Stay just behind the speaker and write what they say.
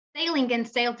sailing and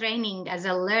sail training as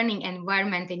a learning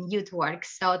environment in youth work.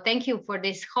 So thank you for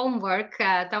this homework,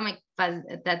 Tomek,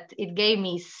 that it gave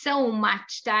me so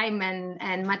much time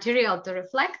and material to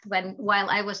reflect while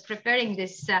I was preparing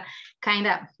this kind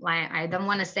of, I don't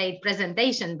want to say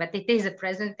presentation, but it is a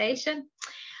presentation.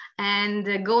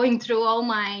 And going through all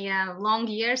my long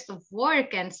years of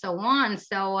work and so on.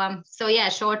 So yeah,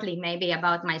 shortly maybe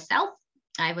about myself.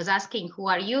 I was asking who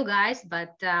are you guys,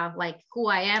 but like who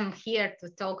I am here to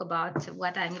talk about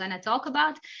what I'm going to talk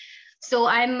about. So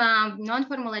I'm a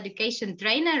non-formal education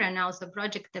trainer and also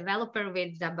project developer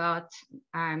with about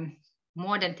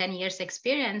more than 10 years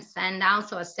experience, and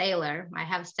also a sailor. I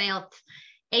have sailed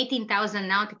 18,000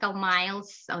 nautical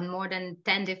miles on more than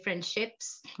 10 different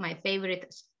ships. My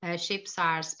favorite ships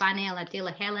are Spaniel,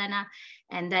 Attila, Helena,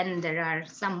 and then there are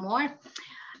some more.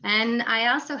 And I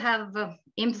also have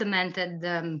implemented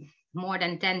more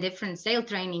than 10 different sail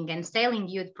training and sailing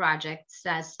youth projects.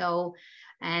 There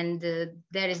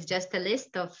is just a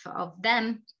list of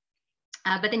them.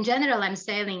 But in general, I'm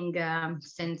sailing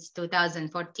since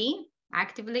 2014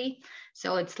 actively.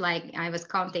 So it's like I was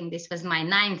counting, this was my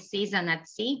 9th season at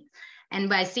sea. And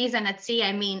by season at sea,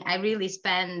 I mean, I really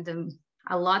spend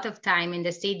a lot of time in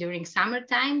the sea during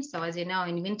summertime. So as you know,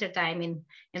 in wintertime in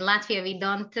Latvia, we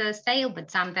don't sail, but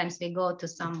sometimes we go to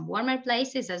some warmer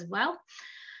places as well.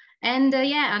 And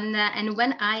and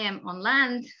when I am on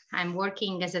land, I'm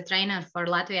working as a trainer for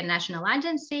Latvian National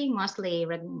Agency, mostly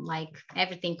like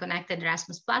everything connected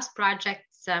Erasmus Plus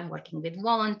projects. I'm working with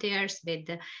volunteers, with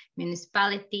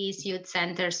municipalities, youth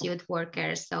centers, youth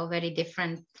workers. So very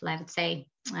different, let's say,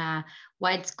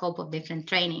 wide scope of different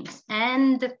trainings.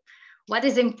 And what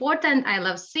is important, I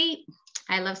love sea,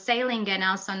 I love sailing, and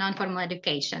also non-formal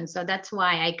education. So that's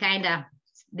why I kind of,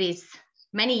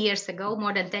 many years ago,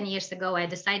 more than 10 years ago, I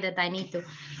decided I need to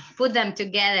put them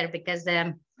together because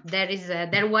I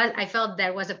felt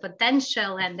there was a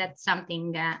potential, and that's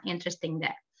something interesting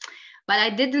there. But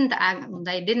I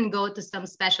didn't go to some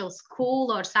special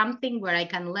school or something where I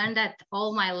can learn that.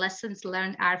 All my lessons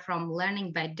learned are from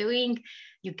learning by doing.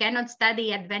 You cannot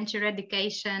study adventure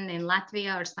education in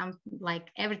Latvia or something,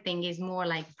 like everything is more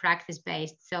like practice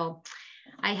based. So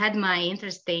I had my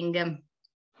interesting,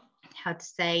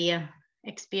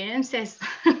 experiences,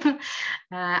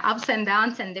 ups and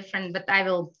downs and different, but I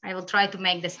will try to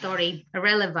make the story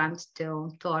relevant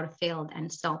to our field.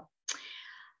 And so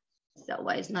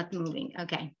why is not moving?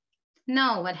 Okay.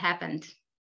 No, what happened?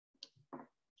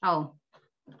 Oh,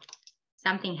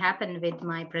 something happened with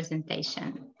my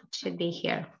presentation. It should be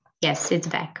here. Yes, it's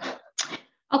back.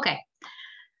 Okay.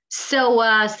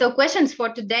 So questions for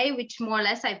today, which more or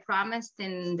less I promised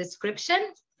in description,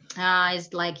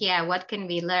 is like, yeah, what can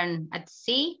we learn at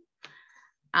sea?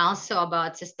 Also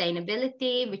about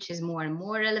sustainability, which is more and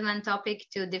more relevant topic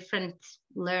to different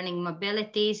learning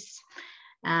mobilities.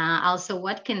 Also,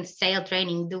 what can sail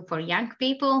training do for young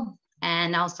people?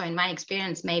 And also, in my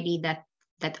experience, maybe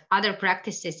that other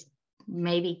practices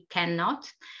maybe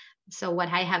cannot. So what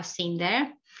I have seen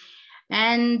there.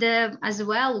 And as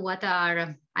well, what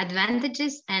are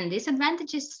advantages and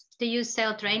disadvantages to use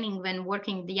sail training when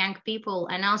working with young people?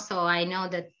 And also, I know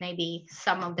that maybe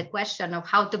some of the question of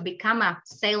how to become a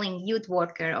sailing youth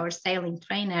worker or sailing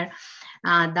trainer,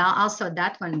 also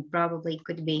that one probably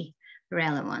could be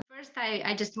relevant. First,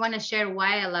 I just want to share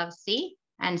why I love sea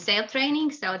and sail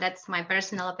training. So that's my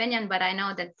personal opinion, but I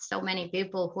know that so many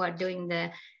people who are doing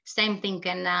the same thing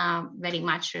can very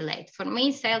much relate. For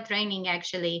me, sail training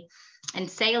actually and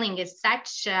sailing is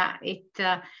such, it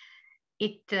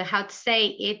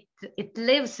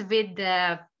lives with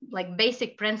the like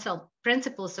basic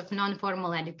principles of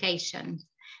non-formal education,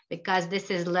 because this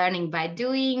is learning by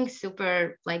doing,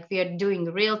 super like we are doing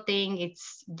real thing.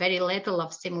 It's very little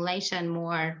of simulation,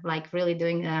 more like really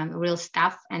doing real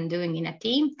stuff and doing in a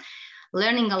team,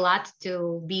 learning a lot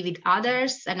to be with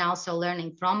others and also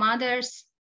learning from others.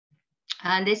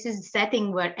 And this is a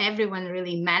setting where everyone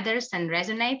really matters and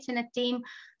resonates in a team.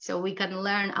 So we can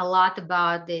learn a lot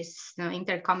about this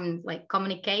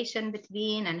communication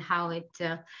between and how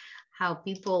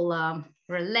people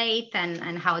relate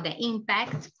and how they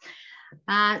impact.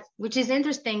 Which is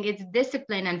interesting. It's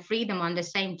discipline and freedom on the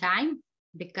same time,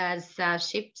 because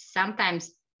ships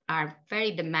sometimes are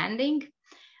very demanding,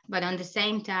 but on the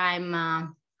same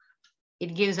time,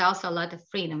 it gives also a lot of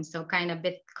freedom. So kind of a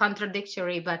bit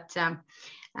contradictory, but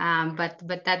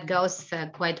that goes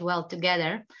quite well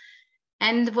together.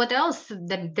 And what else?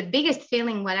 The biggest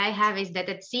feeling what I have is that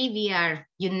at sea we are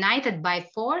united by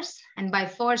force, and by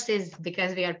force is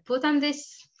because we are put on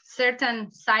this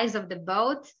certain size of the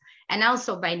boat, and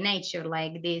also by nature,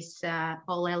 like these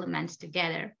all elements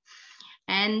together.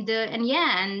 And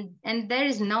yeah, and there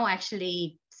is no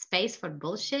actually space for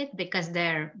bullshit, because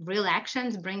their real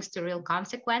actions brings to real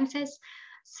consequences.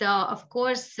 So of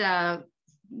course,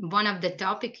 one of the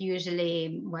topic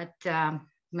usually what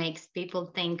makes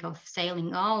people think of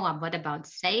sailing, oh, what about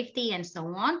safety and so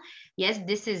on. Yes,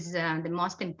 this is the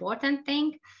most important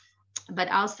thing, but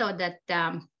also that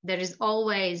there is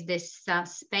always this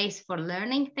space for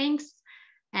learning things,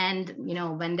 and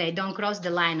when they don't cross the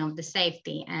line of the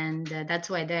safety. And that's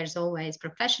why there's always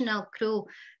professional crew,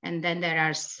 and then there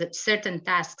are certain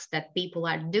tasks that people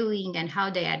are doing and how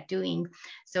they are doing,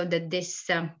 so that this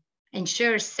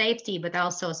ensures safety, but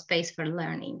also space for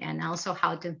learning, and also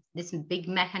how to this big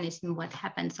mechanism what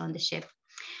happens on the ship.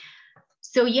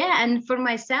 So yeah, and for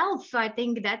myself, I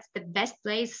think that's the best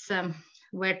place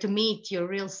where to meet your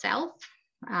real self.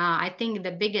 I think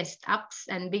the biggest ups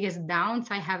and biggest downs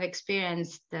I have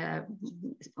experienced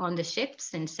on the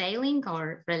ships and sailing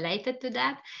or related to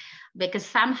that, because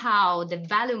somehow the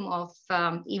volume of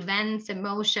events,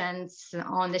 emotions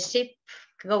on the ship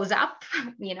goes up,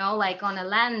 like on a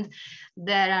land,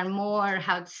 there are more,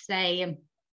 how to say,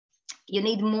 you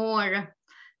need more,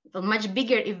 much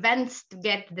bigger events to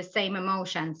get the same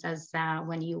emotions as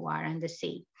when you are in the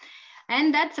sea.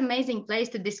 And that's an amazing place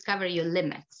to discover your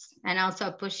limits and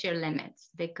also push your limits,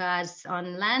 because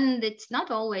on land, it's not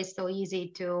always so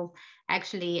easy to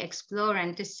actually explore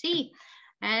and to see.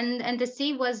 And the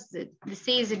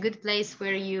sea is a good place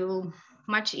where you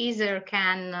much easier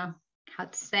can, how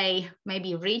to say,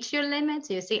 maybe reach your limits.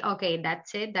 You see, okay,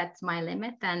 that's it, that's my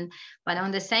limit. But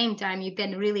on the same time, you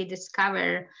can really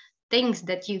discover things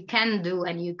that you can do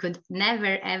and you could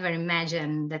never ever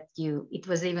imagine that it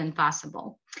was even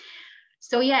possible.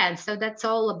 So yeah, so that's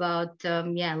all about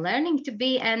learning to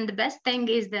be. And the best thing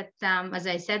is that, as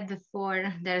I said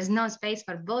before, there's no space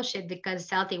for bullshit, because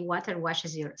salty water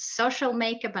washes your social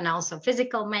makeup and also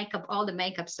physical makeup, all the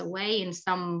makeups away in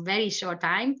some very short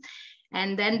time.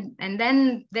 And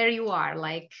then there you are,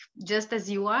 like just as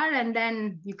you are, and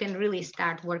then you can really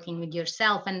start working with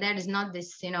yourself. And there is not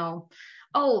this,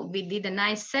 oh, we did a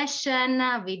nice session,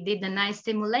 we did a nice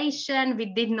simulation, we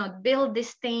did not build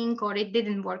this thing, or it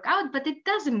didn't work out, but it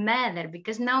doesn't matter,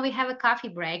 because now we have a coffee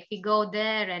break, we go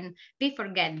there and we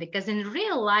forget, because in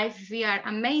real life, we are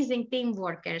amazing team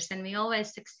workers and we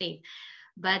always succeed.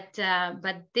 But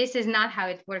this is not how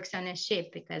it works on a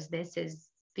ship, because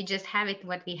we just have it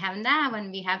what we have now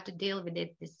and we have to deal with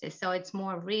it. So it's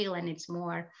more real and it's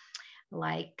more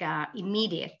like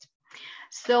immediate.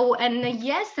 So, and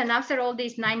yes, and after all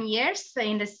these 9 years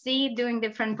in the sea doing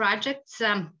different projects,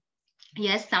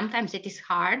 yes, sometimes it is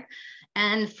hard.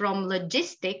 And from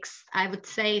logistics, I would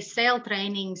say sail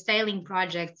training, sailing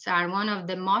projects are one of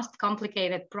the most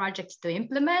complicated projects to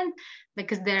implement,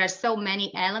 because there are so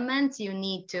many elements you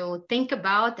need to think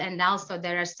about. And also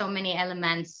there are so many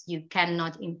elements you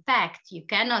cannot impact. You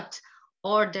cannot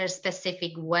order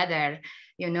specific weather.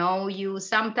 You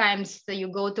sometimes you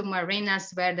go to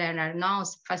marinas where there are no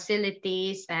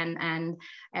facilities and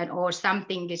or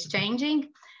something is changing.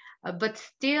 But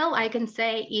still, I can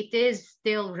say it is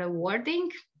still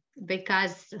rewarding,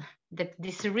 because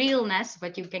this realness,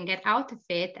 what you can get out of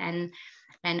it, and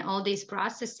all these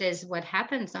processes, what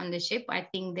happens on the ship, I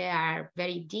think they are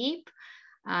very deep,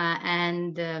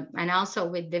 and also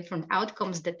with different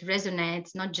outcomes that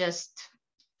resonates, not just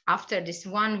after this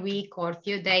 1 week or a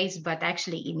few days, but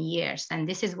actually in years. And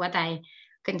this is what I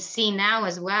can see now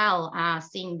as well,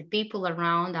 seeing the people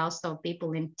around, also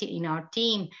people in our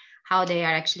team, how they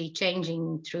are actually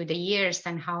changing through the years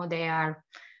and how they are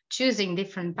choosing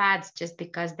different paths just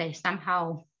because they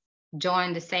somehow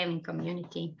joined the sailing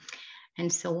community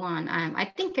and so on. I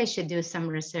think I should do some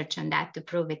research on that to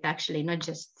prove it, actually, not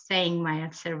just saying my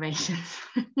observations.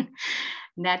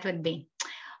 That would be.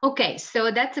 Okay,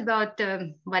 so that's about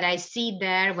what I see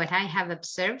there, what I have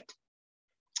observed.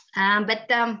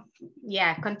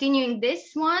 Yeah, continuing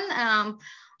this one,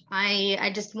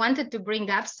 I just wanted to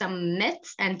bring up some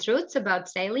myths and truths about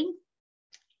sailing.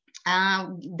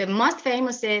 The most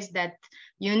famous is that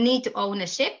you need to own a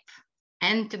ship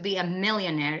and to be a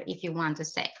millionaire if you want to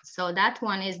sail. So that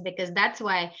one is because that's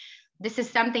why this is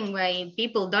something where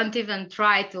people don't even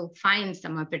try to find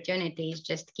some opportunities,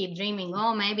 just keep dreaming,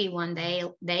 oh, maybe one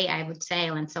day I would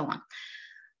sail and so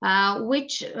on.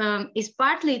 Which is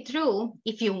partly true.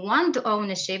 If you want to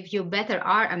own a ship, you better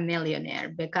are a millionaire,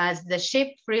 because the ship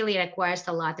really requires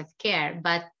a lot of care.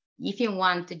 But if you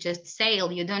want to just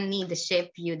sail, you don't need the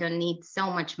ship, you don't need so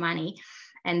much money.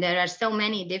 And there are so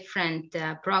many different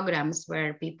programs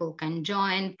where people can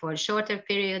join for a shorter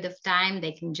period of time.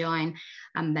 They can join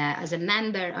as a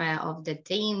member of the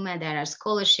team. There are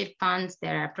scholarship funds,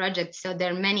 there are projects. So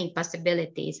there are many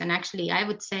possibilities. And actually, I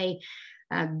would say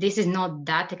this is not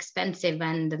that expensive,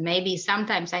 and maybe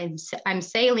sometimes I'm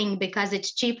sailing because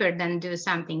it's cheaper than do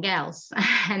something else,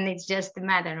 and it's just a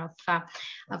matter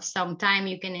of some time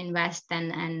you can invest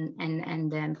and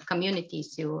the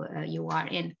communities you are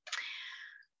in.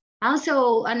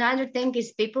 Also, another thing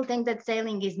is people think that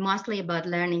sailing is mostly about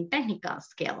learning technical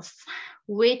skills,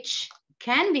 which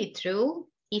can be true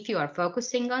if you are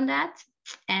focusing on that.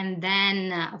 And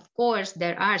then, of course,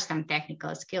 there are some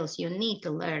technical skills you need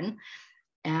to learn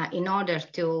in order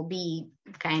to be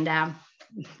kind of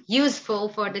useful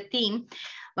for the team.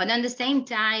 But at the same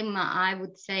time, I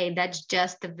would say that's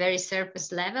just a very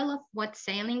surface level of what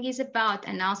sailing is about,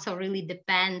 and also really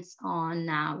depends on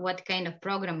what kind of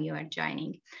program you are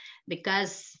joining.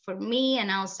 Because for me and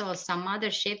also some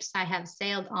other ships I have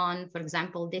sailed on, for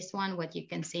example, this one, what you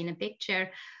can see in a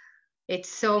picture, it's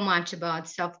so much about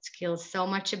soft skills, so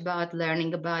much about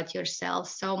learning about yourself,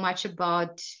 so much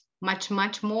about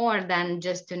much more than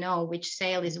just to know which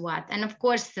sail is what. And of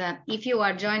course, if you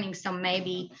are joining some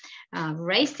maybe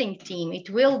racing team,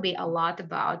 it will be a lot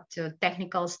about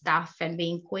technical stuff and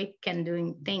being quick and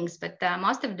doing things. But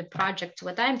most of the projects,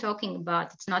 what I'm talking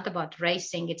about, it's not about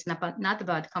racing, it's not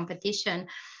about competition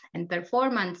and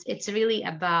performance. It's really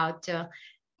about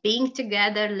being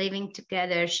together, living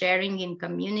together, sharing in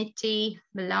community,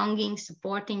 belonging,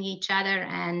 supporting each other,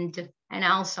 and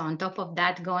also on top of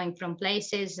that, going from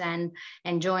places and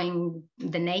enjoying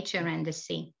the nature and the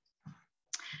sea.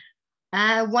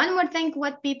 One more thing,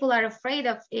 what people are afraid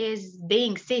of is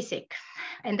being seasick,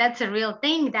 and that's a real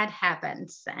thing that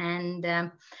happens.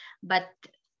 And but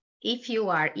if you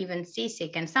are even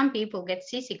seasick, and some people get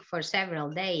seasick for several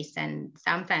days, and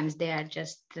sometimes they are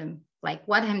just like,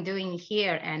 what I'm doing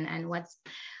here, and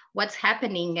what's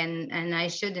happening, and I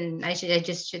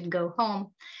just should go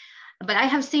home. But I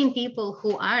have seen people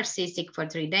who are seasick for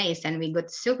 3 days, and we got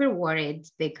super worried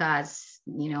because,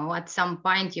 at some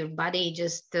point your body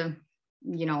just,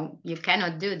 you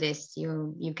cannot do this.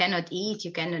 You cannot eat,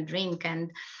 you cannot drink,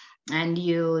 and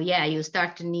you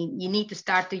need to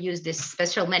start to use this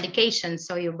special medication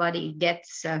so your body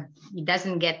gets, it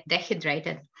doesn't get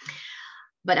dehydrated.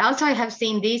 But also I have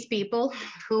seen these people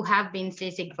who have been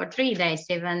seasick for 3 days,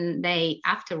 even they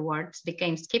afterwards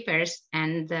became skippers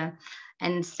and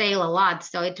sail a lot.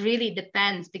 So it really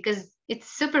depends, because it's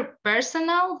super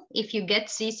personal if you get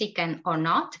seasick or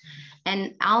not.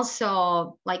 And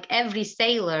also, like, every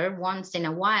sailor once in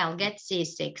a while gets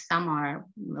seasick. Some are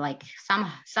like,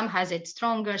 some has it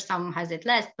stronger, some has it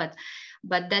less, but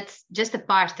that's just a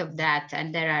part of that.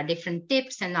 And there are different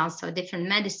tips and also different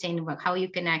medicine, how you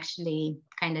can actually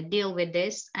kind of deal with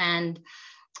this. And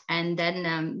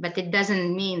then, but it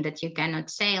doesn't mean that you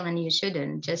cannot sail, and you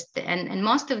shouldn't. And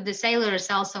most of the sailors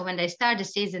also, when they start the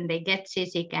season, they get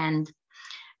seasick, and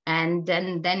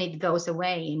then it goes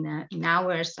away in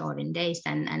hours or in days,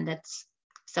 and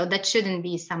that shouldn't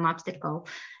be some obstacle.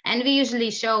 And we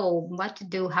usually show what to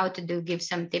do, how to do, give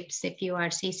some tips if you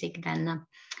are seasick, then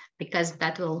because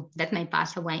that may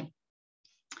pass away.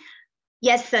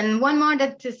 Yes, and one more,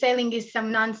 that sailing is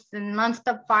some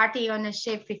non-stop party on a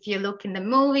ship. If you look in the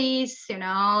movies, you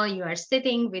are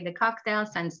sitting with the cocktails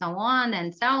and so on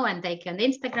and take an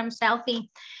Instagram selfie.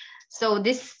 So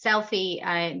this selfie,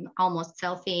 I almost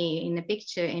selfie in the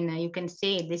picture, you can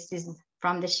see this is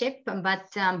from the ship,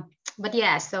 but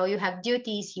yeah, so you have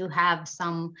duties, you have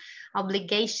some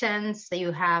obligations,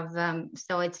 you have,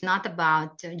 so it's not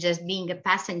about just being a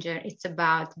passenger, it's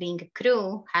about being a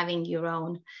crew, having your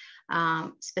own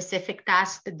specific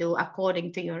tasks to do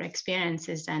according to your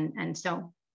experiences and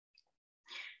so.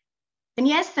 And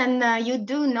yes, and you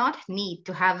do not need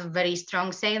to have very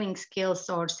strong sailing skills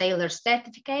or sailor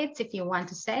certificates if you want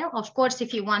to sail. Of course,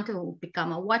 if you want to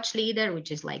become a watch leader,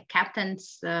 which is like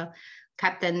captain's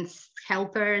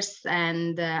helpers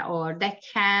and or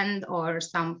deckhand or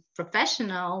some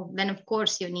professional, then of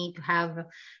course you need to have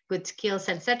good skills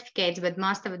and certificates. But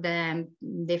most of the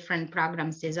different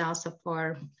programs is also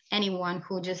for anyone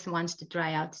who just wants to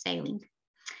try out sailing.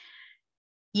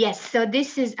 Yes, so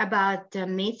this is about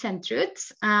myths and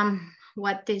truths.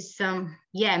 What is,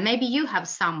 maybe you have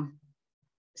some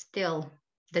still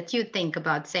that you think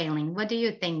about sailing. What do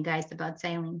you think, guys, about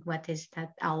sailing? What is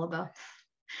that all about?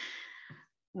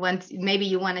 Maybe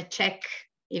you want to check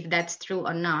if that's true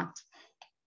or not.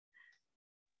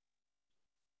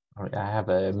 I have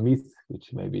a myth,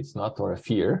 which maybe it's not, or a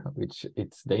fear, which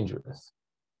it's dangerous.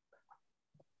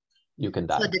 you can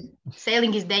die. So the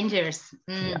sailing is dangerous.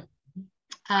 Yeah.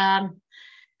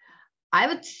 I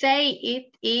would say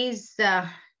it is yes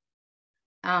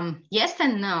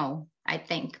and no, I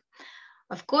think.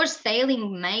 Of course,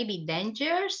 sailing may be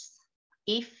dangerous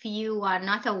if you are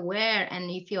not aware and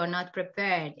if you are not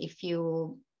prepared, if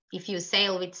you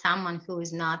sail with someone who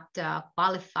is not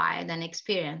qualified and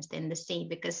experienced in the sea,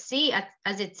 because sea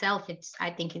as itself,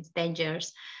 I think it's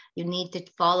dangerous. You need to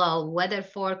follow weather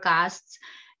forecasts.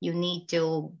 You need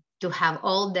to have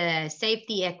all the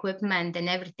safety equipment and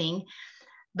everything.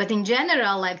 But in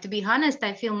general, like, to be honest,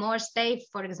 I feel more safe,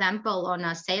 for example, on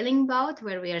a sailing boat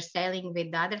where we are sailing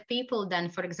with other people than,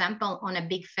 for example, on a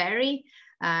big ferry,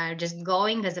 just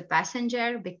going as a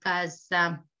passenger, because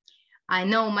I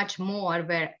know much more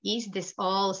where is this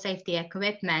all safety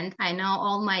equipment. I know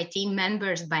all my team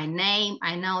members by name.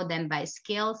 I know them by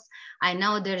skills. I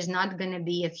know there's not going to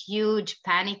be a huge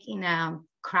panic in a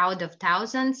crowd of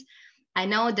thousands. I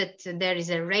know that there is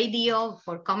a radio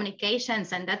for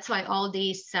communications, and that's why all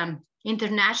these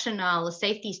international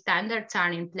safety standards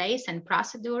are in place and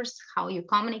procedures, how you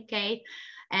communicate.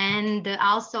 And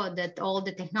also that all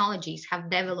the technologies have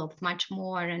developed much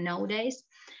more nowadays.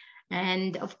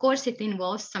 And of course, it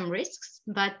involves some risks,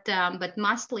 but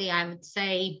mostly I would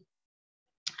say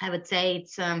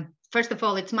it's first of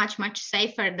all, it's much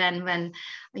safer than when,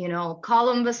 you know,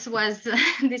 Columbus was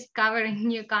discovering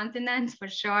new continents, for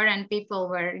sure, and people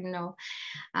were, you know,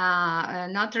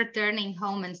 not returning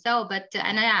home and so. But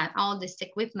and yeah, all this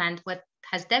equipment what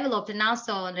has developed, and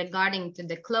also regarding to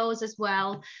the clothes as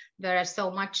well, there are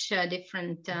so much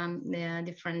different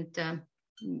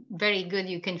very good.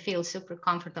 You can feel super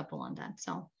comfortable on that.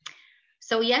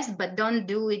 So yes, but don't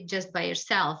do it just by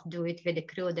yourself. Do it with a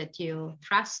crew that you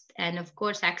trust. And of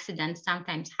course, accidents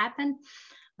sometimes happen,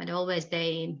 but always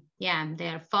they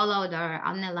are followed or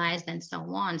analyzed and so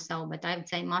on. So, but I would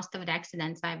say most of the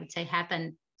accidents, I would say,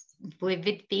 happen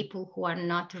with people who are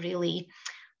not really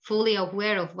fully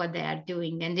aware of what they are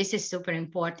doing. And this is super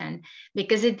important,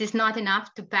 because it is not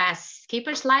enough to pass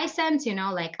skipper's license, you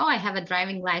know, like, oh, I have a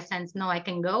driving license, no, I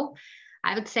can go.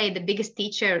 I would say the biggest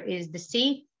teacher is the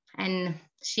sea, and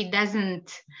she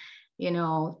doesn't, you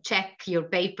know, check your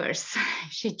papers.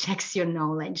 She checks your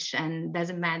knowledge, and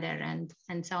doesn't matter.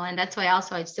 And so, and that's why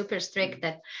also it's super strict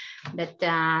that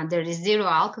there is zero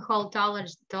alcohol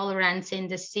tolerance in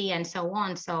the sea and so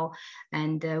on. So,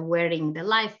 and wearing the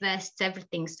life vests,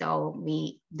 everything. So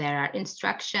there are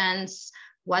instructions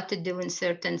what to do in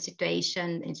certain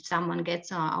situation if someone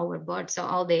gets overboard. So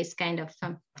all these kind of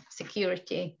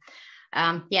security.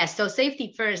 So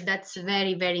safety first, that's a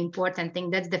very, very important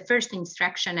thing. That's the first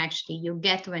instruction actually you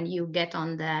get when you get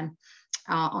on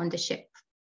the ship.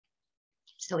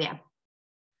 So yeah,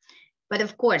 but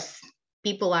of course,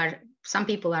 some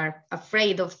people are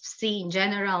afraid of sea in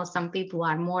general. Some people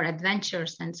are more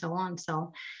adventurous and so on.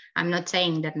 So I'm not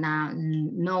saying that now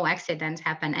no accidents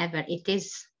happen ever. It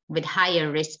is with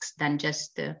higher risks than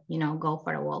just go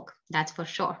for a walk. That's for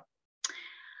sure.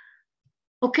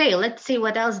 Okay, let's see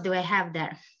what else do I have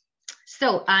there.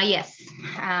 So yes,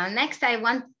 next I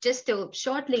want just to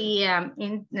shortly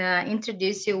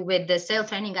introduce you with the Sail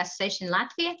Training Association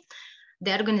Latvia,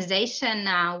 the organization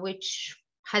which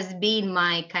has been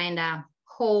my kind of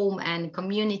home and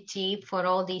community for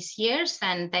all these years.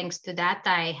 And thanks to that,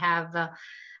 I have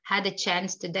had a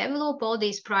chance to develop all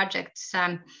these projects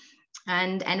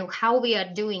and how we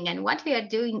are doing and what we are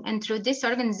doing. And through this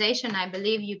organization, I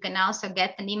believe you can also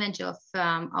get an image of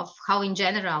how in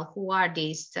general, who are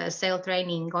these sail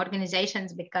training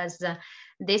organizations, because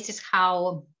this is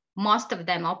how most of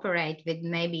them operate, with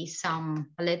maybe some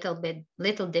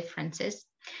little differences.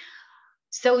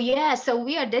 So yeah, so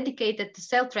we are dedicated to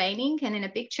sail training, and in a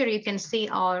picture you can see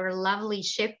our lovely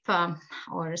ship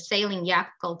or sailing yacht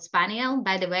called Spaniel.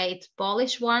 By the way, it's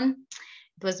Polish one.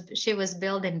 She was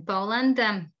built in Poland,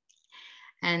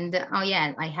 and oh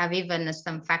yeah, I have even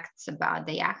some facts about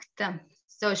the yacht.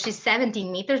 So she's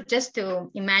 17 meters, just to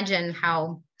imagine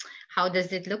how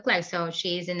does it look like. So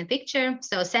she's in the picture,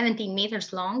 so 17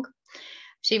 meters long.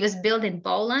 She was built in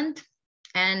Poland,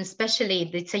 and especially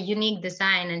it's a unique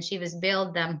design, and she was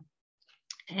built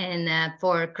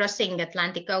for crossing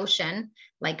Atlantic Ocean,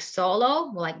 like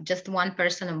solo, like just one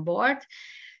person on board.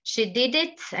 She did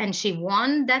it and she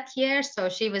won that year. So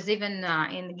she was even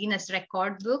in the Guinness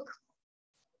record book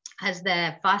as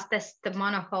the fastest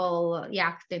monohull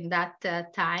yacht in that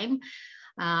time,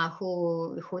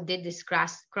 who did this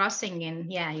crossing in,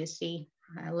 you see,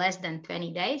 less than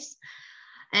 20 days.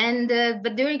 And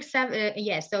but during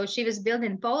so she was built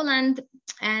in Poland,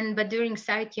 but during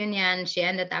Soviet Union she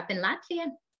ended up in Latvia.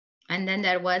 And then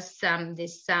there was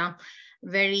this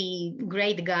very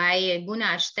great guy,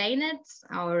 Gunnar Steinitz,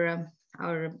 our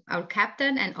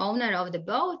captain and owner of the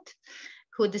boat,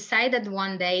 who decided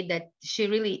one day that he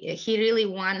really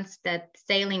wants that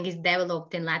sailing is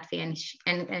developed in Latvia,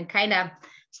 and kind of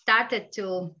started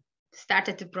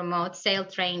to promote sail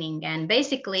training. And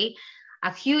basically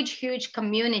a huge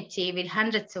community with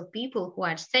hundreds of people who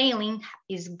are sailing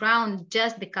is grown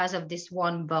just because of this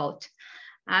one boat.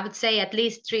 I would say at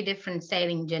least 3 different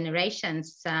sailing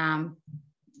generations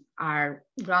are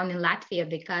grown in Latvia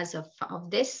because of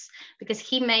this, because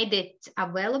he made it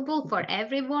available for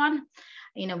everyone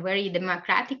in a very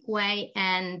democratic way.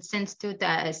 And since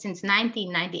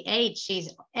 1998,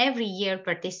 she's every year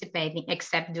participating,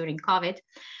 except during COVID.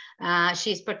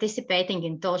 She's participating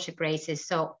in tall ship races.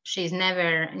 So she's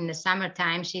never in the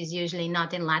summertime. She's usually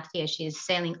not in Latvia. She's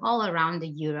sailing all around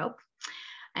Europe,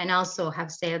 and also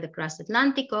have sailed across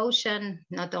Atlantic Ocean,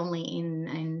 not only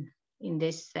in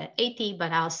this 80,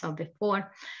 but also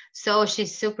before. So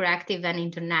she's super active and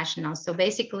international. So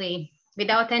basically,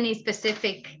 without any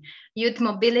specific youth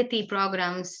mobility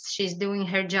programs, she's doing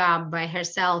her job by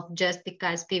herself just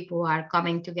because people are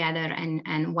coming together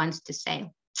and wants to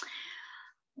sail.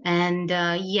 And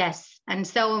yes, and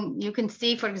so you can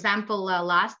see, for example,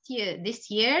 this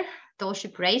year, tall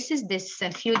ship races, this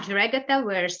huge regatta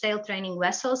where sail training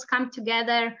vessels come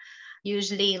together,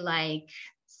 usually like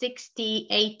 60,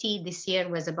 80. This year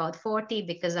was about 40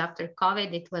 because after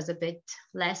COVID, it was a bit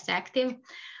less active.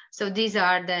 So these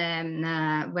are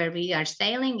the where we are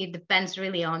sailing. It depends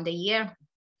really on the year.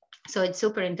 So it's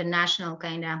super international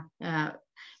kind of.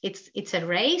 It's a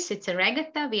race, it's a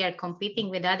regatta. We are competing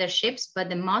with other ships, but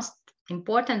the most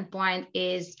important point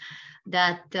is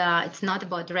that it's not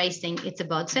about racing, it's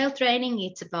about sail training,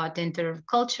 it's about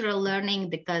intercultural learning,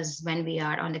 because when we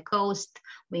are on the coast,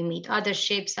 we meet other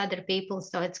ships, other people.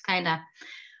 So it's kind of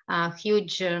a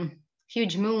huge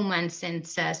movement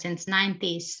since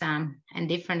 90s, and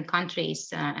different countries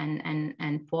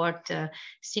and port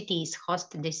cities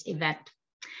host this event.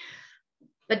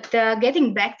 But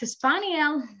getting back to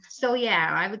Spaniel, so yeah,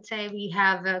 I would say we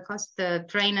have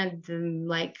trained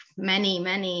like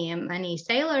many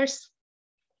sailors,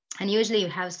 and usually you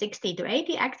have 60 to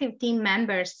 80 active team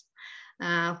members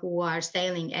who are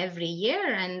sailing every year,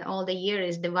 and all the year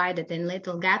is divided in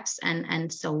little gaps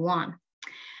and so on.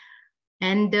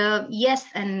 And yes,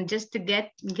 and just to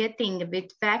getting a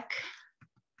bit back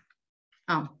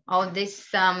all this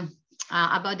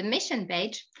about the mission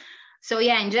page. So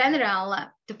yeah, in general,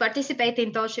 to participate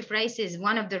in tall ship races,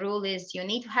 one of the rules is you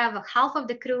need to have half of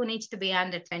the crew needs to be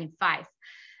under 25.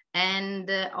 And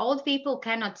old people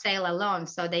cannot sail alone,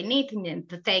 so they need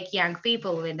to take young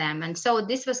people with them. And so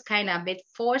this was kind of a bit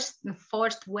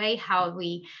forced way how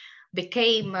we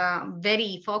became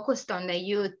very focused on the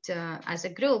youth as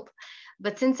a group.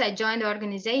 But since I joined the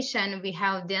organization, we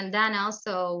have done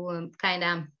also kind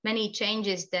of many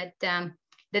changes that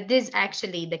is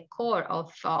actually the core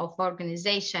of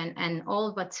organization, and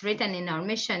all what's written in our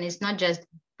mission is not just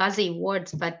fuzzy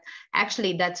words, but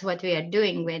actually that's what we are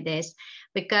doing with this,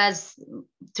 because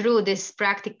through this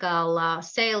practical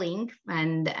sailing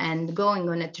and going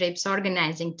on trips,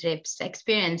 organizing trips,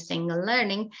 experiencing and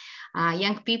learning,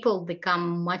 young people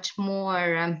become much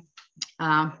more,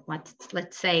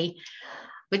 let's say,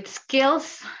 with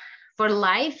skills for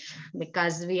life,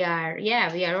 because we are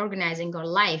organizing our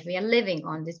life. We are living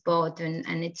on this boat,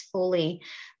 and it's fully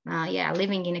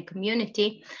living in a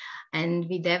community, and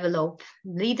we develop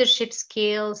leadership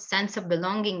skills, sense of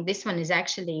belonging. This one is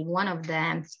actually one of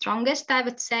the strongest, I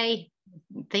would say.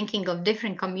 Thinking of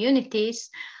different communities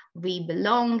we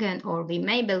belong or we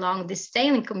may belong, this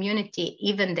sailing community,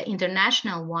 even the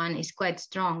international one, is quite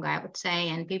strong, I would say,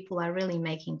 and people are really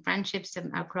making friendships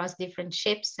across different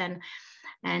ships and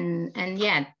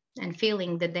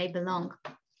feeling that they belong.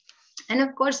 And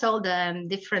of course, all the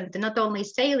different, not only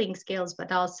sailing skills,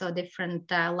 but also different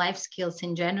life skills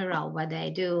in general, what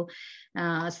they do.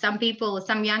 Some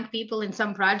young people in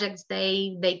some projects,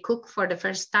 they cook for the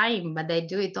first time, but they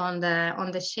do it on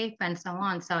the ship and so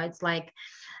on. So it's like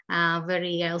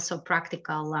very also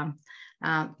practical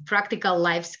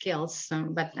life skills,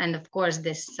 and of course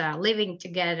this living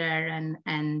together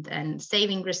and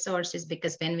saving resources,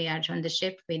 because when we are on the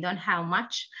ship we don't have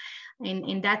much.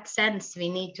 In that sense, we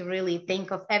need to really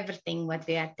think of everything what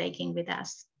we are taking with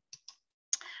us.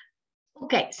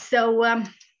 Okay, so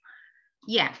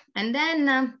and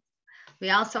then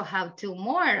we also have two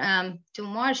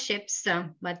more ships,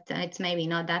 but it's maybe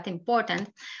not that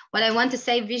important. What I want to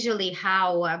say visually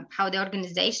how the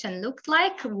organization looked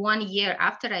like 1 year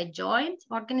after I joined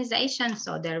organization.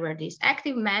 So there were these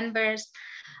active members,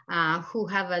 who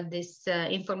have this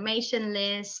information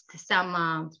list,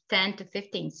 some 10 to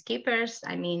 15 skippers.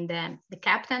 I mean, the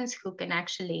captains who can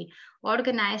actually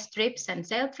organize trips and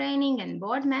sail training, and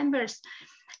board members.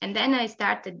 And then I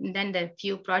started, and then the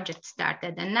few projects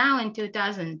started. And now in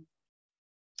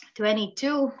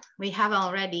 2022, we have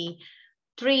already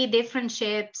 3 different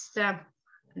ships.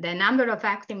 The number of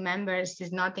active members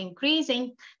is not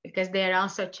increasing because they are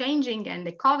also changing, and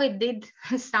the COVID did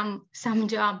some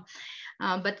job.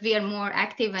 But we are more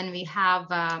active, and we have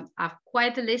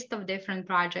quite a list of different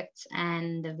projects,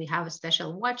 and we have a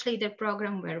special watch leader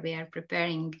program where we are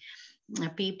preparing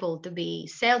people to be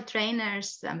sail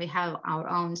trainers, and we have our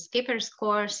own skipper's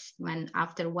course, when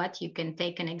after what you can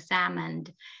take an exam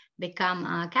and become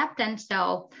a captain.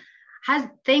 So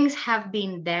things have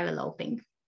been developing.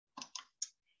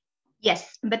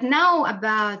 Yes, but now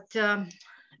about the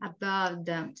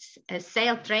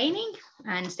sail training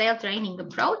and sail training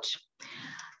approach.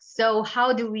 So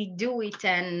how do we do it,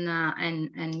 and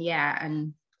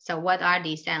so what are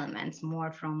these elements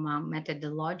more from a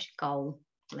methodological,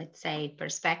 let's say,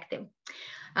 perspective?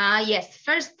 Yes,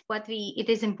 first, it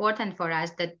is important for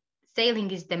us that sailing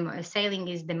is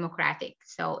democratic,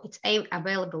 so it's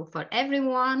available for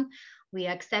everyone. We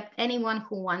accept anyone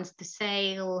who wants to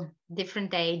sail,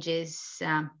 different ages.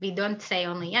 We don't say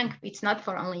only young, it's not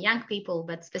for only young people,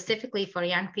 but specifically for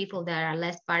young people, there are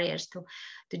less barriers to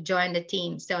join the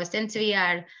team. So since we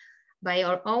are by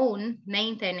our own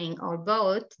maintaining our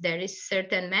boat, there is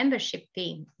certain membership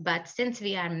fee. But since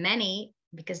we are many,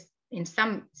 because in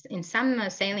some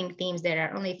sailing teams, there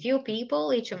are only few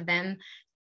people, each of them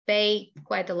pay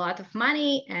quite a lot of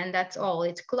money, and that's all.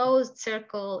 It's closed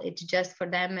circle, it's just for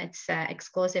them, it's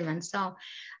exclusive. And so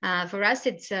for us,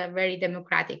 it's very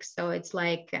democratic. So it's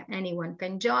like anyone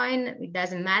can join. It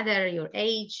doesn't matter your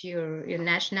age, your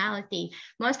nationality.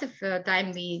 Most of the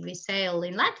time we sail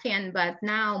in Latvian, but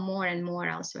now more and more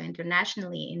also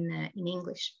internationally in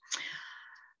English.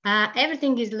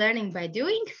 Everything is learning by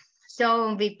doing.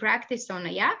 So we practice on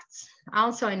the yachts,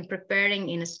 also in preparing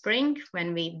in the spring,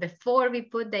 before we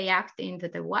put the yacht into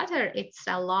the water. It's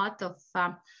a lot of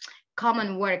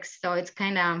common work. So it's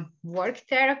kind of work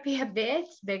therapy a bit,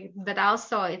 but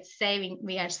also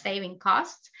we are saving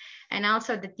costs. And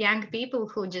also the young people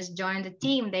who just joined the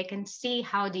team, they can see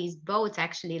how these boats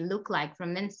actually look like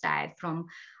from inside, from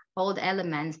all the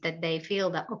elements, that they feel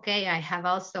that, okay, I have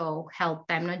also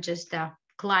helped. I'm not just a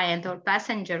client or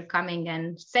passenger coming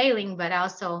and sailing, but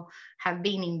also have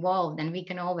been involved, and we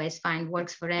can always find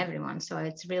works for everyone. So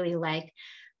it's really like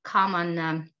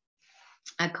a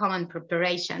common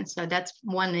preparation. So that's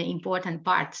one important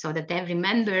part, so that every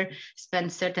member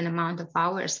spends certain amount of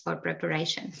hours for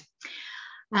preparations.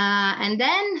 And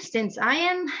then, since I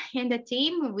am in the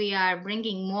team, we are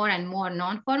bringing more and more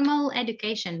non-formal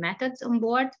education methods on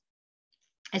board,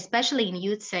 especially in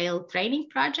youth sail training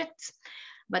projects,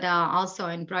 but also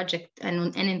in projects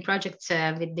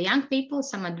with the young people,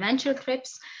 some adventure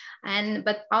trips.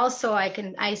 But also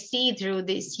I see through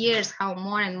these years how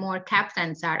more and more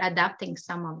captains are adapting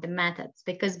some of the methods,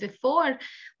 because before,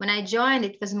 when I joined,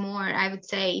 it was more, I would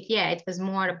say, it was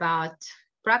more about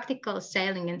practical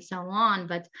sailing and so on.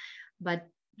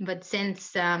 But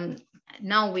since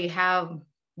now we have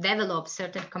developed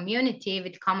certain community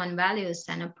with common values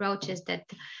and approaches, that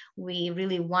we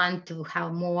really want to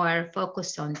have more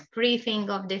focus on briefing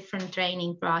of different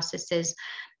training processes,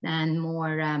 and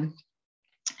more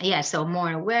so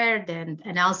more aware,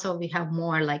 and also we have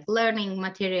more like learning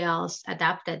materials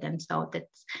adapted, and so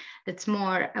that's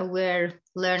more aware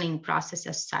learning process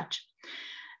as such.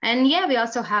 And we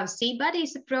also have Sea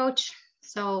Buddies approach.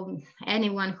 So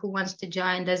anyone who wants to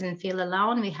join doesn't feel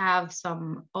alone. We have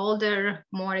some older,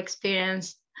 more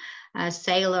experienced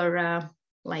sailor,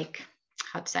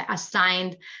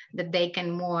 assigned, that they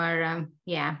can more,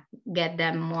 get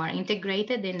them more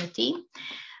integrated in the team.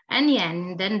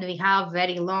 And then we have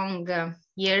very long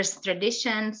years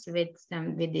traditions with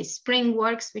the spring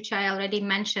works, which I already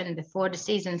mentioned before the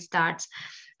season starts.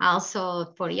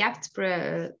 Also for yacht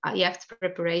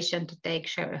preparation to take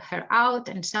her out,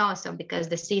 and so because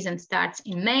the season starts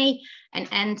in May and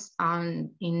ends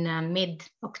in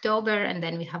mid-October, and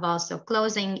then we have also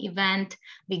closing event.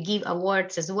 We give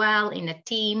awards as well in a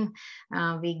team.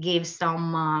 We give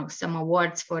some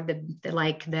awards for the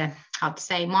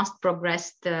most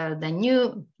progressed,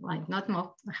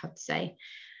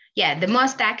 the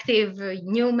most active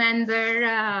new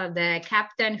member, the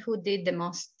captain who did the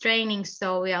most training.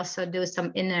 So we also do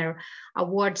some inner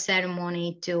award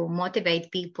ceremony to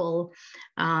motivate people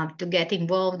to get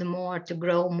involved more, to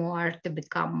grow more, to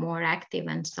become more active,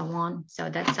 and so on. So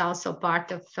that's also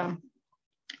part of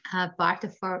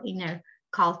our inner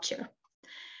culture.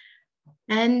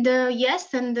 And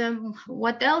yes, and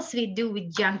what else we do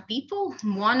with young people?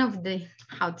 One of the,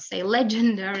 how to say,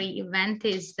 legendary event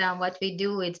is what we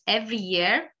do is every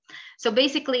year. So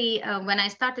basically, when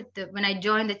I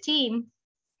joined the team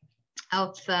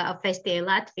of Sintija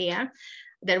Latvia,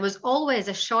 there was always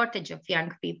a shortage of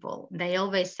young people. They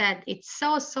always said it's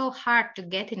so hard to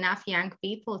get enough young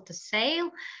people to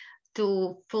sail,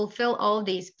 to fulfill all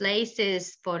these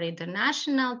places for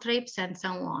international trips and so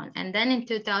on. And then in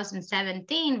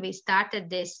 2017, we started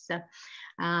this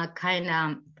kind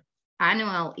of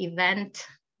annual event,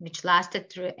 which lasted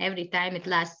through, every time it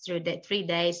lasts through the 3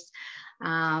 days,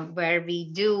 where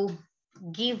we do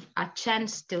give a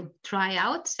chance to try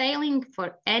out sailing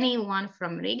for anyone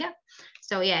from Riga.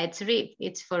 So yeah,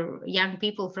 it's for young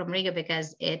people from Riga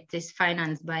because it is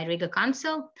financed by Riga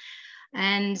Council.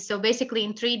 And so basically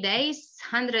in 3 days,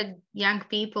 100 young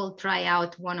people try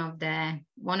out one of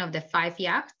the 5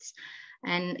 yachts.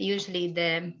 And usually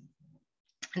the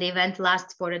event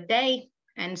lasts for a day.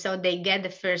 And so they get the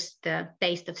first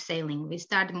taste of sailing. We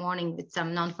start morning with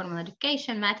some non-formal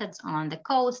education methods on the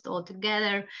coast all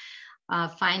together,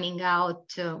 finding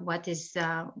out what is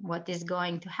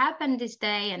going to happen this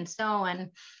day and so.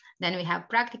 And then we have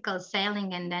practical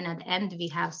sailing. And then at the end, we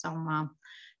have some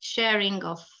sharing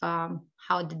of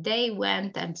how the day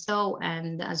went and so,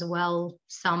 and as well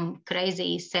some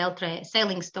crazy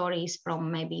sailing stories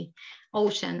from maybe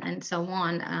ocean and so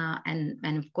on, and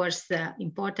of course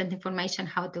important information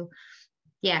how to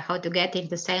get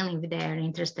into sailing if they are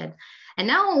interested. And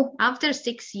now after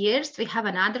 6 years we have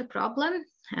another problem.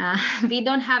 We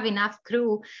don't have enough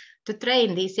crew to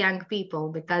train these young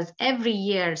people, because every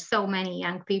year so many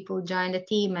young people join the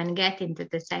team and get into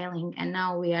the sailing. And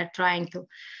now we are trying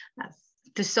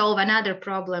to solve another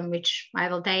problem, which I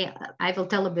will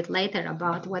tell a bit later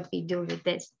about what we do with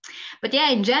this. But yeah,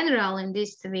 in general, in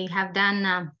this we have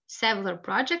done several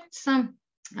projects,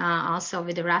 also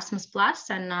with Erasmus Plus,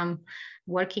 and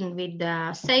working with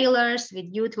sailors, with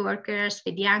youth workers,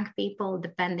 with young people,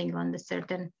 depending on the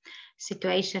certain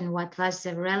situation, what was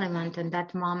relevant in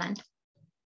that moment.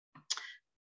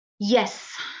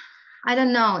 Yes, I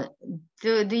don't know.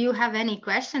 Do you have any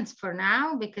questions for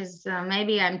now? Because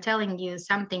maybe I'm telling you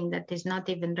something that is not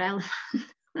even relevant.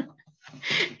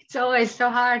 It's always so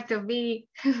hard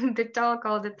to talk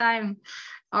all the time.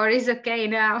 Or is okay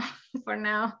now for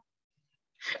now?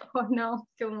 Or no,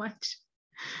 too much?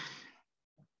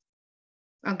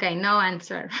 Okay, no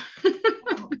answer.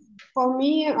 For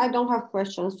me, I don't have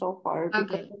questions so far,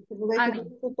 because it's related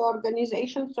to the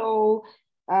organization. So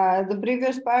the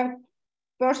previous part,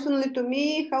 personally to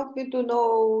me, helped me to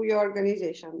know your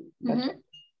organization better.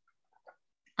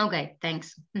 Okay,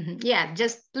 thanks. Yeah,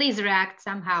 just please react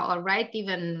somehow or write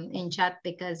even in chat,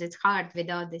 because it's hard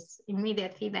without this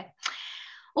immediate feedback.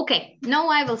 Okay, now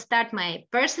I will start my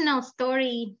personal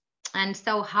story, and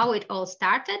so how it all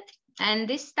started. And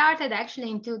this started actually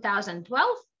in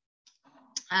 2012.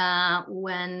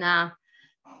 When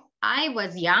I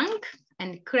was young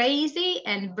and crazy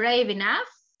and brave enough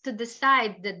to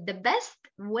decide that the best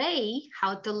way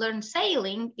how to learn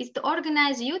sailing is to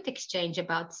organize youth exchange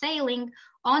about sailing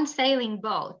on sailing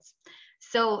boats.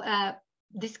 So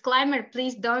disclaimer,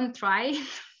 please don't try.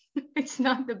 It's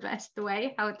not the best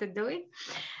way how to do it.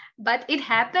 But it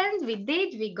happened,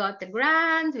 we got the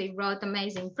grant, we wrote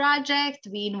amazing project,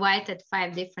 we invited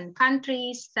 5 different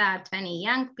countries, 20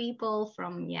 young people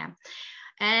from,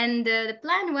 And the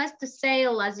plan was to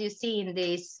sail, as you see in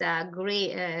these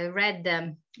red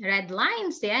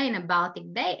lines, in a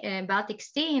Baltic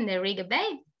Sea in the Riga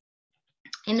Bay.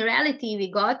 In reality, we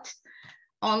got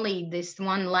only this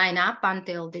one line up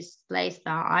until this place,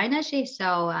 Ainaži.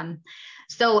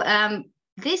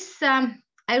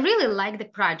 I really like the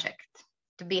project,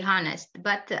 to be honest,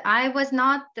 but I was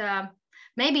not,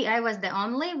 maybe I was the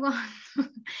only one,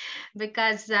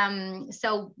 because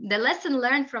so the lesson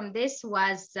learned from this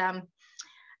was that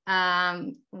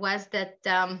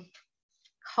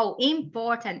how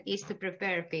important is to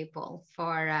prepare people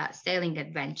for sailing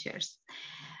adventures.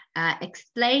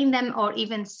 Explain them or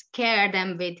even scare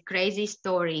them with crazy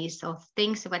stories of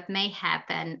things what may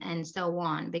happen and so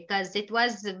on, because it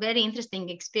was a very interesting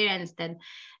experience that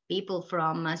people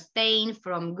from Spain,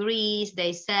 from Greece,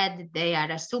 they said they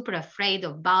are super afraid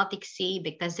of Baltic Sea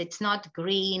because it's not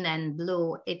green and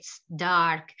blue, it's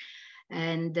dark.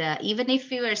 And even if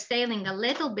we were sailing a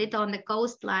little bit on the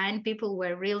coastline, people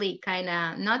were really kind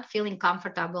of not feeling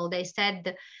comfortable. They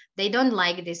said they don't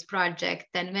like this project.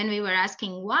 And when we were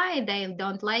asking why they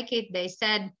don't like it, they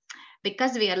said,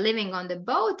 because we are living on the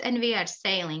boat and we are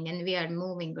sailing and we are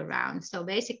moving around. So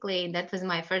basically that was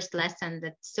my first lesson,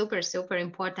 that super, super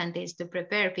important is to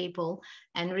prepare people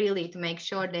and really to make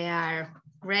sure they are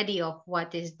ready of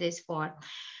what is this for.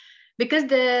 Because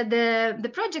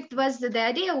the project was, the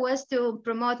idea was to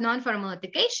promote non-formal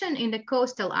education in the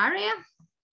coastal area,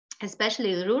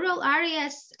 especially rural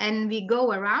areas, and we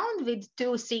go around with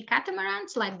 2 sea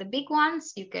catamarans, like the big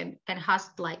ones. You can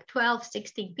host like 12,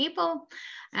 16 people,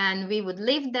 and we would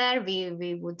live there,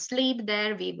 we would sleep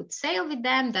there, we would sail with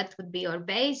them. That would be our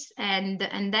base, and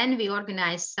then we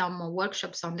organized some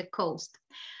workshops on the coast.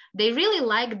 They really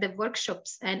liked the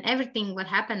workshops and everything what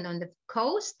happened on the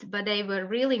coast, but they were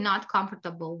really not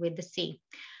comfortable with the sea.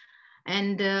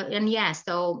 And yeah,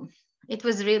 so it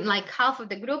was really like half of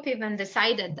the group even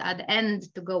decided at the end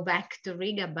to go back to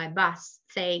Riga by bus,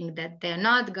 saying that they're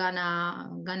not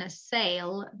gonna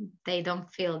sail. They don't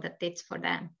feel that it's for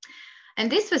them. And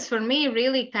this was for me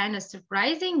really kind of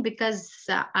surprising, because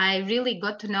I really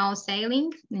got to know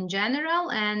sailing in general.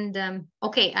 And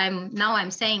okay, I'm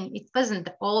saying it wasn't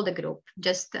all the group,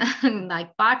 just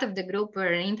like part of the group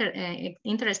were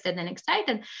interested and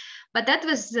excited. But that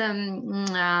was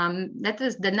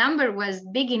the number was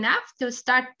big enough to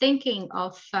start thinking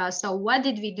of, so what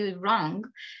did we do wrong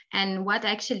and what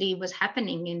actually was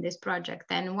happening in this project.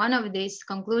 And one of these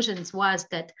conclusions was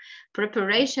that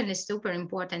preparation is super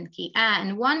important key.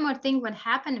 And one more thing, what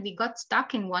happened, we got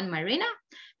stuck in one marina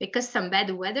because some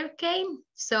bad weather came.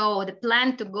 So the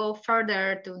plan to go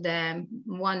further to the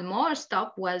one more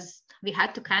stop was, we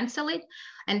had to cancel it.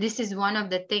 And this is one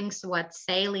of the things what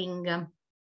sailing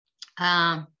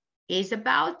is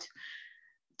about,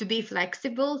 to be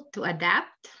flexible, to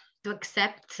adapt, to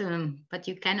accept but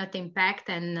you cannot impact,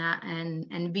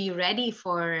 and be ready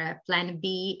for plan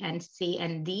B and C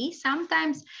and D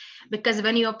sometimes. Because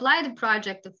when you apply the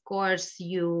project, of course,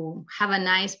 you have a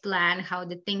nice plan how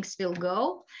the things will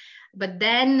go, but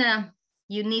then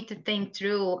you need to think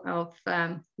through of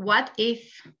what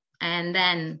if, and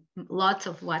then lots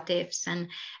of what ifs. And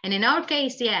in our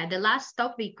case, yeah, the last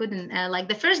stop we couldn't, like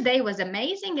the first day was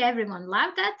amazing, everyone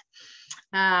loved that.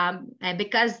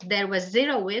 Because there was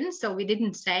 0 wind, so we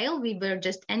didn't sail, we were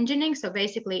just engineering. So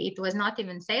basically it was not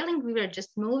even sailing, we were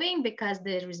just moving because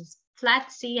there was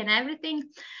flat sea and everything.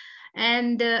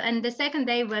 And the second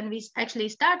day when we actually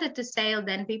started to sail,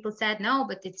 then people said, no,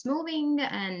 but it's moving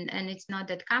and it's not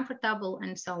that comfortable,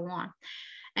 and so on.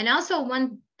 And also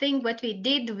one thing what we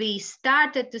did, we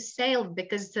started to sail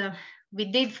because we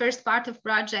did first part of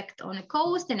project on a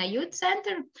coast in a youth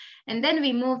center, and then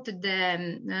we moved to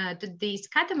these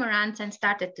catamarans and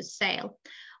started to sail,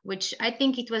 which I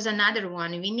think it was another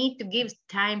one. We need to give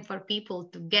time for people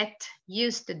to get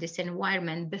used to this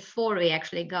environment before we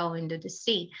actually go into the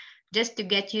sea, just to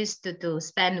get used to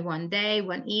spend one day,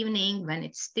 one evening when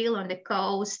it's still on the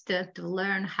coast, to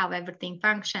learn how everything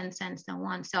functions and so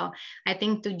on. So I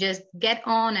think to just get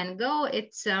on and go,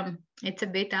 it's a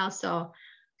bit also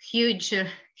huge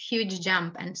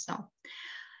jump. And so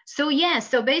yeah,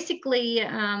 so basically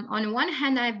on one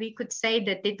hand we could say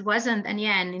that it wasn't, and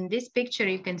yeah, and in this picture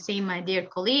you can see my dear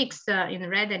colleagues in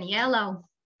red and yellow,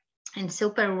 and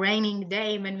super raining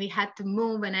day when we had to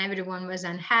move and everyone was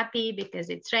unhappy because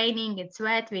it's raining, it's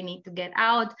wet, we need to get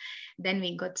out. Then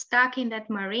we got stuck in that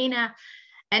marina.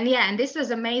 And yeah, and this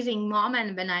was amazing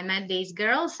moment when I met these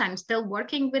girls. I'm still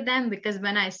working with them, because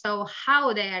when I saw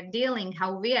how they are dealing,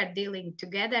 how we are dealing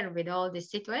together with all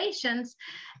these situations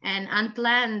and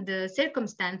unplanned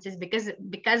circumstances,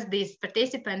 because these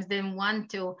participants didn't want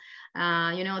to,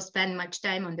 spend much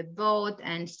time on the boat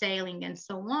and sailing and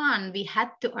so on, we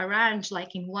had to arrange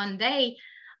like in one day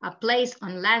a place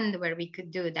on land where we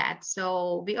could do that.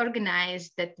 So we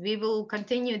organized that we will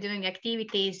continue doing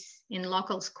activities in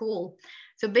local school.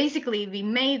 So basically we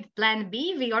made plan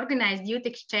B, we organized youth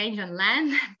exchange on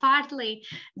land, partly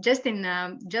just on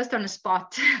a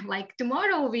spot. Like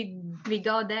tomorrow we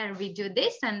go there, we do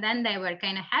this, and then they were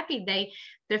kind of happy. They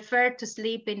preferred to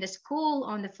sleep in the school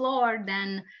on the floor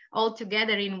than all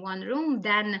together in one room,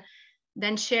 then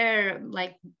share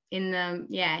like in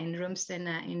rooms in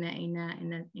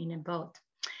a boat.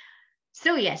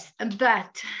 So yes,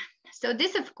 but so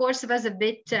this of course was a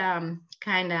bit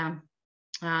kind of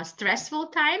stressful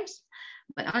times,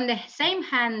 but on the same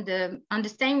hand, on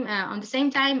the same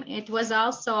time, it was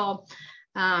also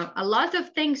a lot of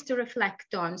things to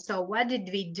reflect on. So what did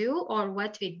we do or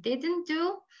what we didn't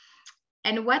do,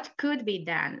 and what could be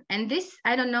done? And this,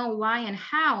 I don't know why and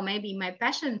how, maybe my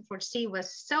passion for sea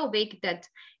was so big that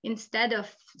instead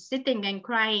of sitting and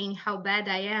crying how bad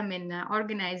I am in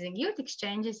organizing youth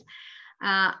exchanges,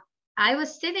 I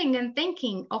was sitting and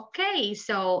thinking, okay,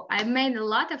 so I made a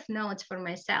lot of notes for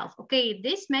myself. Okay,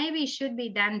 this maybe should be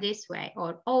done this way,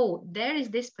 or, oh, there is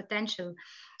this potential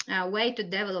way to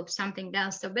develop something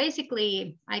else. So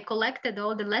basically, I collected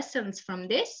all the lessons from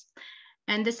this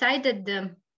and decided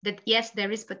that yes,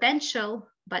 there is potential,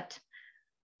 but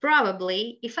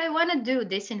probably if I want to do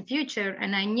this in future,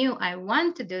 and I knew I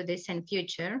want to do this in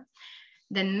future,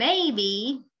 then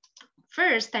maybe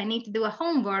first I need to do a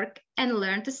homework and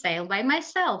learn to sail by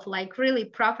myself, like really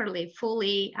properly,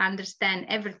 fully understand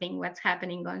everything what's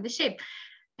happening on the ship.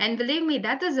 And believe me,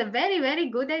 that is a very, very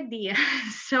good idea.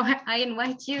 So I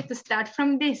invite you to start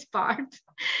from this part,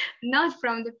 not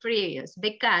from the previous,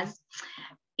 because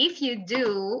if you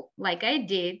do like I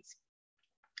did,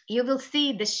 you will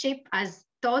see the ship as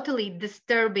totally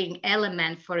disturbing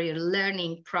element for your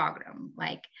learning program.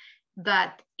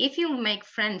 But if you make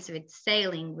friends with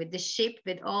sailing, with the ship,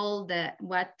 with all the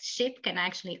what ship can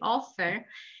actually offer,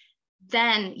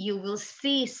 then you will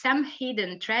see some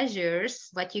hidden treasures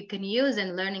what you can use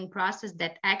in learning process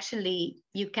that actually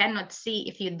you cannot see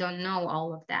if you don't know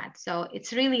all of that. So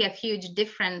it's really a huge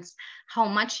difference how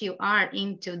much you are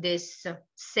into this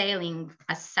sailing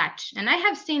as such. And I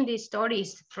have seen these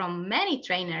stories from many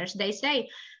trainers. They say,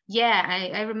 yeah,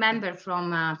 I remember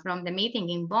from the meeting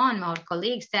in Bonn, our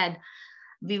colleague said,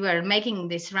 we were making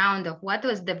this round of what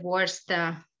was the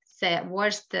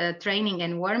worst training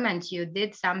environment you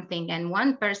did something, and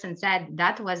one person said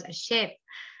that was a ship.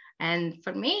 And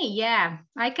for me, yeah,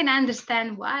 I can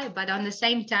understand why, but on the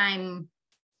same time,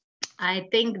 I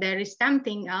think there is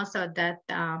something also that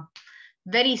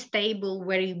very stable,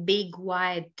 very big,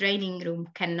 wide training room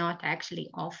cannot actually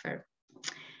offer.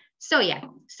 So yeah,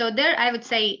 so there I would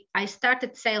say I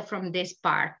started sail from this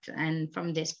part and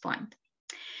from this point.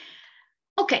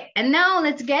 Okay, and now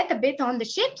let's get a bit on the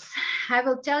ships. I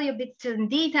will tell you a bit in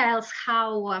details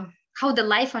how the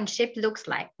life on ship looks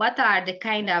like. What are the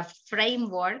kind of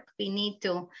framework we need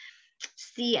to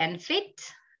see and fit?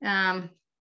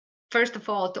 First of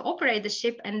all, to operate the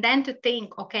ship, and then to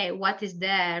think, okay, what is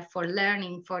there for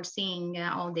learning, for seeing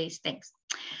all these things.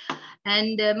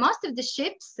 And most of the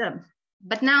ships,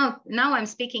 but now I'm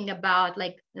speaking about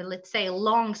like, let's say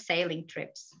long sailing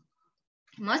trips.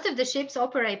 Most of the ships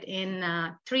operate in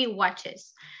 3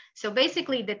 watches. So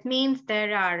basically that means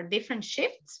there are different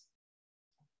shifts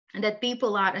that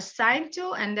people are assigned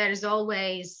to, and there is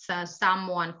always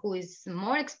someone who is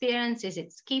more experienced. Is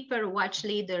it skipper, watch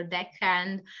leader,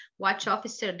 deckhand, watch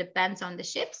officer, depends on the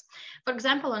ships. For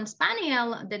example, on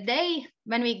Spaniel, the day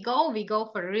when we go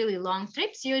for really long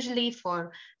trips, usually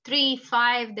for 3,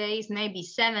 5 days, maybe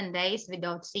 7 days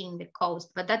without seeing the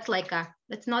coast. But that's like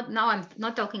that's not, now I'm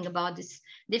not talking about this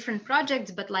different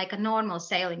projects, but like a normal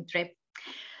sailing trip.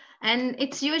 And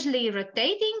it's usually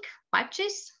rotating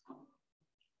watches.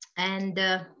 And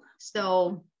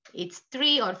so it's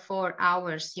 3 or 4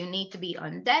 hours. You need to be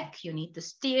on deck, you need to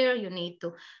steer, you need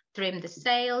to trim the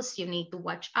sails, you need to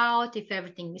watch out if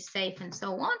everything is safe and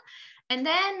so on. And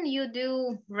then you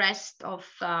do rest of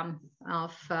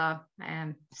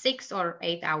 6 or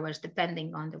 8 hours,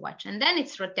 depending on the watch. And then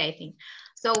it's rotating.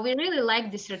 So we really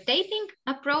like this rotating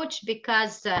approach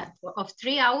because of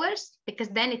 3 hours, because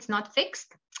then it's not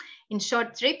fixed. In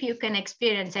short trip, you can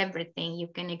experience everything. You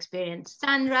can experience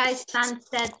sunrise,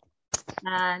 sunset,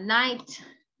 night.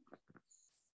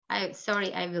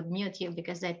 Sorry, I will mute you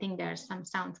because I think there are some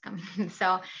sounds coming.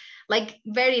 So like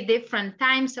very different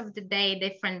times of the day,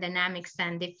 different dynamics,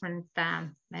 and different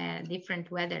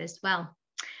weather as well.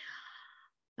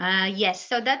 Yes,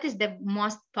 so that is the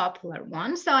most popular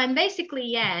one. So, and basically,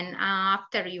 yeah, and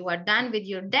after you are done with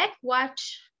your deck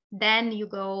watch, then you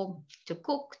go to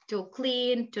cook, to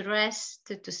clean, to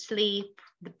rest, to sleep,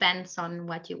 depends on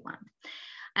what you want.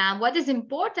 What is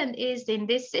important is in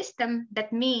this system,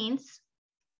 that means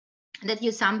that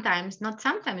you sometimes, not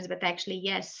sometimes, but actually,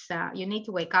 yes, you need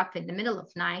to wake up in the middle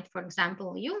of night. For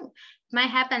example, it might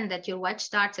happen that your watch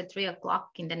starts at 3 o'clock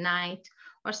in the night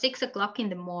or 6 o'clock in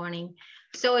the morning.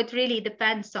 So it really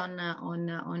depends on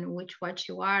which watch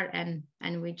you are and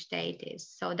which day it is.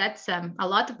 So that's a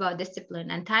lot about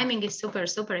discipline, and timing is super,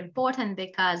 super important,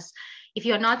 because if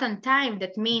you're not on time,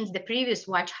 that means the previous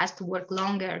watch has to work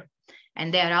longer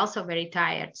and they are also very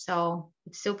tired. So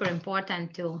it's super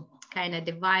important to kind of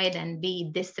divide and be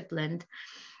disciplined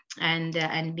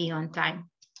and be on time.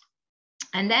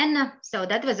 And then, so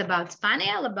that was about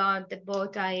Spaniel, about the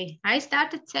boat I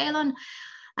started sail on.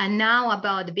 And now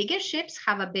about the bigger ships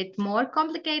have a bit more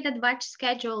complicated watch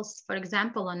schedules. For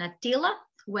example, on Attila,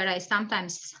 where I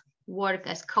sometimes work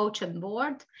as coach on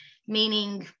board,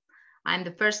 meaning I'm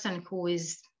the person who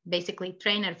is basically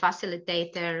trainer,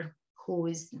 facilitator, who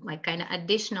is like kind of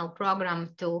additional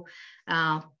program to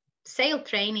sail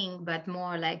training, but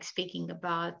more like speaking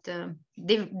about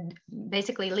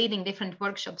basically leading different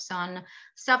workshops on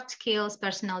soft skills,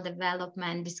 personal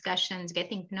development, discussions,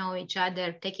 getting to know each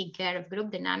other, taking care of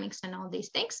group dynamics and all these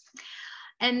things.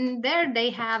 And there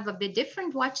they have a bit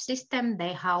different watch system.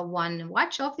 They have one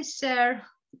watch officer,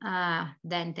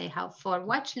 then they have 4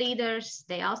 watch leaders.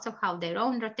 They also have their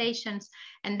own rotations.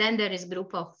 And then there is a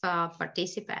group of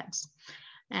participants.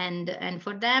 And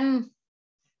for them,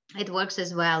 it works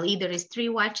as well. Either is 3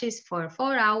 watches for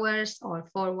 4 hours or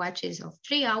 4 watches of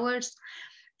 3 hours.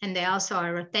 And they also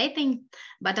are rotating.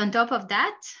 But on top of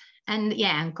that, and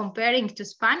yeah, and comparing to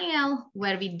Spaniel,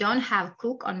 where we don't have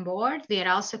cook on board, we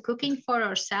are also cooking for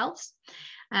ourselves.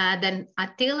 Then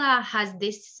Attila has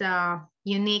this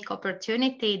unique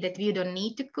opportunity that we don't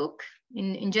need to cook.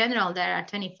 In general, there are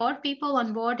 24 people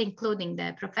on board, including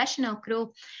the professional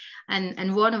crew,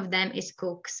 and one of them is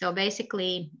cook. So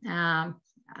basically,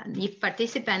 if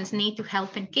participants need to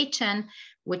help in kitchen,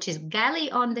 which is galley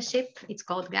on the ship, it's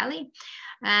called galley,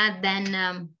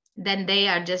 then they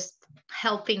are just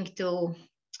helping to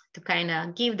kind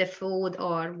of give the food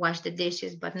or wash the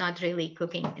dishes, but not really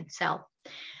cooking itself.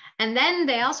 And then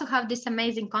they also have this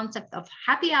amazing concept of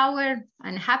happy hour.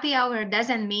 And happy hour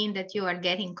doesn't mean that you are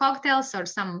getting cocktails or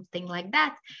something like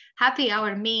that. Happy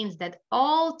hour means that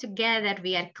all together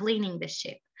we are cleaning the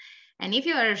ship. And if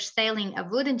you are sailing a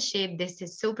wooden ship, this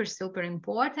is super, super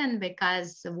important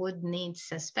because wood needs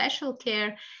a special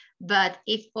care. But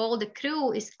if all the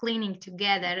crew is cleaning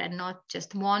together and not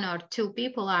just 1 or 2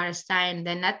 people are assigned,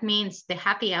 then that means the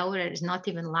happy hour is not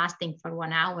even lasting for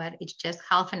 1 hour. It's just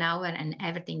half an hour and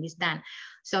everything is done.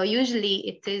 So usually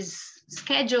it is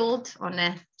scheduled on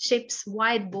a ship's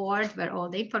whiteboard where all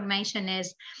the information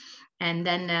is. And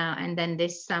then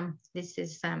this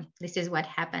is what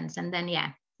happens. And then, yeah,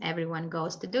 everyone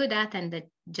goes to do that. And the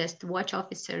just watch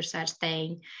officers are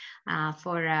staying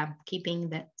for keeping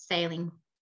the sailing.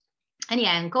 And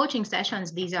yeah, in coaching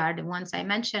sessions, these are the ones I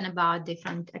mentioned about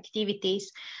different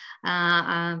activities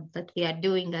that we are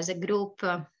doing as a group.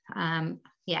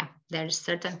 Yeah, there's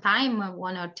certain time,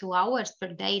 1 or 2 hours per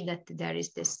day, that there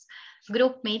is this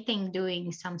group meeting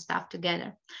doing some stuff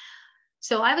together.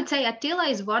 So I would say Attila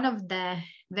is one of the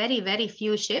very, very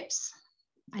few ships,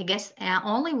 I guess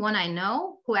only one I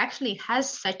know, who actually has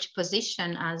such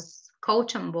position as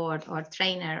coach on board or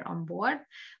trainer on board,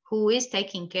 who is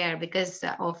taking care because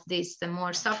of this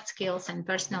more soft skills and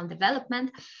personal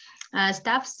development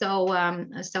stuff. So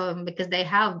because they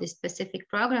have this specific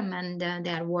program and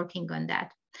they are working on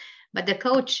that. But the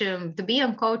coach, to be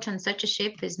a coach on such a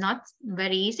ship is not a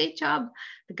very easy job,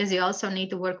 because you also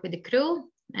need to work with the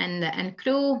crew and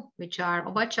crew, which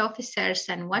are watch officers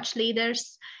and watch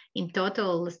leaders. In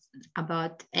total,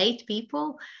 about 8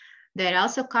 people. They're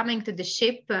also coming to the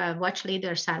ship. Watch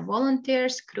leaders are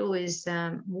volunteers. Crew is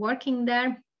working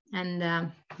there.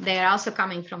 And they are also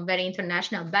coming from very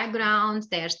international backgrounds.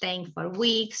 They are staying for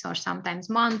weeks or sometimes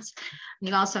months.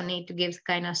 You also need to give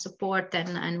kind of support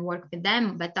and work with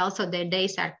them. But also their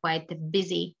days are quite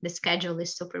busy. The schedule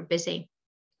is super busy.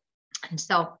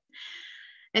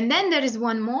 And then there is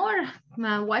one more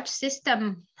watch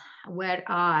system where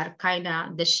our kind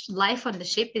of the life on the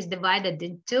ship is divided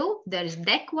in 2. There is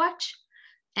deck watch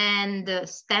and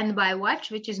standby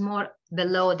watch, which is more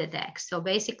below the deck. So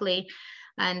basically,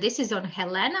 and this is on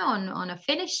Helena, on a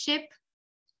Finnish ship.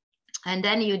 And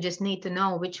then you just need to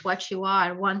know which watch you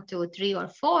are, 1, 2, 3, or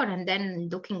 4. And then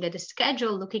looking at the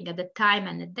schedule, looking at the time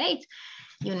and the date,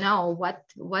 you know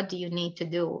what do you need to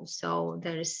do. So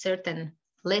there is certain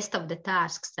list of the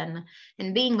tasks,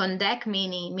 and being on deck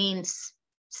means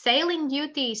sailing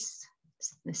duties,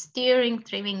 steering,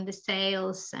 trimming the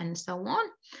sails, and so on,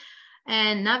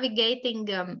 and navigating.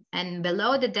 And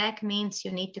below the deck means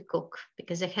you need to cook,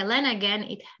 because the Helena,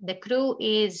 again, the crew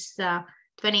is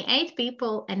 28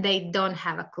 people and they don't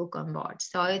have a cook on board.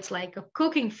 So it's like a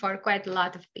cooking for quite a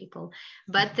lot of people.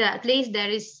 But at least there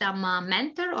is some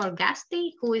mentor or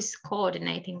guestie who is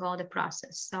coordinating all the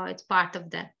process. So it's part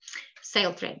of the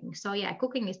sail training. So yeah,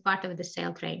 cooking is part of the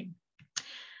sail training.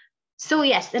 So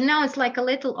yes, and now it's like a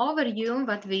little overview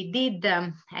what we did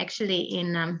actually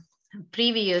in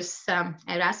previous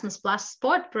Erasmus Plus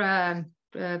sport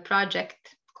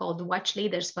project called Watch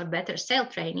Leaders for Better Sail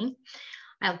Training.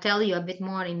 I'll tell you a bit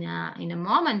more in a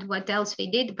moment what else we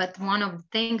did, but one of the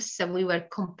things we were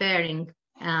comparing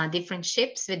different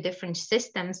ships with different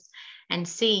systems and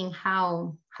seeing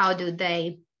how do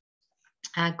they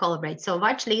collaborate. So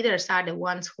watch leaders are the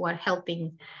ones who are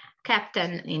helping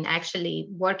captain in actually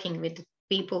working with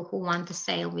people who want to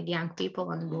sail with young people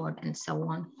on board and so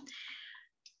on.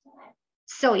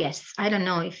 So yes, I don't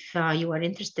know if you are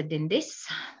interested in this,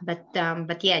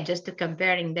 but yeah, just to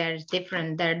comparing, there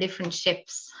are different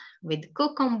ships with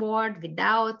cook on board,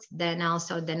 without. Then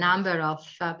also the number of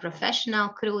professional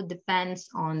crew depends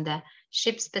on the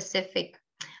ship specific.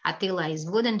 Attila is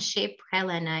wooden ship,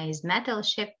 Helena is metal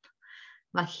ship,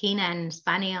 Vagina and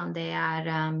Spaniel, they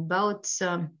are boats,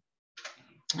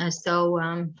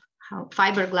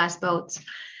 fiberglass boats.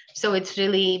 So it's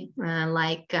really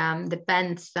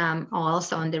depends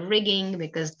also on the rigging,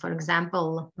 because, for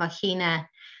example, Vagina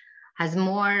has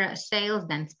more sails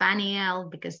than Spaniel,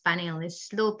 because Spaniel is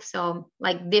sloop. So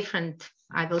like different,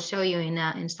 I will show you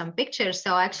in some pictures.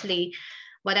 So actually,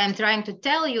 what I'm trying to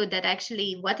tell you, that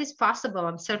actually what is possible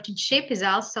on certain ship is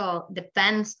also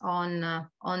depends on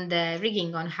the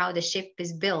rigging, on how the ship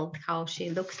is built, how she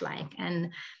looks like,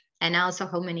 and also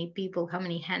how many people, how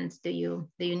many hands do you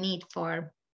need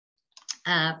for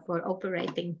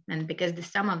operating. And because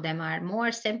some of them are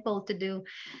more simple to do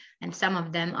and some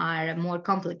of them are more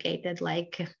complicated,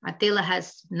 like Attila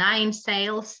has 9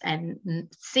 sails and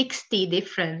 60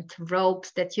 different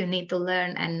ropes that you need to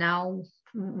learn, and now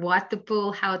what to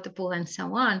pull, how to pull, and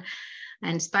so on.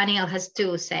 And Spaniel has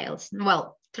 2 sails,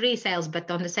 well, 3 sails,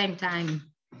 but on the same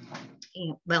time,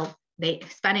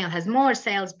 Spaniel has more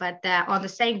sails, but on the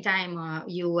same time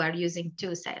you are using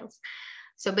 2 sails.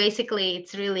 So basically,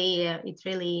 it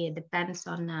really depends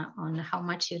on how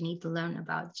much you need to learn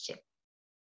about the ship.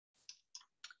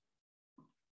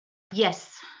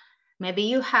 Yes, maybe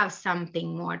you have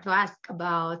something more to ask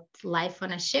about life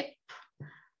on a ship,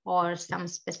 or some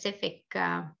specific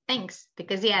things,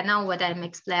 because now what I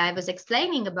was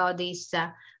explaining about these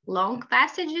long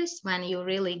passages when you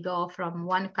really go from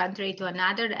one country to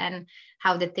another and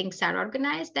how the things are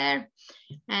organized there.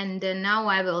 And now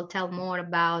I will tell more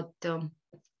about the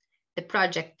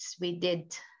projects we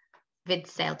did with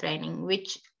sail training,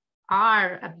 which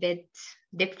are a bit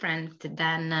different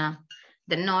than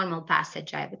the normal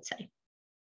passage, I would say.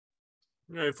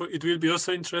 Yeah, it will be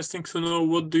also interesting to know,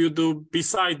 what do you do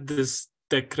beside this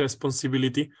deck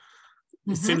responsibility?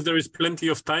 It seems there is plenty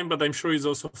of time, but I'm sure it's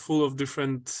also full of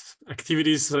different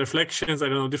activities, reflections, I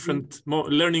don't know, different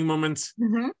learning moments.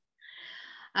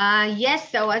 Yes,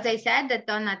 so as I said, that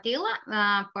on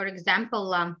Attila, for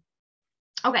example,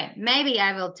 okay, maybe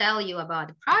I will tell you about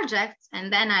the projects,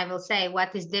 and then I will say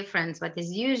what is different, what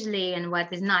is usually and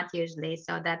what is not usually.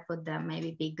 So that would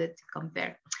maybe be good to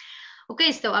compare.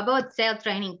 Okay, so about sail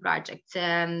training projects,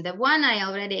 the one I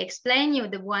already explained you,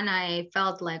 the one I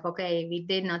felt like, okay, we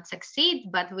did not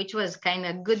succeed, but which was kind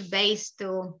of good base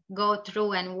to go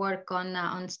through and work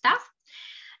on stuff.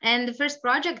 And the first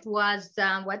project was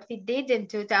what we did in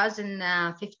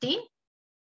 2015.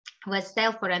 Was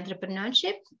Sail for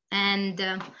Entrepreneurship, and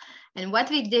what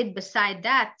we did beside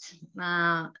that,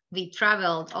 we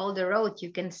traveled all the road.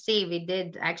 You can see we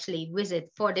did actually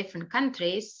visit 4 different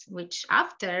countries, which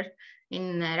after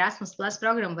in Erasmus Plus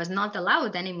program was not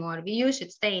allowed anymore. We used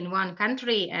to stay in one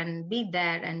country and be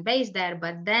there and base there,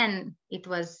 but then it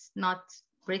was not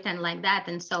written like that,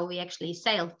 and so we actually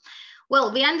sailed.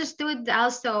 Well, we understood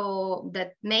also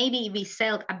that maybe we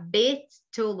sailed a bit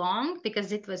too long,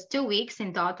 because it was 2 weeks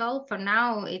in total. For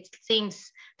now, it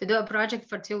seems to do a project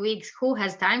for 2 weeks. Who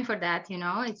has time for that?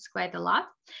 It's quite a lot.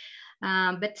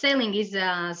 But sailing is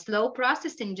a slow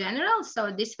process in general. So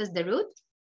this was the route.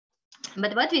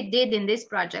 But what we did in this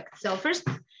project, so first,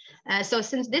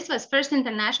 since this was first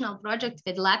international project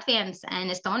with Latvians and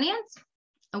Estonians,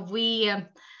 and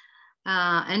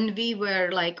we were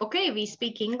like, okay, we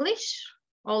speak English,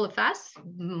 all of us,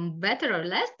 better or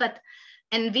less,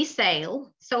 and we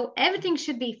sail, so everything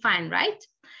should be fine, right?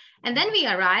 And then we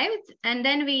arrived, and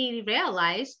then we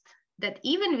realized that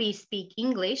even we speak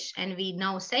English and we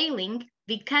know sailing,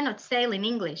 we cannot sail in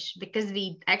English, because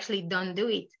we actually don't do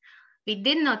it. We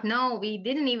did not know, we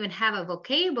didn't even have a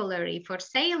vocabulary for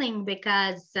sailing,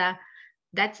 because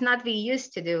that's not we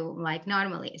used to do like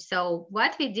normally. So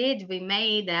what we did, we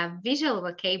made a visual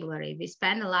vocabulary. We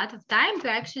spent a lot of time to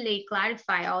actually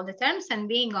clarify all the terms and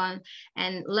being on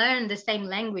and learn the same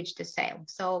language to sail.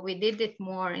 So we did it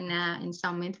more in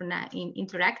some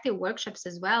interactive workshops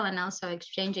as well, and also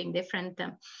exchanging different.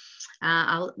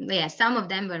 Some of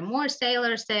them were more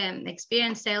sailors,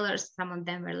 experienced sailors. Some of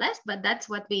them were less, but that's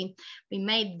what we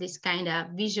made, this kind of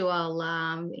visual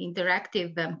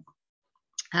interactive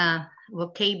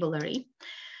vocabulary.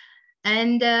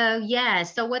 And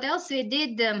so what else we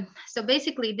did? So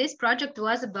basically this project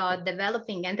was about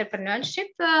developing entrepreneurship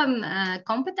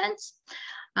competence.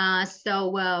 So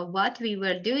what we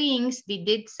were doing is we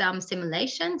did some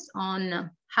simulations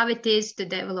on how it is to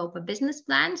develop a business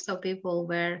plan. So people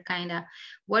were kind of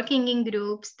working in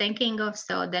groups, thinking of,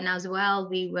 so then as well,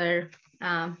 we were,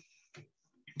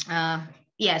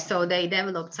 so they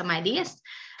developed some ideas.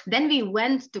 Then we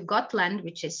went to Gotland,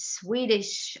 which is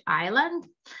Swedish island,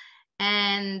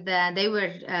 and they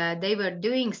were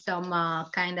doing some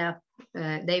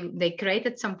they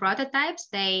created some prototypes.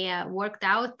 They worked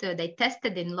out, they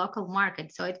tested in local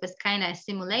market. So it was kind of a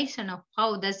simulation of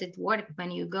how does it work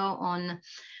when you go on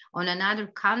another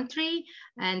country,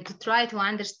 and to try to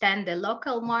understand the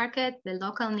local market, the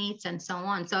local needs, and so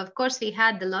on. So of course we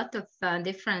had a lot of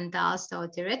different also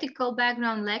theoretical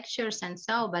background lectures and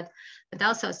so, but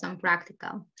also some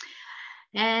practical.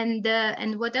 And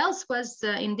what else was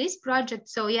in this project?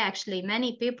 So yeah, actually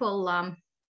many people,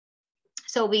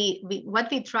 so what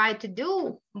we tried to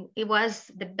do, it was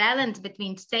the balance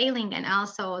between sailing and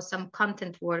also some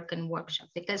content work and workshop,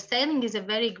 because sailing is a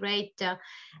very great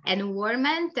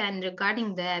environment and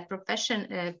regarding the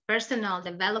personal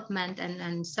development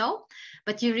and so,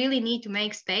 but you really need to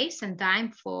make space and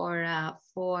time for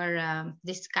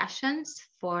discussions,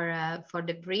 for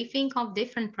the briefing of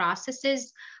different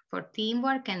processes, for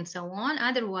teamwork and so on.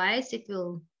 Otherwise it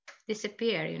will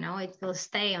disappear, you know, it will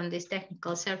stay on this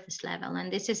technical surface level. And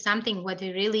this is something what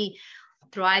we really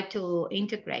try to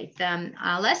integrate.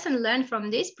 A lesson learned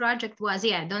from this project was,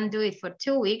 yeah, don't do it for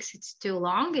 2 weeks. It's too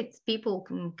long. It's people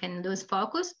can lose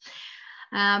focus.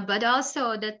 But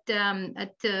also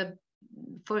that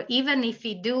for even if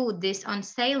we do this on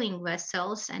sailing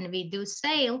vessels and we do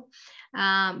sail,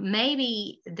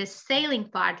 maybe the sailing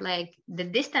part, like the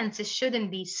distances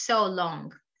shouldn't be so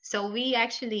long. So we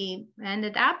actually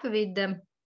ended up with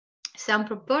some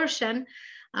proportion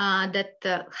that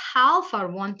half or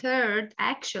 1/3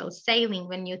 actual sailing,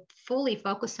 when you fully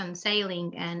focus on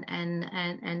sailing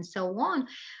and so on,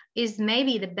 is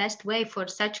maybe the best way for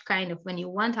such kind of, when you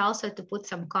want also to put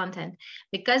some content.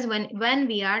 Because when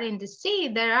we are in the sea,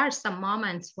 there are some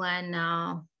moments when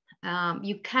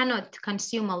you cannot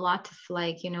consume a lot of,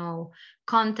 like, you know,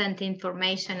 content,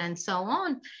 information, and so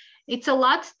on. It's a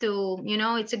lot to, you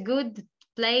know, it's a good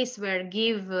place where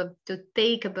to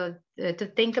think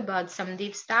about some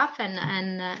deep stuff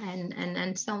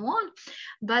and so on.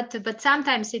 But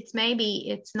sometimes it's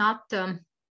not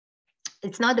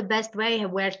the best way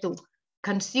where to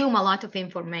consume a lot of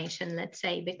information, let's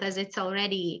say, because it's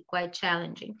already quite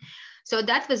challenging. So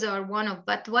that was our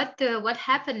but what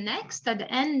happened next at the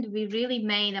end, we really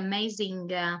made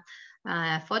amazing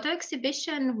photo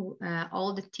exhibition.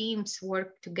 All the teams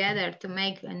worked together to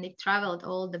make, and they traveled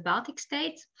all the Baltic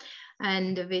states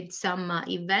and with some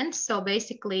events. So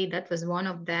basically that was one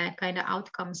of the kind of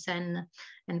outcomes and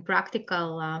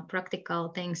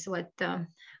practical things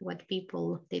what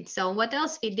people did. So what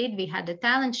else we did? We had a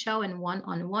talent show on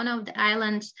one of the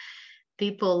islands.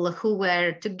 People who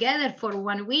were together for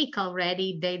 1 week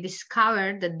already, they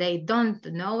discovered that they don't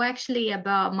know actually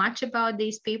much about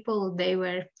these people they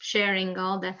were sharing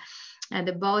all the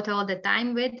boat all the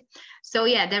time with. So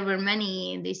yeah, there were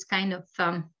many these kind of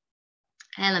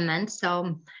elements.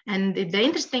 So, and the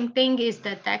interesting thing is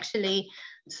that actually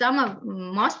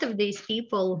most of these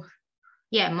people,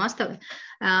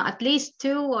 at least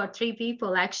 2 or 3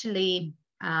 people actually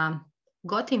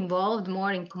got involved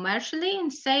more in commercially in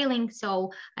sailing.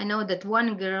 So I know that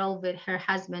one girl with her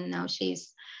husband, now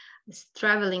she's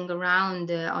traveling around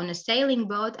on a sailing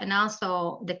boat, and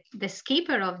also the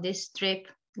skipper of this trip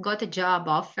got a job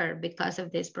offer because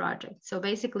of this project. So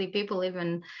basically people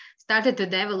even started to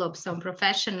develop some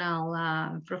professional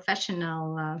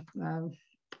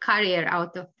career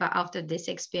out of this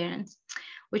experience,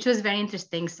 which was very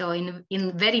interesting. So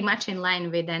in very much in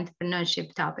line with the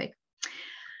entrepreneurship topic.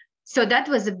 So that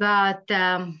was about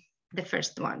the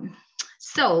first one.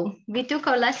 So we took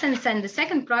our lessons, and the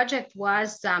second project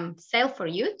was Sail for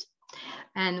Youth,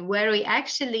 and where we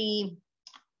actually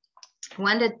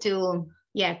wanted to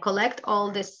collect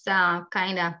all this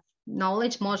kind of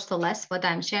knowledge, more or less what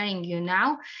I'm sharing you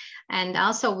now. And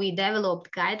also we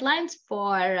developed guidelines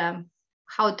for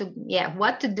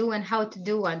what to do and how to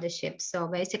do on the ship. So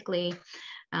basically,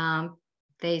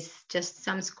 there's just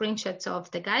some screenshots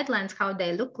of the guidelines, how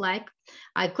they look like.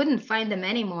 I couldn't find them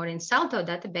anymore in Salto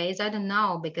database. I don't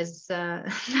know, because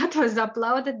that was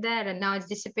uploaded there and now it's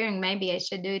disappearing. Maybe I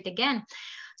should do it again.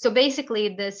 So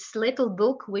basically this little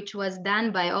book, which was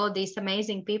done by all these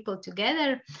amazing people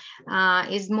together,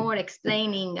 is more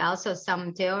explaining also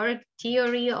some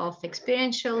theory of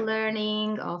experiential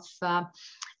learning,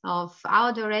 of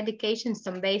outdoor education,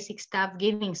 some basic stuff,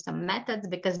 giving some methods,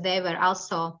 because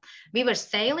we were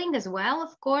sailing as well,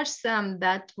 of course,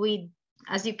 but we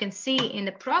as you can see in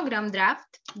the program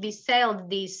draft, we sailed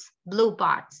these blue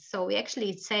parts. So we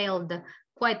actually sailed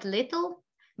quite little,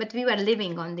 but we were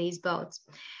living on these boats.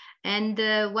 And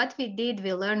what we did,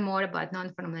 we learned more about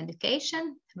non-formal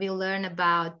education. We learned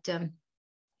about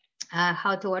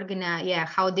how to organize,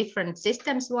 how different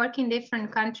systems work in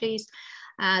different countries.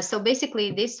 So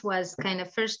basically, this was kind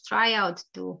of first tryout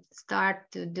to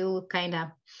start to do kind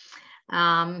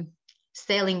of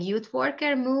sailing youth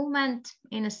worker movement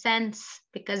in a sense,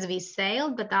 because we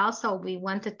sailed, but also we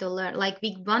wanted to learn, like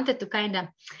we wanted to kind of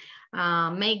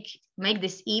make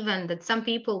this even that some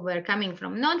people were coming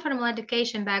from non-formal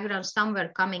education background, some were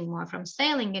coming more from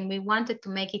sailing, and we wanted to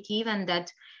make it even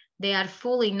that they are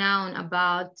fully known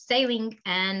about sailing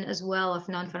and as well of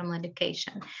non-formal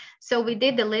education. So we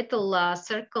did a little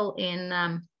circle in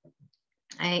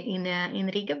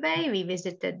Riga Bay. We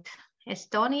visited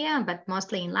Estonia, but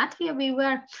mostly in Latvia we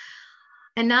were.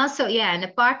 And also, and a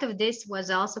part of this was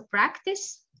also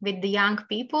practice with the young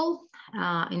people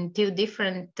in 2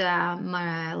 different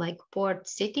like port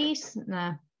cities,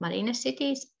 marina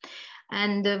cities,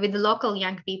 and with the local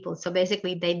young people. So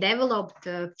basically they developed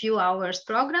a few hours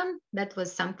program. That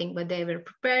was something what they were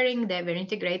preparing. They were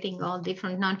integrating all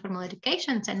different non-formal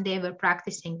educations, and they were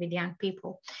practicing with young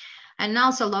people. And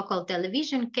also local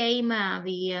television came,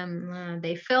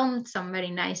 they filmed some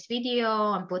very nice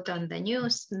video and put on the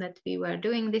news that we were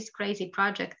doing this crazy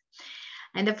project.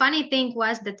 And the funny thing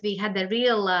was that we had a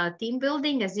real team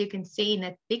building, as you can see in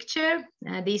that picture.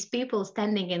 These people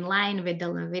standing in line with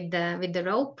the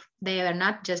rope, they were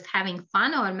not just having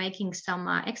fun or making some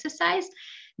exercise.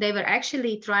 They were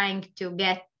actually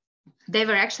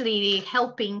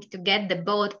helping to get the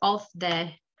boat off the,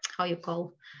 how you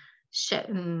call,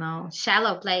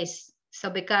 shallow place. So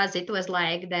because it was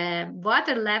like the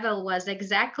water level was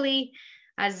exactly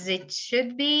as it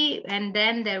should be, and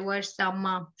then there were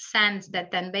some sands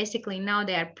that then basically now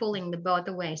they are pulling the boat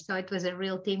away. So it was a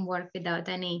real teamwork without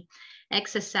any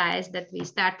exercise that we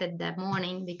started that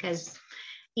morning, because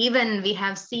even we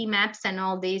have sea maps and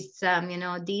all these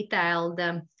detailed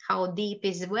how deep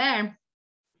is where.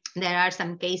 There are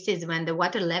some cases when the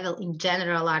water level in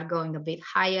general are going a bit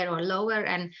higher or lower,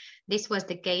 and this was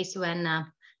the case when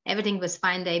everything was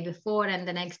fine day before, and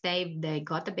the next day they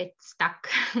got a bit stuck,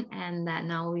 and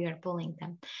now we are pulling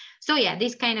them. So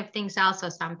these kind of things also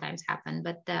sometimes happen,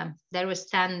 but there was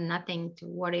sand, nothing to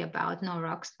worry about, no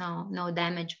rocks, no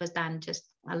damage was done, just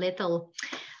a little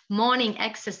morning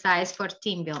exercise for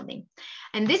team building.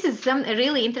 And this is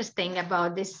really interesting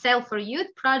about this Sail for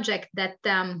Youth project that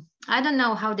I don't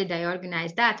know how did I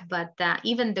organize that, but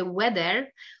even the weather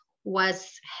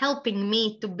was helping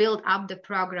me to build up the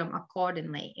program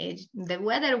accordingly. The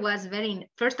weather was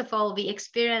first of all, we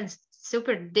experienced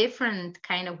super different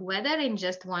kind of weather in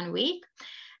just 1 week.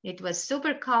 It was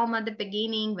super calm at the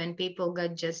beginning when people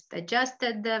got just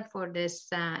adjusted for this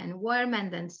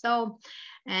environment and so,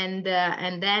 and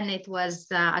then it was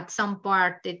at some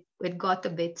part it got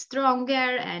a bit stronger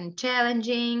and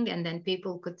challenging, and then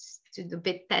people could a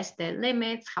bit test their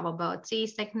limits. How about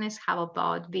seasickness? How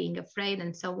about being afraid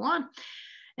and so on?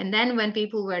 And then when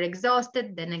people were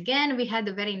exhausted, then again, we had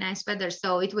a very nice weather.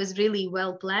 So it was really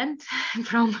well planned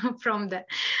from the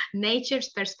nature's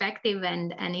perspective,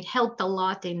 and it helped a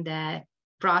lot in the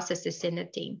processes in the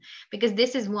team, because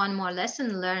this is one more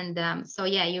lesson learned. So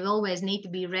you always need to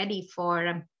be ready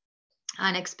for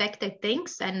unexpected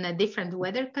things and a different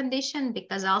weather condition,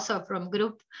 because also from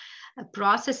group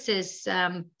processes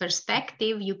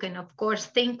perspective, you can of course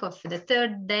think of the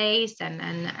third days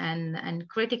and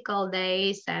critical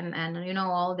days and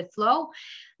all the flow,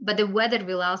 but the weather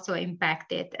will also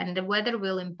impact it, and the weather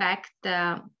will impact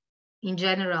in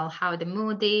general how the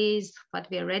mood is, what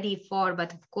we are ready for.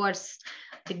 But of course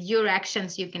with your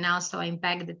actions you can also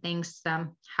impact the things,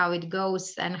 how it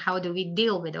goes and how do we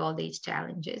deal with all these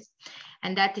challenges.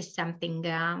 And that is something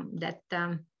that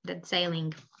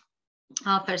sailing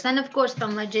offers. And of course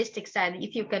from logistics side,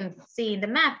 if you can see in the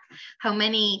map how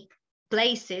many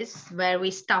places where we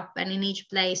stop, and in each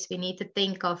place we need to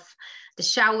think of the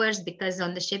showers, because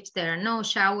on the ships there are no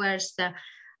showers.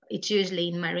 It's usually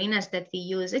in marinas that we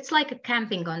use. It's like a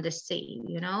camping on the sea,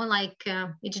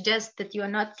 it's just that you are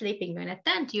not sleeping in a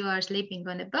tent, you are sleeping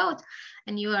on a boat,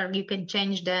 and you can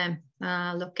change the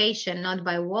location not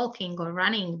by walking or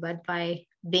running, but by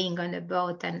being on the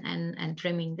boat and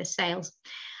trimming the sails.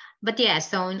 But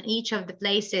so in each of the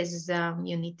places,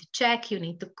 you need to check, you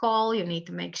need to call, you need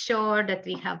to make sure that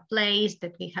we have place,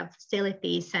 that we have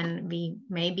facilities, and we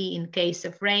maybe in case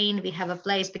of rain, we have a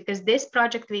place, because this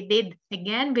project we did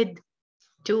again with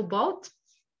 2 boats,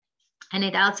 and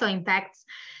it also impacts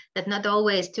that not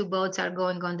always two boats are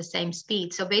going on the same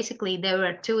speed. So basically there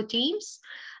were two teams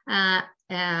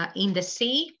in the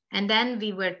sea, and then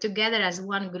we were together as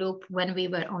one group when we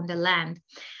were on the land.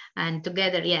 And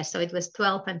together, yes, so it was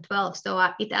 12 and 12.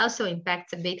 So it also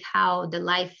impacts a bit how the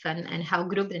life and how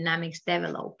group dynamics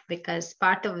develop, because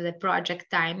part of the project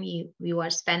time you are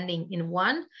spending in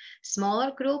one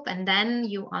smaller group, and then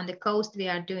you on the coast, we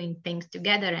are doing things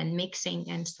together and mixing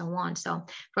and so on. So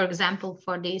for example,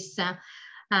 for these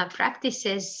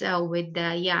practices with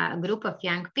a group of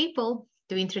young people,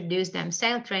 to introduce them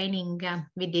sail training,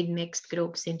 we did mixed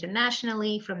groups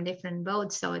internationally from different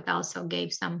boats. So it also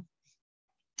gave some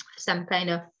kind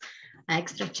of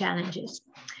extra challenges.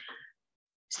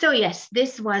 So yes,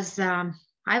 this was,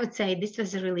 I would say this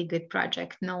was a really good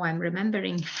project. Now I'm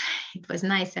remembering, it was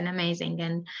nice and amazing.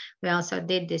 And we also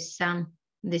did this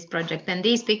project. And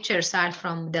these pictures are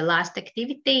from the last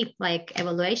activity, like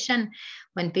evaluation,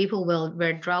 when people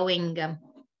were drawing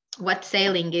what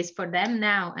sailing is for them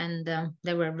now. And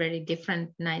there were very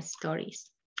different nice stories.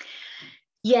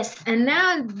 Yes, and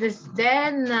now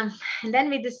then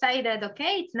we decided,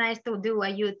 okay, it's nice to do a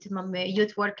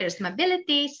youth workers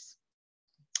mobilities,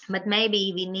 but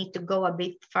maybe we need to go a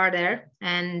bit further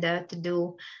and to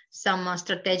do some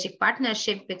strategic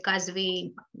partnership, because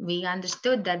we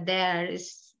understood that there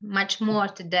is much more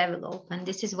to develop, and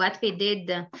this is what we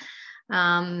did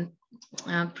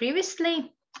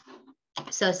previously.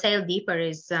 So Sail Deeper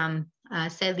is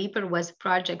Sail Deeper was a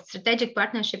strategic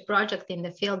partnership project in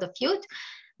the field of youth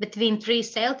between 3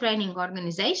 sail training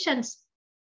organizations,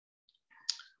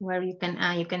 where you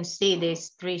can see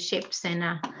these 3 ships in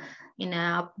a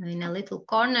little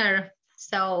corner.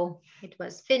 So it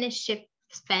was Finnish ship,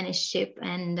 Spanish ship,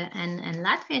 and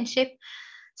Latvian ship.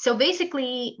 So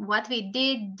basically, what we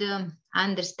did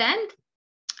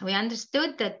we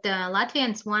understood that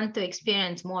Latvians want to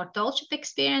experience more tall ship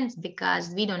experience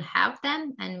because we don't have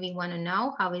them, and we want to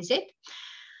know how is it.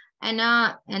 And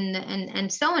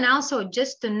so, and also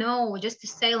just to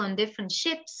sail on different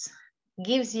ships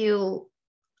gives you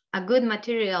a good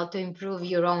material to improve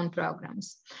your own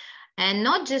programs. And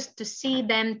not just to see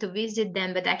them, to visit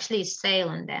them, but actually sail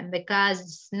on them,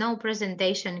 because no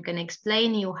presentation can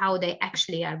explain you how they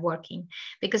actually are working.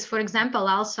 Because, for example,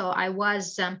 also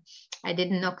I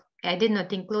did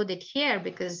not include it here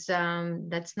because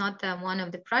that's not one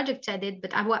of the projects I did,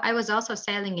 but I was also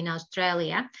sailing in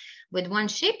Australia with one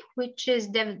ship, which is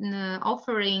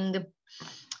offering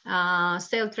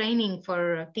sail training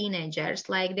for teenagers.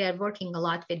 Like they're working a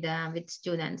lot with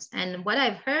students. And what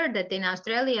I've heard that in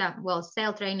Australia, well,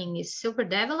 sail training is super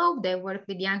developed. They work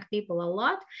with young people a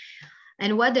lot.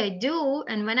 And what they do,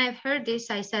 and when I've heard this,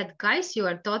 I said, guys, you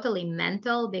are totally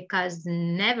mental, because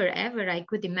never, ever I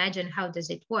could imagine how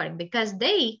does it work. Because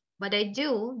what they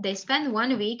do, they spend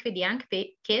 1 week with young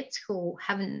kids who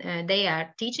haven't, they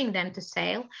are teaching them to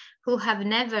sail, who have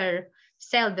never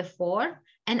sailed before.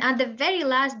 And at the very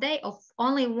last day of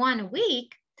only 1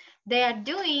 week, they are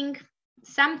doing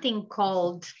something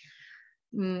called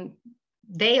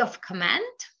Day of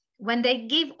Command, when they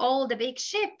give all the big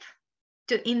ship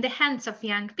in the hands of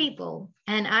young people.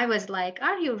 And I was like,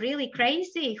 are you really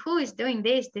crazy? Who is doing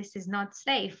this? This is not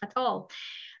safe at all.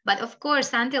 But of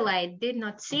course, until I did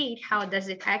not see it, how does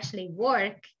it actually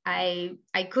work, I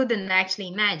couldn't actually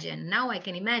imagine. Now I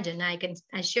can imagine. I can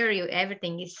assure you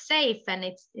everything is safe, and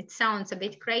it sounds a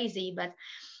bit crazy, but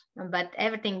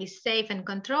everything is safe and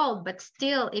controlled. But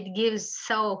still, it gives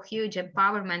so huge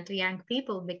empowerment to young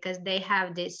people, because they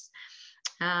have this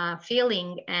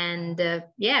feeling, and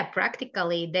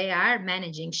practically they are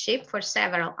managing ship for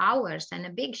several hours, and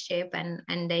a big ship,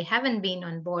 and they haven't been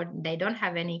on board, they don't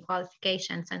have any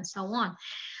qualifications and so on.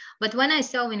 But when I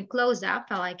saw in close up,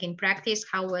 like in practice,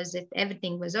 how was it,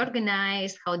 everything was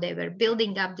organized, how they were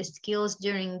building up the skills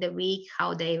during the week,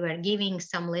 how they were giving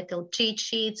some little cheat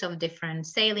sheets of different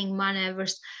sailing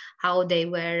maneuvers, how they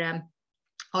were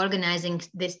organizing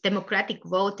this democratic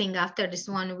voting after this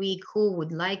 1 week, who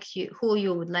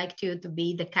you would like to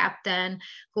be the captain,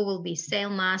 who will be sail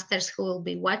masters, who will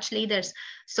be watch leaders.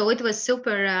 So it was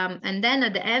super. And then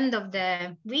at the end of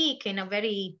the week, in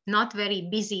a not very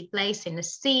busy place in the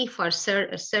sea for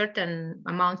a certain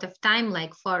amount of time,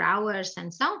 like 4 hours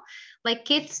and so, like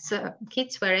kids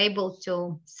were able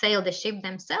to sail the ship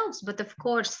themselves. But of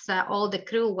course, all the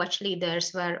crew, watch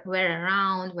leaders were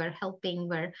around, were helping,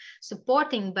 were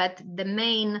supporting. But the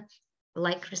main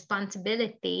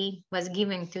responsibility was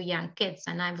given to young kids.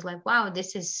 And I was like, wow,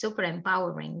 this is super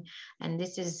empowering. And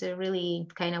this is really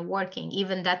kind of working.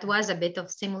 Even that was a bit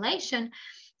of simulation,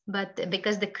 but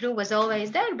because the crew was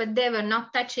always there, but they were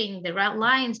not touching the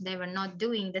lines, they were not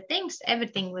doing the things.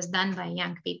 Everything was done by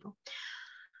young people.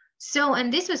 So,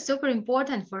 and this was super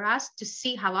important for us to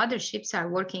see how other ships are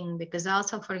working, because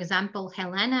also, for example,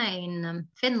 Helena in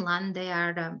Finland, they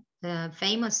are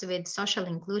famous with social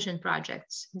inclusion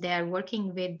projects. They are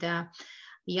working with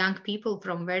young people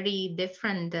from very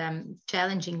different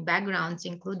challenging backgrounds,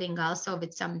 including also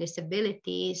with some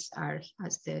disabilities, or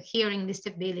as the hearing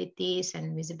disabilities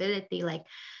and visibility, like.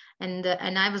 And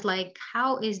I was like,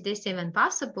 how is this even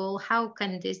possible? How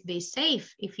can this be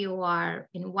safe if you are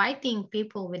inviting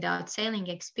people without sailing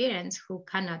experience who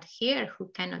cannot hear,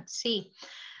 who cannot see?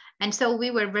 And so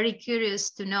we were very curious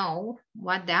to know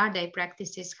what are their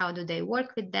practices, how do they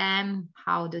work with them,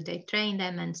 how do they train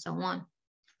them, and so on.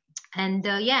 And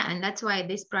yeah, and that's why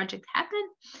this project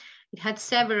happened. It had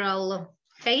several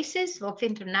phases of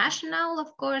international,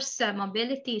 of course,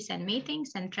 mobilities and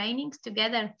meetings and trainings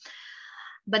together.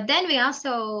 But then we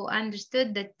also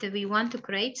understood that we want to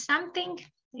create something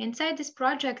inside this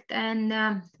project,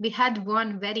 and we had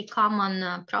one very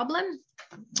common problem.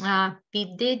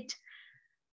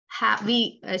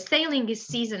 Sailing is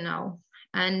seasonal,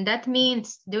 and that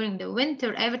means during the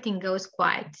winter everything goes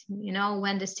quiet. You know,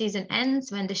 when the season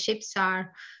ends, when the ships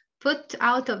are put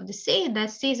out of the sea,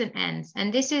 that season ends,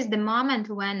 and this is the moment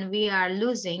when we are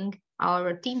losing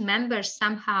our team members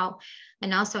somehow,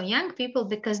 and also young people,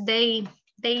 because they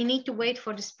need to wait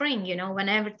for the spring, you know, when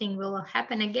everything will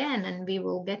happen again and we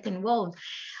will get involved.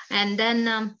 And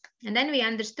then we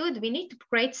understood we need to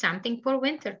create something for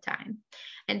winter time.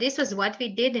 And this was what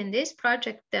we did in this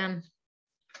project.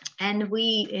 And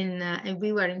we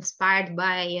were inspired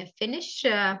by Finnish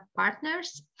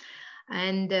partners,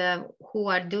 and who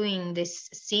are doing this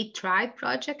Sea Tribe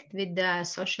project with the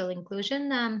social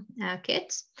inclusion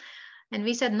kids. And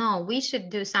we said, no, we should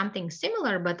do something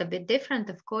similar, but a bit different.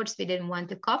 Of course, we didn't want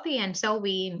to copy. And so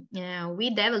we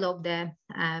developed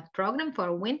a program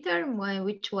for winter,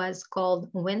 which was called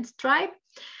Wind Tribe.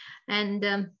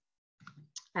 And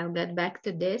I'll get back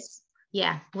to this.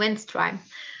 Yeah, Wind Tribe.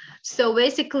 So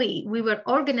basically, we were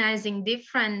organizing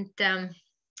different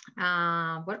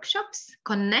workshops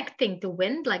connecting to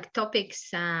wind, like topics,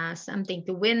 something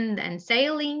to wind and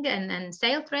sailing and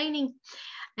sail training.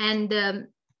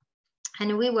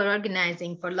 And we were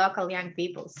organizing for local young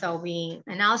people. So we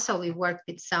worked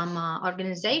with some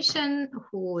organization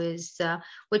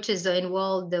which is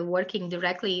involved working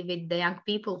directly with the young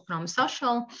people from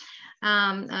social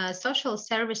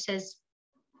services,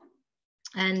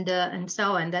 and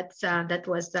that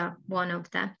was one of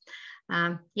the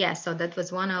so that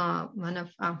was one of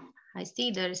I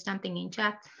see there is something in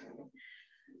chat.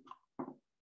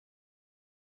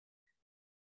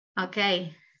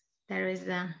 Okay, there is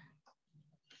a.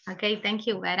 Okay, thank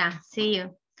you, Vera. See you.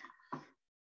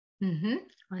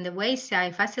 On the way, so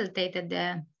I facilitated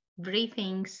the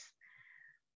briefings.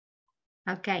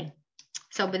 Okay,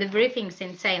 so but the briefings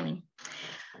in sailing.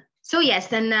 So yes,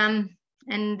 then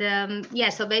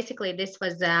so basically this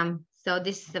was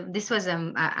this was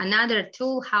another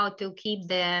tool how to keep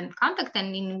the contact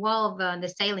and involve the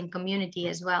sailing community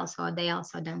as well, so they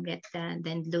also don't get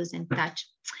then lose in touch.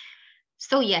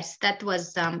 So yes, that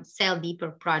was Sail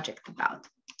Deeper project about.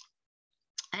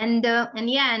 And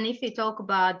if you talk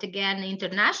about again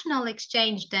international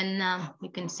exchange, then you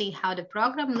can see how the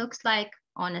program looks like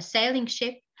on a sailing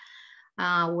ship,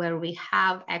 where we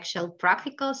have actual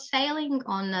practical sailing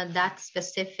on that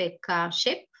specific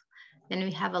ship. Then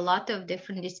we have a lot of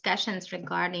different discussions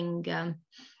regarding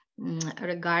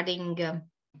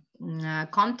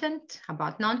content,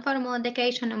 about non-formal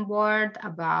education on board,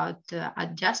 about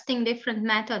adjusting different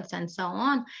methods and so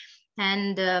on.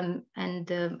 And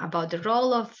about the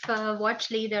role of watch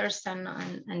leaders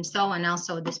and so on,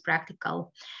 also this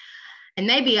practical. And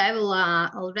maybe I will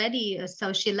already,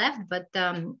 so she left, but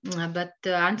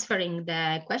answering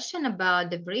the question about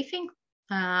the briefing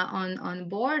on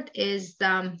board is,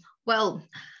 well,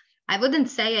 I wouldn't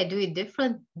say I do it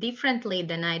differently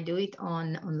than I do it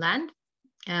on land.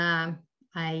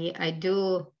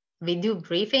 We do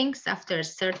briefings after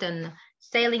certain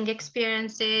sailing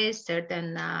experiences,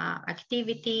 certain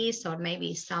activities, or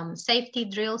maybe some safety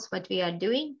drills, what we are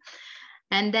doing.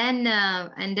 And then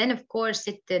of course,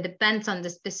 it depends on the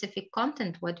specific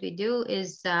content. What we do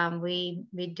is we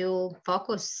do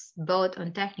focus both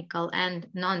on technical and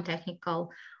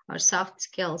non-technical or soft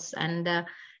skills. And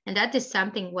that is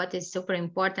something what is super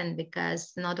important,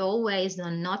 because not always,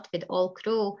 or not with all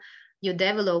crew, you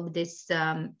develop this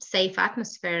safe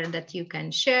atmosphere that you can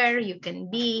share, you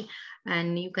can be,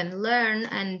 and you can learn.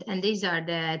 And these are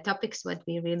the topics what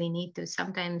we really need to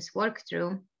sometimes work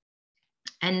through.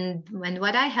 And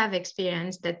what I have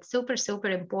experienced that's super, super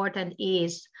important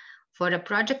is for a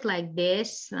project like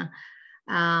this,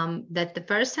 that the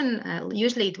person,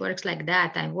 usually it works like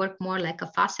that. I work more like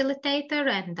a facilitator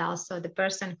and also the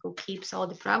person who keeps all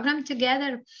the program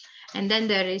together. And then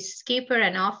there is skipper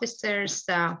and officers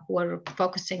who are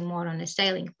focusing more on the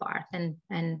sailing part. And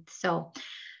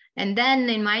then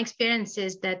in my experience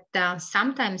is that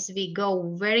sometimes we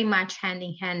go very much hand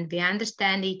in hand. We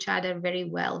understand each other very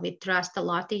well. We trust a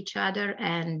lot each other.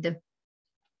 And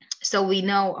so we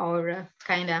know our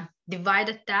kind of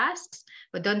divided tasks,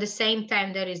 but on the same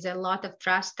time, there is a lot of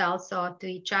trust also to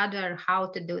each other, how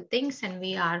to do things. And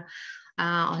we are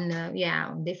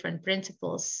on different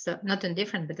principles, not on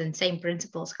different, but on same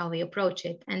principles, how we approach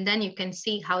it. And then you can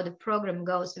see how the program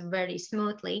goes very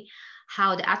smoothly,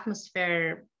 how the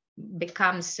atmosphere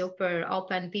becomes super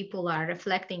open. People are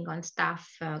reflecting on stuff,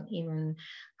 even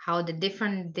how the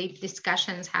different deep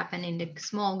discussions happen in the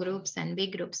small groups and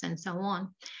big groups and so on.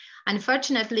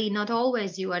 Unfortunately, not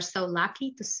always you are so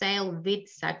lucky to sail with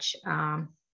such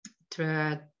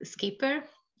skipper.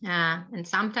 And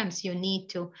sometimes you need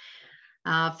to,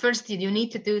 first you need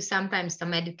to do sometimes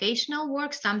some educational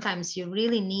work. Sometimes you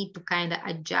really need to kind of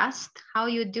adjust how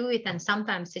you do it. And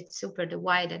sometimes it's super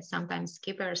divided. Sometimes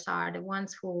skippers are the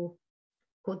ones who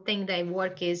think their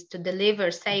work is to deliver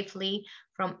safely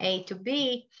from A to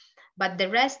B. But the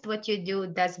rest, what you do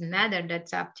doesn't matter.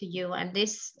 That's up to you. And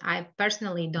this, I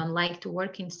personally don't like to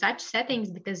work in such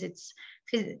settings because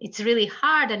it's really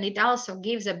hard, and it also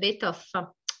gives a bit of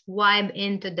vibe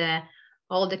into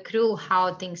all the crew,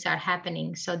 how things are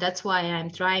happening. So that's why I'm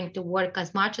trying to work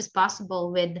as much as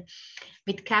possible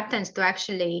with captains to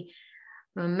actually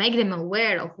make them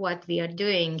aware of what we are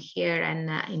doing here and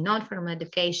in non-formal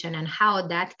education, and how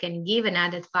that can give an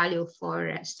added value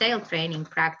for sail training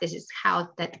practices, how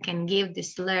that can give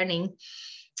this learning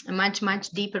a much, much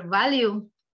deeper value.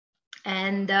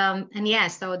 And yeah,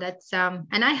 so that's, and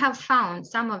I have found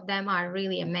some of them are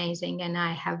really amazing and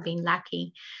I have been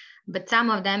lucky, but some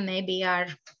of them maybe are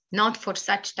not for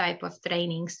such type of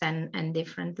trainings and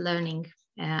different learning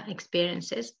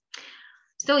experiences.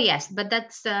 So yes, but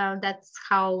that's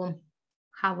how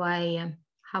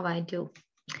I do.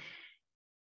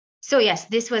 So yes,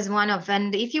 this was one of,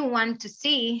 and if you want to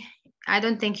see, I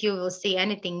don't think you will see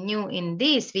anything new in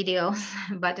these videos,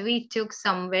 but we took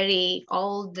some very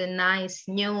old, nice,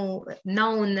 new,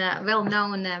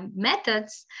 well-known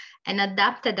methods and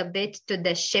adapted a bit to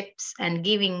the ships and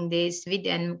giving this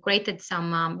video and created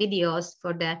some videos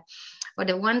for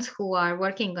the ones who are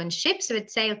working on ships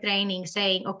with sail training,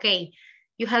 saying, okay,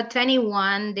 you have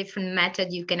 21 different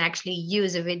methods you can actually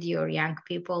use with your young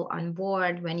people on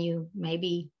board when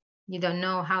maybe you don't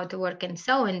know how to work and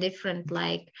so in different,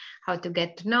 like how to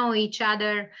get to know each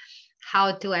other,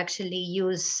 how to actually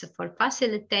use for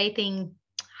facilitating,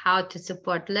 how to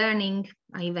support learning,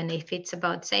 even if it's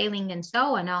about sailing and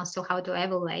so, and also how to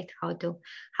evaluate, how to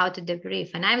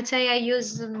debrief. And I would say I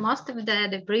use most of the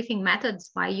debriefing methods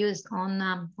I use on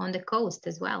the coast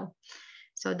as well.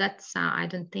 So that's, I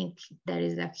don't think there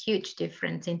is a huge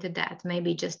difference into that,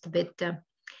 maybe just a bit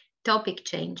topic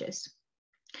changes.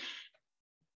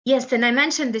 Yes, and I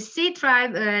mentioned the Sea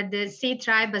Tribe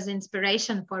as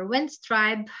inspiration for Wind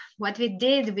Tribe. What we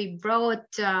did, we brought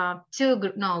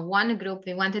one group.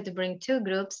 We wanted to bring two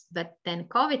groups, but then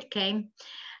COVID came.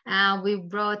 We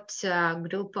brought a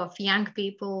group of young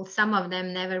people, some of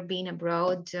them never been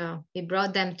abroad. We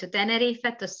brought them to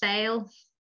Tenerife to sail.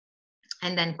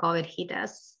 And then COVID hit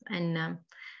us and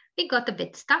we got a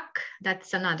bit stuck.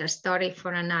 That's another story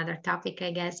for another topic, I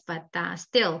guess. But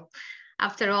still,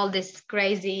 after all this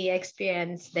crazy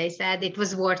experience, they said it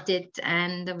was worth it.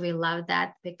 And we love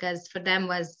that because for them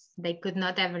they could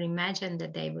not ever imagine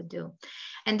that they would do.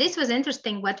 And this was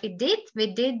interesting what we did.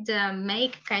 We did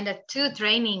make kind of two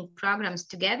training programs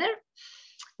together.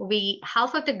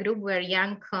 Half of the group were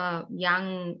young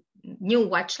new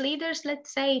watch leaders,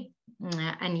 let's say,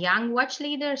 and young watch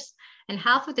leaders, and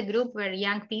half of the group were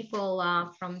young people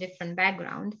from different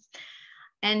backgrounds.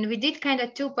 And we did kind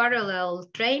of two parallel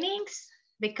trainings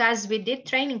because we did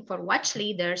training for watch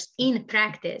leaders in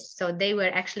practice. So they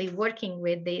were actually working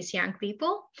with these young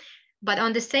people, but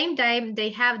on the same time, they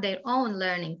have their own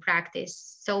learning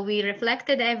practice. So we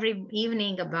reflected every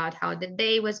evening about how the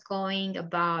day was going,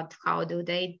 about how do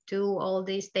they do all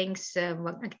these things,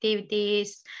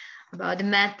 activities, about the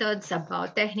methods,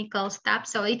 about technical stuff.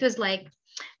 So it was like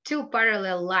two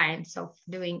parallel lines of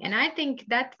doing. And I think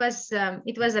that was,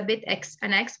 it was a bit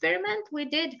an experiment we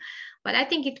did, but I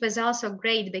think it was also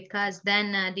great because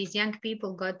then these young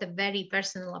people got a very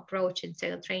personal approach in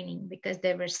sail training because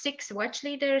there were 6 watch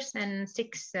leaders and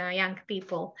 6 young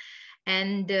people.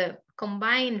 And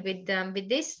combined with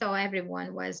this, so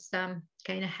everyone was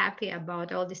kind of happy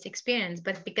about all this experience.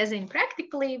 But because in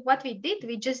practically what we did,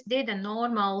 we just did a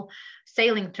normal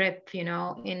sailing trip, you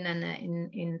know,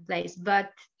 in place.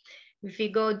 But if we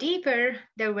go deeper,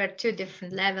 there were two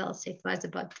different levels. It was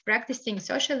about practicing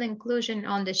social inclusion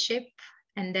on the ship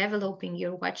and developing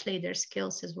your watch leader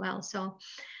skills as well.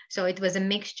 So it was a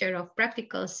mixture of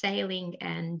practical sailing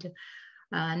and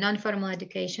non-formal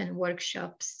education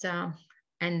workshops,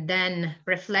 and then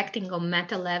reflecting on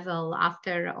meta level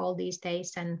after all these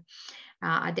days, and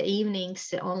at the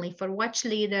evenings only for watch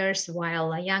leaders,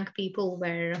 while young people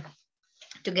were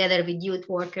together with youth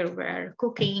worker were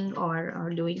cooking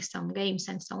or doing some games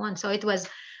and so on. So it was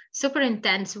super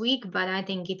intense week, but I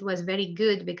think it was very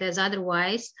good, because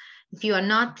otherwise, if you are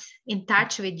not in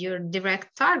touch with your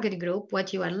direct target group,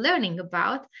 what you are learning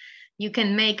about, you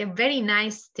can make a very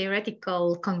nice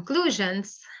theoretical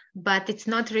conclusions, but it's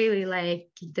not really like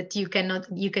that. You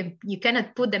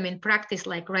cannot put them in practice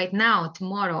like right now,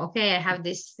 tomorrow. Okay, I have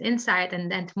this insight,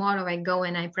 and then tomorrow I go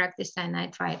and I practice and I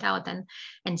try it out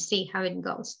and see how it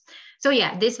goes. So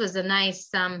yeah, this was a nice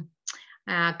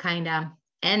kind of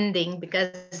ending,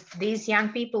 because these young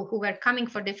people who were coming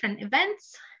for different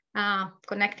events,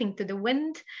 connecting to the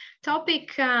wind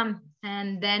topic,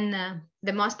 and then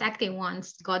the most active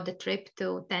ones got the trip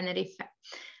to Tenerife,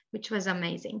 which was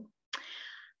amazing.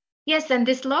 Yes, and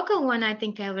this local one, I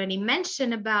think I already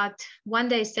mentioned about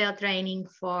one-day sail training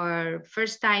for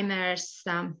first-timers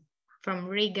from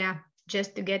Riga,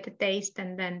 just to get a taste,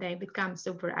 and then they become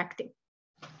super active.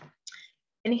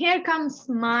 And here comes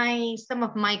some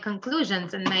of my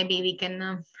conclusions, and maybe we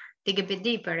can dig a bit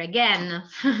deeper. Again,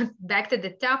 back to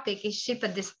the topic, is ship a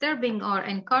disturbing or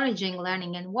encouraging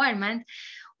learning environment,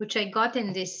 which I got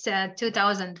in this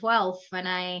 2012 when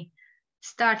I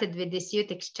started with this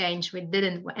youth exchange, which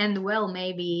didn't end well,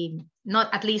 maybe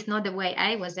not, at least not the way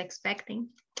I was expecting.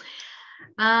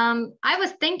 I was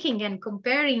thinking and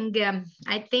comparing,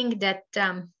 I think that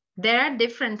there are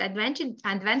different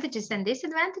advantages and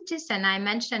disadvantages, and I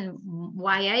mentioned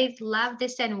why I love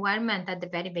this environment at the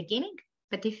very beginning.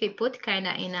 But if we put kind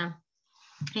of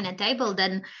in a table,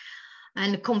 then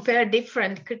and compare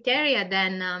different criteria,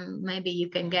 then maybe you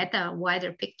can get a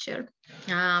wider picture.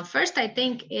 First, I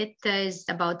think it is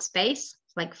about space,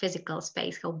 like physical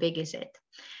space. How big is it?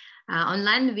 On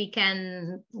land, we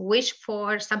can wish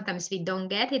for, sometimes we don't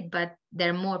get it, but there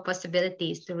are more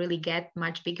possibilities to really get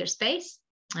much bigger space.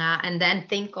 And then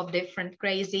think of different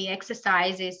crazy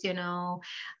exercises, you know,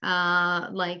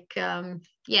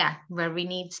 yeah, where we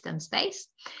need some space.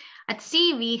 At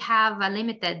sea, we have a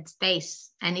limited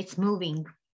space and it's moving,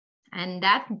 and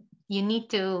that you need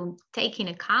to take in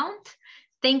account,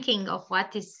 thinking of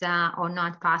what is or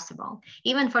not possible.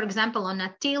 Even, for example, on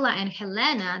Attila and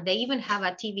Helena, they even have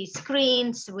a TV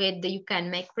screens with, you can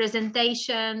make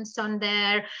presentations on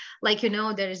there. Like, you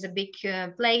know, there is a big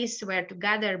place where to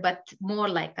gather, but more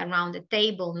like around the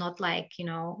table, not like, you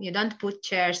know, you don't put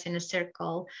chairs in a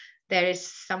circle. There is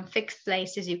some fixed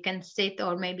places you can sit,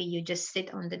 or maybe you just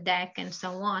sit on the deck and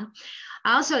so on.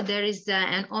 Also, there is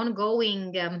an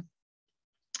ongoing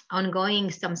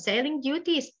some sailing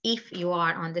duties if you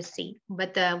are on the sea.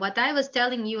 But what I was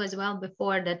telling you as well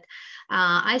before, that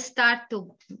I start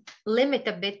to limit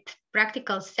a bit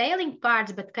practical sailing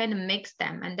parts, but kind of mix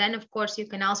them. And then, of course, you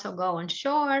can also go on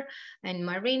shore and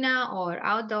marina or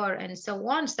outdoor and so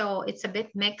on. So it's a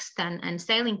bit mixed, and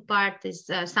sailing part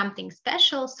is something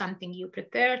special, something you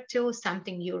prepare to,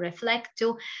 something you reflect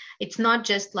to. It's not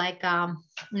just like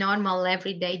normal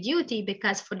everyday duty,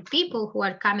 because for the people who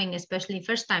are coming, especially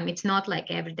first time, it's not like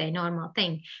everyday normal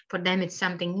thing. For them, it's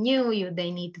something new.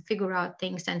 They need to figure out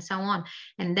things and so on.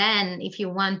 And then if you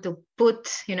want to put,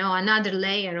 you know, another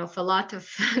layer of a lot of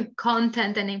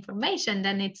content and information,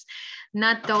 then it's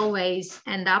not always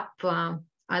end up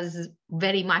as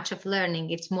very much of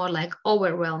learning. It's more like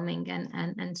overwhelming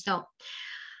and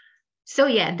so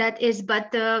yeah, that is,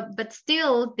 but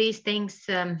still these things,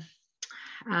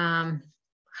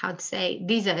 how to say,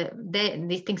 these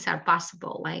things are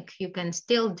possible. Like, you can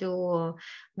still do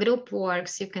group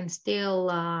works, you can still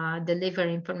deliver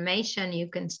information, you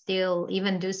can still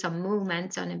even do some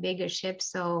movements on a bigger ship.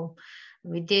 So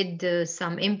we did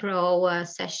some improv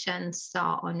sessions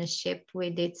on a ship.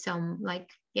 We did some, like,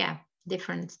 yeah,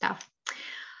 different stuff.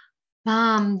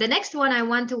 The next one I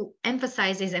want to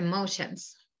emphasize is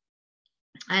emotions.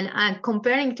 And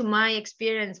comparing to my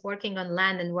experience working on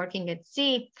land and working at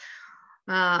sea,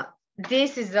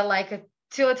 this is like a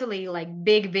totally like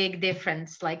big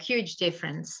difference, like huge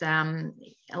difference.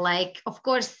 Like, of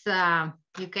course,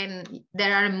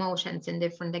 there are emotions in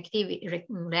different activity,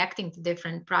 reacting to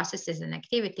different processes and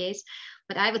activities.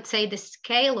 But I would say the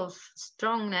scale of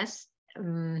strongness,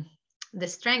 the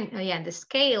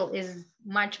scale is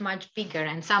much, much bigger.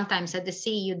 And sometimes at the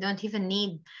sea, you don't even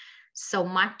need so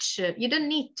much. You don't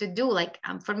need to do like,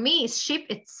 for me, ship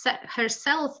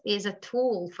herself is a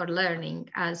tool for learning,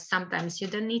 as sometimes you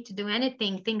don't need to do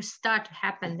anything. Things start to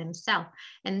happen themselves.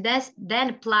 And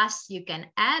then plus you can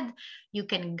add, you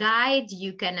can guide,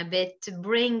 you can a bit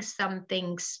bring some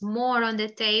things more on the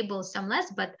table, some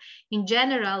less, but in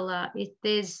general, it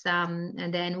is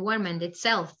the environment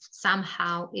itself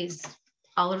somehow is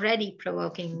already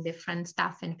provoking different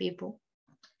stuff in people.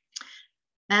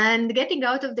 And getting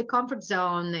out of the comfort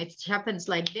zone, it happens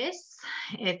like this.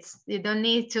 You don't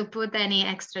need to put any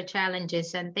extra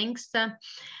challenges and things. So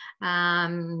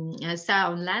on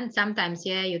land, sometimes,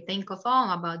 you think of,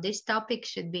 about this topic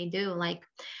should we do like,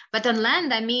 but on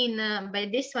land, I mean, by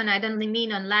this one, I don't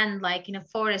mean on land, like in a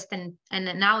forest and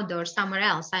an outdoor somewhere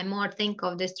else. I more think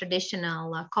of this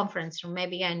traditional conference room.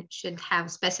 Maybe I should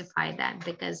have specified that,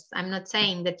 because I'm not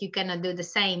saying that you cannot do the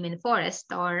same in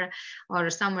forest or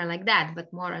somewhere like that,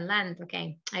 but more on land.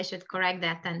 Okay, I should correct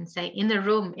that and say in the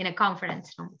room, in a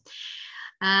conference room.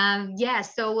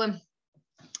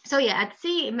 So at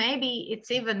sea, maybe it's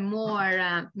even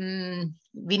more,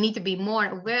 we need to be more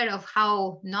aware of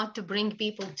how not to bring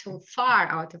people too far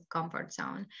out of comfort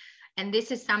zone. And this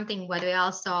is something what we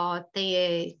also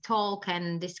talk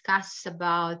and discuss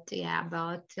about,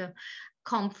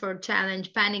 comfort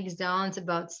challenge, panic zones,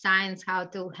 about science, how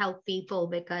to help people,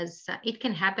 because it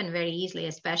can happen very easily,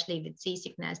 especially with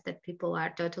seasickness, that people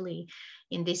are totally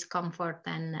in discomfort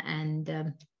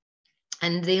and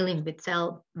dealing with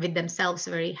themselves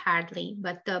very hardly,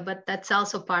 but that's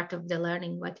also part of the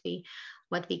learning what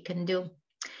we can do.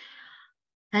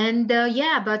 And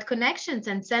about connections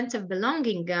and sense of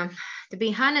belonging. To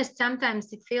be honest,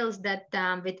 sometimes it feels that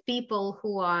with people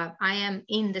I am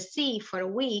in the sea for a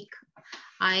week,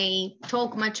 I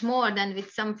talk much more than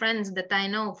with some friends that I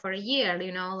know for a year,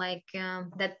 like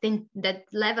that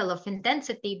level of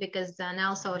intensity, because and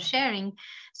also sharing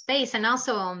space, and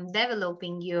also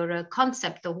developing your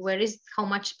concept of how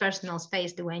much personal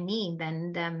space do I need,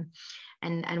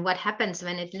 and what happens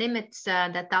when it limits.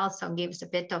 That also gives a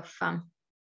bit of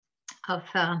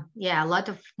a lot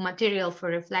of material for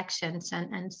reflections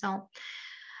and so.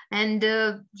 And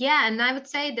and I would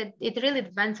say that it really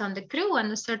depends on the crew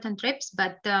on certain trips,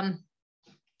 but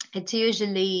it's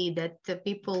usually that the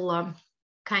people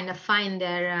kind of find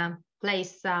their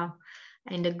place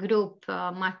in the group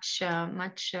much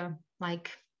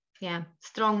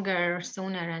stronger,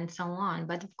 sooner, and so on.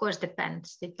 But of course,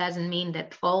 depends. It doesn't mean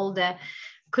that all the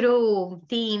crew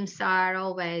teams are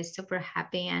always super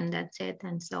happy and that's it.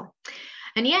 And so,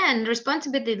 and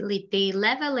responsibility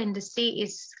level in the sea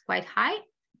is quite high.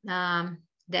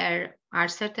 There are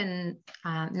certain,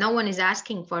 no one is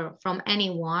asking from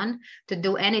anyone to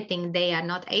do anything they are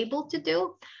not able to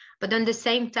do, but at the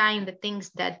same time, the things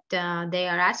that they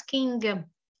are asking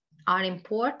are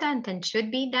important and should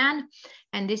be done.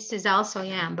 And this is also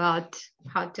about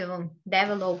how to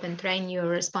develop and train your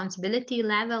responsibility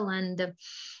level and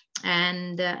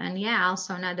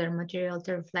also another material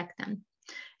to reflect on.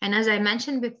 And as I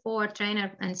mentioned before,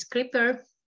 trainer and skipper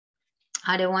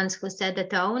are the ones who set the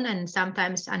tone, and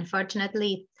sometimes,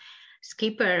 unfortunately,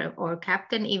 skipper or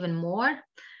captain even more,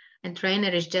 and trainer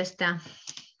is just a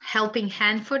helping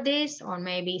hand for this, or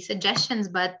maybe suggestions,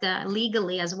 but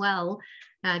legally as well,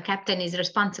 captain is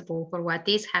responsible for what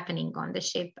is happening on the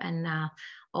ship and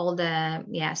all the,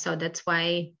 so that's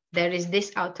why there is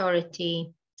this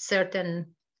authority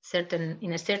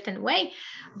in a certain way,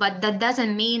 but that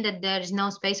doesn't mean that there is no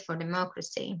space for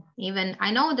democracy. Even I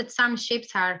know that some ships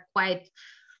are quite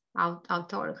how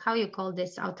you call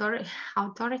this,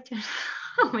 authoritarian.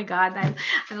 Oh my God,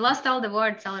 I've lost all the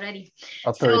words already.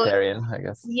 Authoritarian, I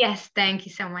guess. Yes, thank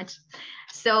you so much.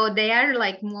 So they are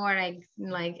like more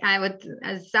like I would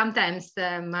sometimes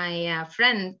my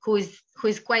friend who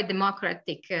is quite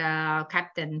democratic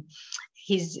captain,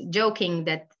 he's joking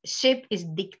that ship is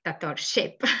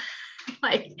dictatorship,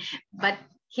 but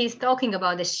he's talking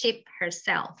about the ship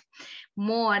herself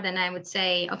more than I would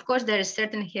say. Of course, there is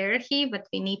certain hierarchy, but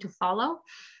we need to follow.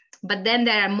 But then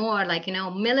there are more like,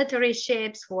 military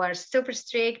ships who are super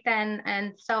strict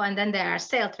and then there are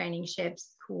sail training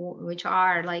ships which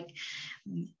are like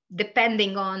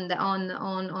depending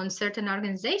on certain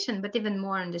organization, but even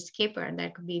more on the skipper,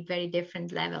 there could be very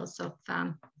different levels of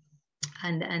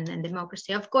and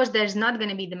democracy. Of course, there's not going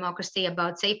to be democracy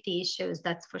about safety issues,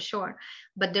 that's for sure.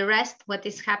 But the rest, what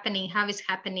is happening, how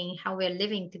we're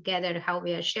living together, how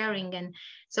we are sharing. And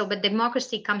so, but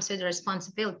democracy comes with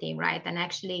responsibility, right? And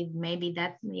actually, maybe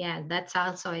that, yeah, that's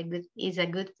also a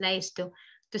good place to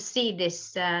see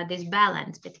this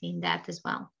balance between that as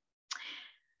well.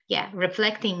 Yeah,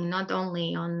 reflecting not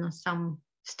only on some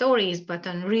stories, but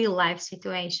on real life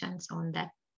situations on that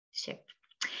ship.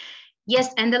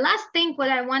 Yes, and the last thing what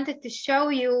I wanted to show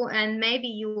you, and maybe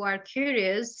you are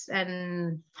curious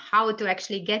and how to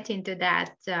actually get into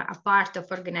that, a part of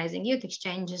organizing youth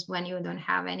exchanges when you don't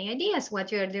have any ideas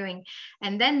what you're doing,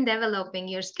 and then developing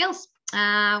your skills.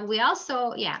 We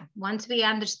also, yeah, once we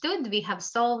understood, we have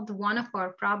solved one of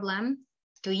our problems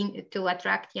to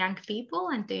attract young people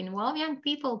and to involve young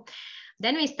people.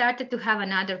 Then we started to have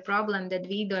another problem that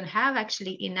we don't have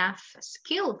actually enough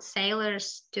skilled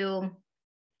sailors to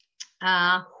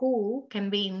who can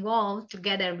be involved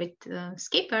together with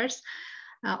skippers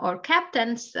or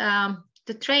captains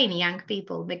to train young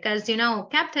people, because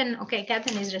captain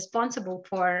is responsible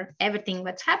for everything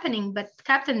that's happening, but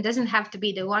captain doesn't have to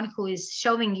be the one who is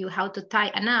showing you how to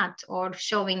tie a knot or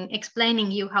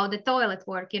explaining you how the toilet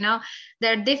work.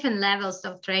 There are different levels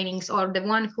of trainings, or the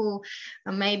one who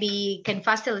maybe can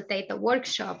facilitate a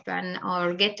workshop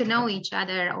or get to know each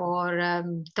other, or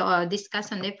to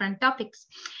discuss on different topics.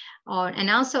 And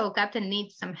also captain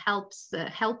needs some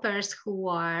helpers who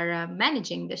are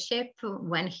managing the ship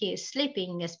when he is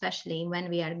sleeping, especially when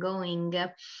we are going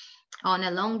on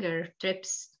a longer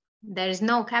trips. There is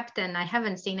no captain. I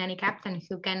haven't seen any captain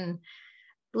who can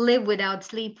live without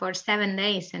sleep for 7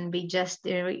 days and be just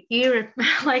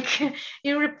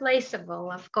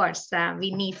irreplaceable. Of course,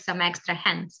 we need some extra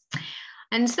hands.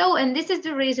 And this is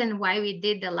the reason why we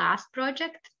did the last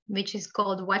project, which is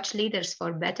called Watch Leaders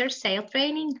for Better Sail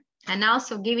Training, and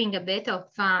also giving a bit of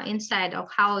insight of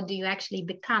how do you actually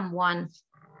become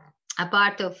a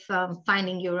part of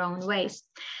finding your own ways.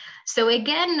 So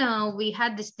again, we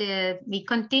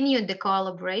continued the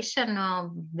collaboration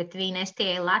between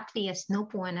Sintija Lase,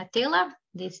 Snupu, and Attila,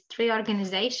 these 3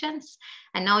 organizations.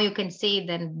 And now you can see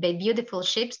the beautiful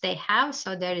ships they have.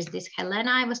 So there is this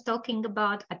Helena I was talking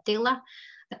about, Attila.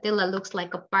 Attila looks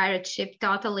like a pirate ship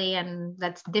totally, and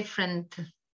that's different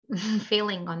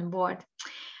feeling on board.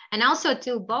 And also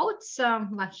 2 boats,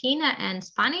 Vahina and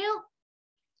Spaniel.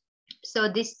 So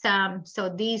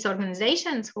these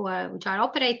organizations which are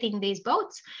operating these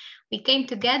boats, we came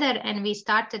together and we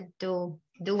started to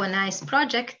do a nice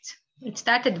project. It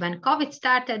started when COVID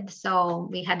started, so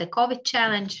we had a COVID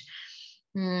challenge.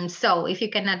 So if you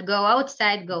cannot go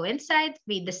outside, go inside.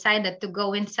 We decided to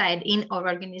go inside in our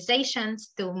organizations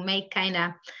to make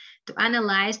to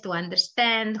analyze, to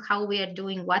understand how we are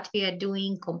doing, what we are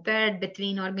doing, compared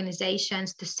between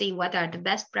organizations to see what are the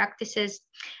best practices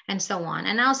and so on.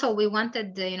 And also we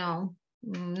wanted,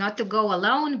 not to go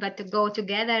alone, but to go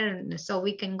together so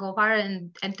we can go far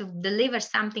and to deliver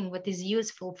something that is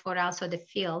useful for also the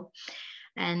field.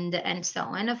 And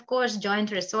so, and of course, joint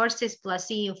resources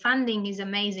plus EU funding is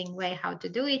amazing way how to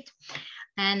do it.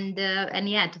 And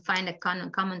yeah, to find a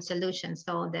common solution.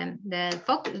 So the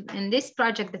focus in this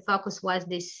project, the focus was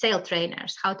these sail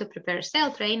trainers, how to prepare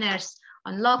sail trainers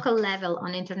on local level,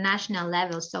 on international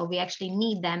level. So we actually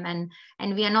need them,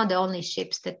 and we are not the only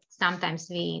ships that sometimes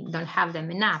we don't have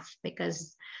them enough,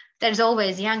 because there's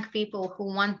always young people who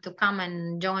want to come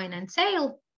and join and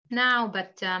sail now,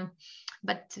 but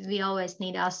we always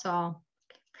need also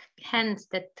hands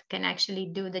that can actually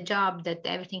do the job, that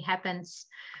everything happens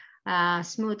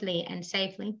smoothly and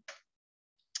safely.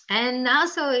 And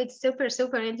also it's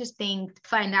super interesting to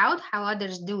find out how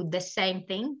others do the same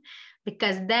thing,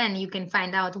 because then you can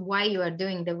find out why you are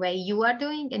doing the way you are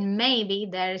doing, and maybe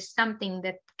there is something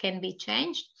that can be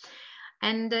changed.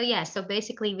 And yeah, so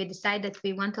basically we decided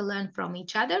we want to learn from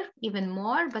each other even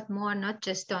more, but more not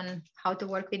just on how to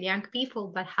work with young people,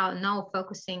 but how now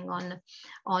focusing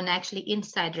on actually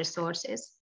inside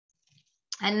resources.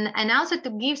 And also to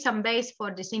give some base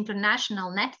for this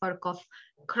international network of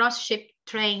cross-ship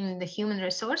trained human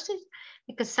resources,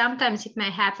 because sometimes it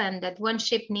may happen that one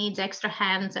ship needs extra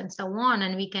hands and so on,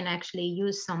 and we can actually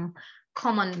use some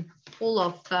common pool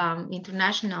of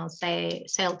international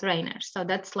sail trainers. So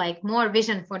that's like more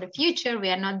vision for the future. We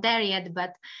are not there yet,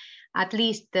 but at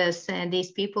least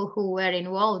these people who were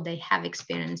involved, they have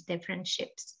experienced different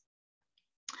ships.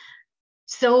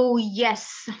 So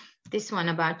yes, this one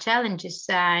about challenges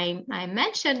I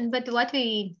mentioned, but what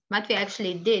we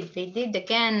actually did, we did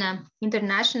again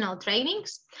international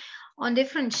trainings on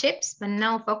different ships, but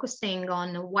now focusing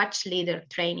on watch leader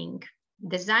training.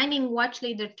 designing watch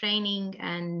leader training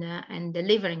and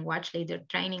delivering watch leader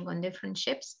training on different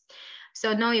ships.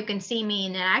 So now you can see me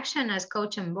in action as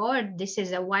coach on board. This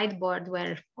is a whiteboard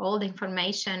where all the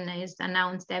information is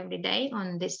announced every day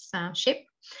on this ship.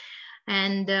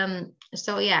 And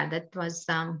so yeah,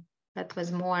 that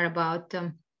was more about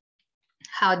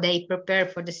how they prepare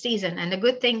for the season. And the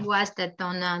good thing was that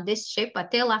on this ship,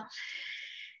 Attila,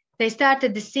 they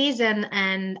started the season,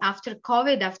 and after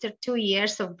COVID, after 2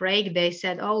 years of break, they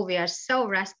said, oh, we are so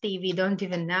rusty, we don't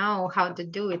even know how to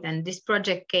do it. And this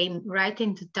project came right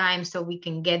into time so we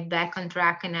can get back on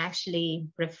track and actually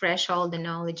refresh all the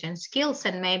knowledge and skills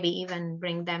and maybe even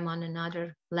bring them on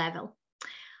another level.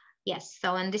 Yes,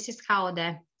 so and this is how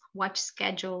the watch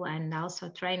schedule and also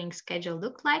training schedule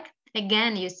look like.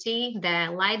 Again, you see the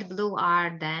light blue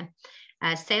are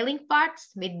the sailing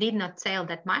parts. We did not sail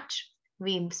that much.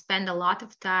 We spend a lot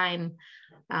of time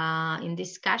in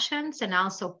discussions and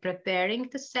also preparing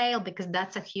to sail, because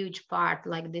that's a huge part.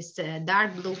 Like this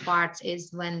dark blue parts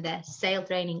is when the sail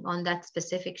training on that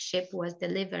specific ship was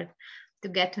delivered, to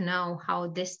get to know how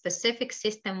this specific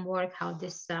system works, how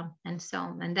this and so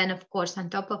on. And then of course, on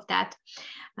top of that,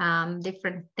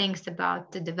 different things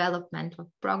about the development of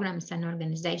programs and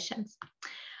organizations.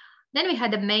 Then we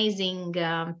had amazing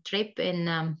trip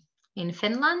in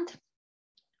Finland.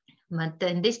 But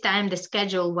then this time the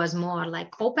schedule was more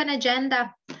like open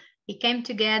agenda. We came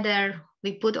together,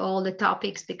 we put all the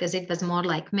topics because it was more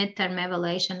like midterm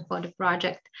evaluation for the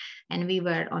project. And we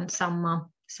were on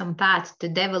some path to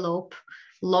develop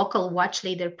local watch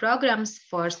leader programs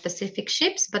for specific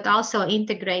ships, but also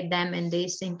integrate them in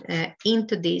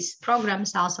into these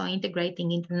programs, also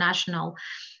integrating international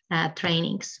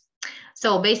trainings.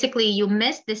 So basically you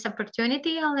missed this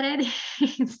opportunity already.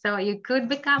 So you could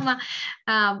become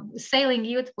a sailing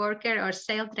youth worker or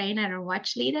sail trainer or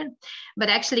watch leader. But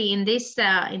actually in this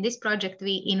project,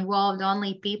 we involved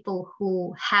only people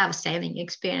who have sailing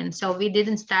experience. So we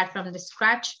didn't start from the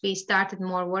scratch. We started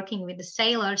more working with the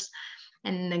sailors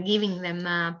and giving them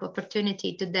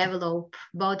opportunity to develop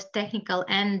both technical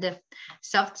and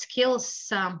soft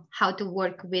skills, how to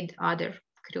work with other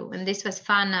crew. And this was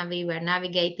fun. We were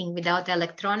navigating without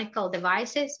electronic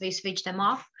devices. We switched them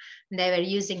off. They were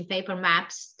using paper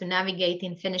maps to navigate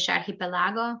in Finnish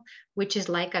archipelago, which is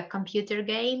like a computer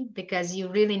game, because you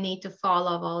really need to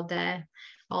follow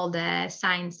all the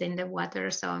signs in the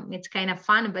water. So it's kind of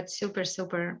fun, but super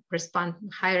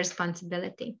high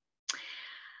responsibility.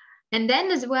 And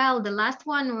then as well, the last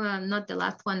one, not the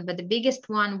last one, but the biggest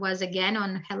one was again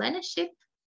on Helena ship.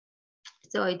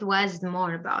 So it was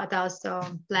more about also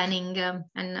planning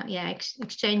and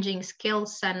exchanging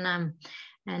skills and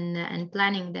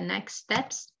planning the next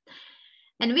steps.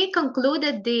 And we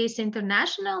concluded this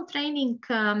international training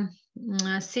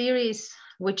series,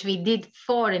 which we did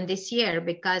 4 in this year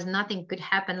because nothing could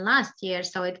happen last year.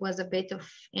 So it was a bit of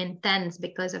intense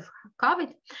because of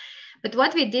COVID. But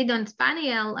what we did on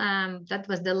Spaniel, that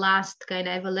was the last kind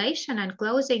of evaluation and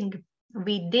closing.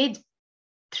 We did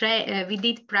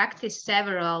practice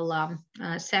several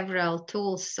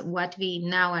tools, what we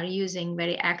now are using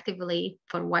very actively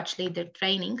for watch leader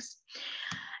trainings.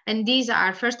 And these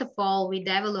are, first of all, we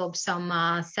developed some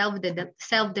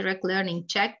self-direct learning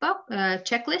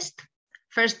checklist,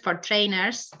 first for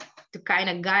trainers to kind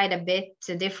of guide a bit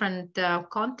to different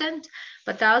content,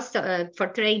 but also for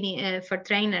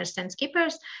trainers and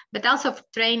skippers, but also for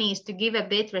trainees to give a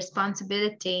bit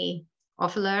responsibility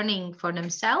of learning for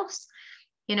themselves.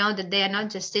 You know, that they are not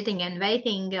just sitting and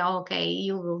waiting, okay,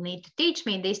 you will need to teach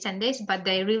me this and this, but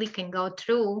they really can go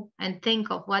through and think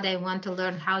of what they want to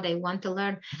learn, how they want to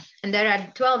learn. And there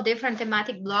are 12 different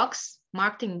thematic blocks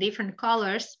marked in different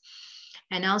colors,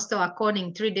 and also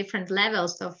according to 3 different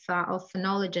levels of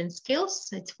knowledge and skills.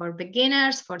 It's for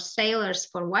beginners, for sailors,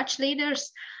 for watch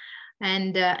leaders.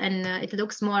 And it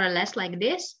looks more or less like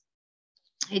this.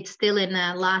 It's still in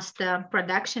a last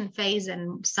production phase,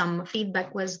 and some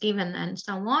feedback was given and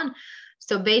so on.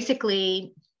 So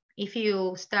basically, if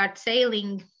you start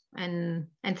sailing, and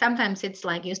sometimes it's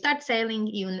like you start sailing,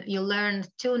 you learn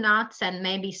 2 knots and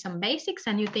maybe some basics,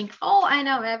 and you think, oh, I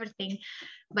know everything,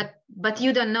 but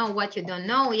you don't know what you don't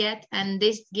know yet. And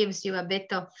this gives you a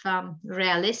bit of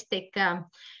realistic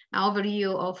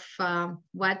overview of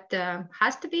what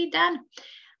has to be done.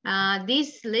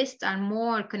 These lists are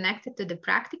more connected to the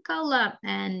practical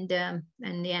and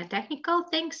technical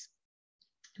things,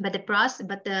 but the process,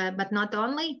 but not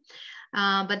only.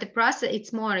 But the process,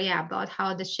 it's more, about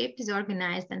how the ship is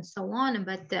organized and so on,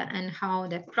 but and how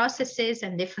the processes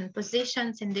and different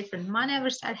positions and different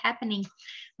maneuvers are happening.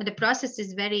 But the process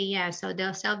is very, so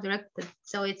they're self-directed.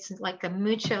 So it's like a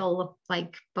mutual,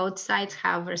 like both sides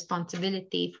have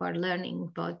responsibility for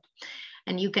learning both,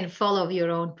 and you can follow your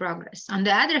own progress. On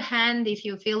the other hand, if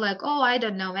you feel like, oh, I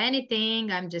don't know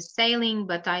anything, I'm just sailing,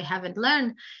 but I haven't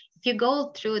learned, if you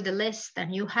go through the list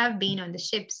and you have been on the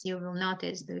ships, you will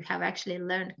notice that you have actually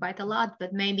learned quite a lot,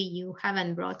 but maybe you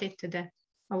haven't brought it to the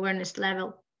awareness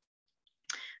level.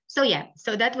 So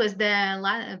so that was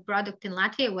the product in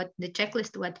Latvia, what the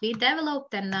checklist, what we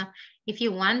developed. And if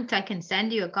you want, I can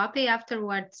send you a copy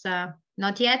afterwards.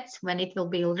 Not yet, when it will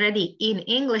be already in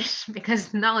English,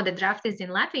 because now the draft is in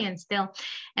Latvian still,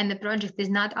 and the project is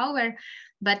not over.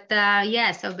 But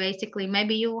so basically,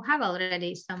 maybe you have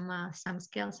already some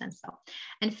skills and so.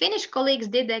 And Finnish colleagues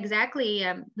did exactly,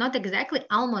 not exactly,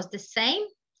 almost the same.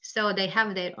 So they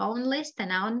have their own list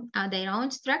and their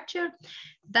own structure.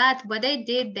 But what they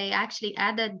did, they actually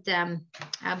added,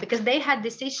 because they had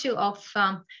this issue of,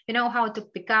 how to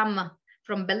become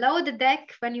from below the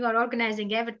deck when you are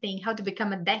organizing everything, how to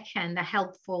become a deckhand, a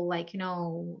helpful,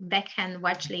 deckhand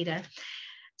watch leader.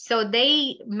 So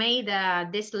they made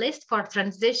this list for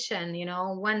transition,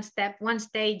 one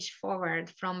stage forward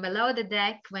from below the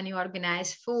deck when you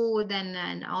organize food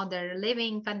and other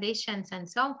living conditions and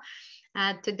so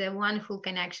to the one who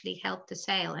can actually help to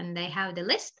sail. And they have the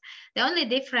list. The only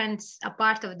difference, a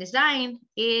part of design,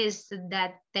 is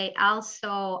that they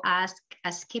also ask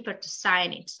a skipper to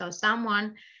sign it. So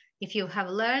someone, if you have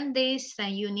learned this,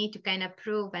 you need to kind of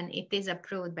prove, and it is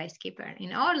approved by skipper.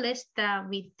 In our list,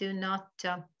 we do not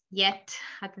yet,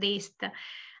 at least,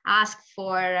 ask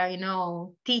for,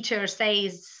 teacher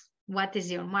says, what is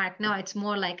your mark? No, it's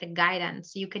more like a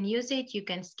guidance. You can use it, you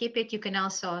can skip it, you can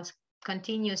also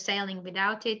continue sailing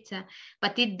without it,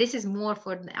 but this is more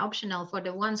for the optional for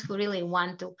the ones who really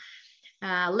want to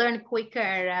learn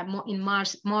quicker, in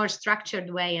more structured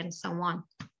way and so on.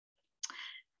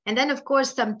 And then, of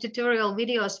course, some tutorial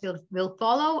videos will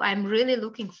follow. I'm really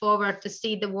looking forward to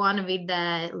see the one with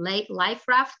the life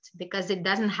raft, because it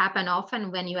doesn't happen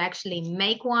often when you actually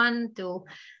make one to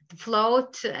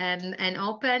float and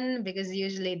open, because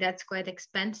usually that's quite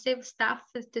expensive stuff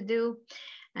to do.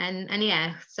 And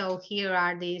so here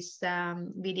are these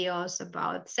videos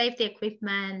about safety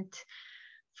equipment,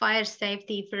 fire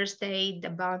safety, first aid,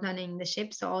 abandoning the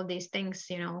ship. So all these things,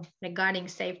 regarding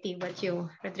safety, what you,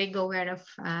 Rodrigo, were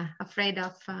afraid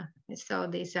of. So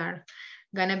these are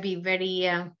gonna be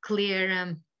very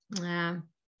clear,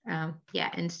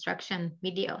 instruction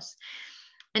videos.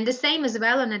 And the same as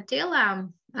well on Attila.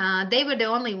 They were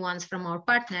the only ones from our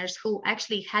partners who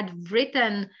actually had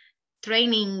written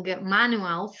training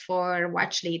manual for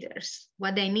watch leaders,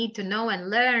 what they need to know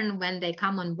and learn when they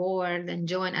come on board and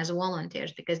join as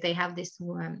volunteers, because they have this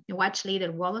watch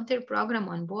leader volunteer program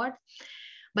on board.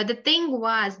 But the thing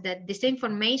was that this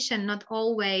information not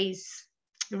always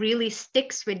really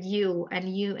sticks with you,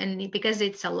 and because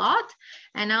it's a lot,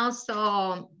 and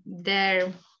also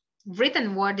their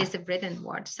written word is a written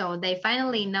word. So they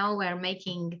finally now were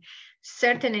making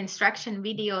certain instruction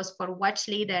videos for watch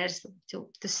leaders to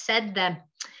set the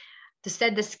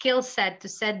skill set, to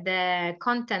set the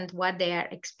content, what they are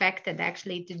expected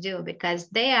actually to do, because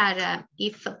they are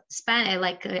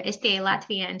like STA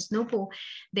Latvia and SNUPU,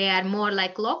 they are more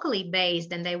like locally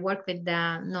based, and they work with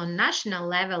the non-national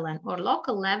level or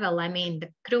local level. I mean, the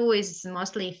crew is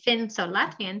mostly Finns or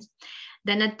Latvians.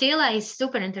 Then Attila is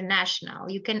super international.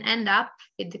 You can end up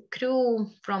with the crew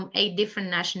from 8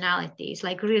 different nationalities,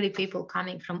 like really people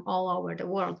coming from all over the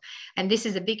world. And this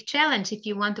is a big challenge if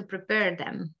you want to prepare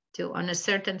them on a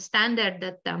certain standard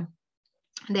that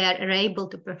they are able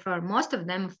to perform. Most of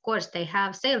them, of course, they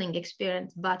have sailing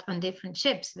experience, but on different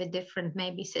ships with different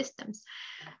maybe systems.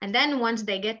 And then once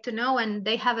they get to know, and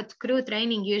they have a crew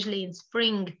training usually in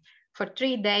spring for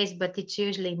 3 days, but it's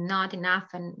usually not enough,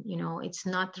 and it's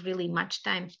not really much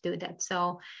time to do that.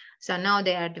 So now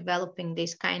they are developing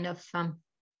this kind of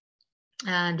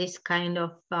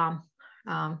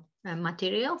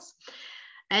materials.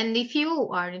 And if you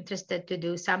are interested to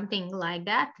do something like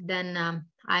that, then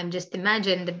I'm just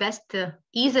imagine the best,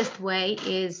 easiest way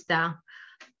is to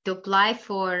apply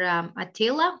for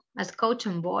Attila as coach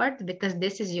on board, because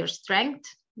this is your strength.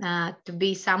 To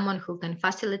be someone who can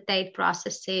facilitate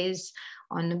processes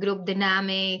on group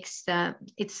dynamics.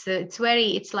 It's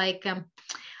like,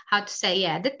 how to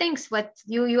say, the things what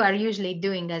you are usually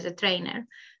doing as a trainer.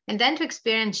 And then to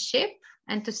experience ship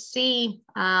and to see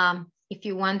if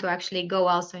you want to actually go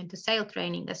also into sail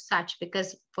training as such,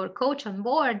 because for coach on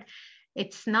board,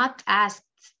 it's not asked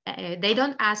they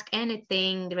don't ask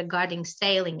anything regarding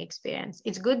sailing experience.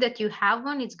 It's good that you have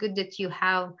one. It's good that you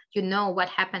know what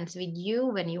happens with you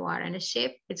when you are on a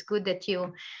ship. It's good that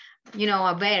you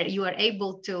aware you are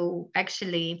able to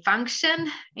actually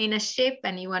function in a ship,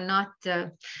 and you are not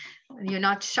you're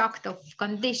not shocked of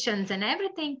conditions and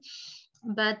everything.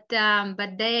 But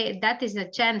that is a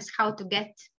chance how to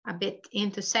get a bit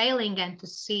into sailing and to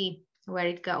see where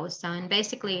it goes. So, and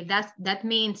basically that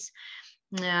means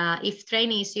if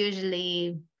trainees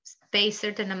usually pay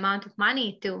certain amount of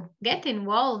money to get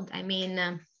involved, I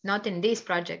mean, not in these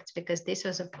projects, because this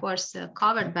was of course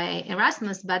covered by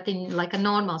Erasmus, but in like a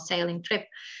normal sailing trip,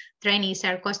 trainees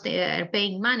are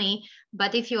paying money.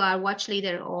 But if you are watch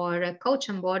leader or a coach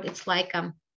on board, it's like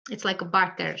a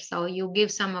barter. So you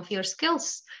give some of your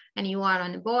skills and you are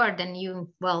on board, and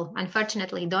you, well,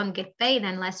 unfortunately don't get paid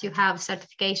unless you have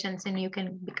certifications and you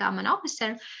can become an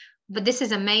officer. But this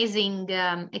is amazing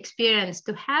experience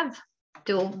to have,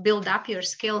 to build up your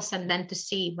skills and then to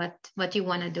see what you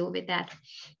want to do with that.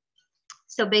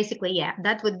 So basically, yeah,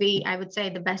 that would be, I would say,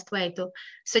 the best way to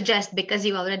suggest, because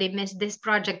you already missed this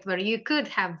project where you could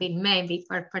have been maybe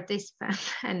a participant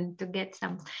and to get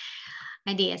some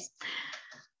ideas.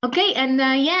 Okay, and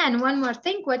and one more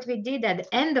thing, what we did at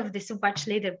the end of this watch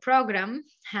leader program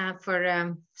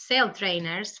for sail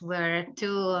trainers were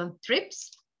 2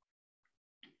 trips.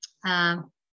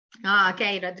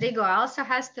 Okay, Rodrigo also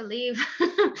has to leave.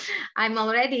 I'm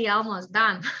already almost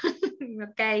done.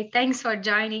 Okay, thanks for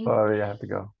joining. Oh, you have to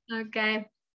go. Okay.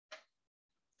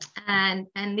 And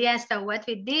yeah, so what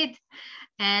we did,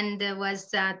 and there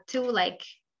was 2 like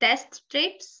test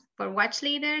trips for watch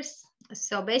leaders.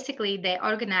 So basically they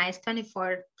organized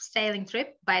 24 sailing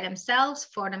trip by themselves,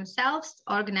 for themselves,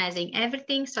 organizing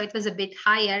everything. So it was a bit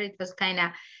higher. It was kind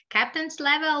of captain's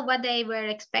level, what they were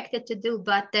expected to do,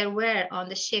 but there were on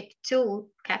the ship 2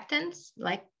 captains,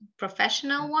 like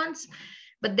professional ones,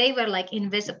 but they were like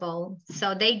invisible.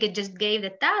 So they just gave the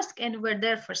task and were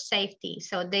there for safety.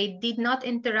 So they did not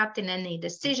interrupt in any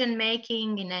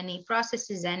decision-making, in any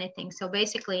processes, anything. So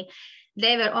basically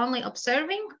they were only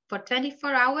observing for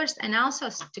 24 hours, and also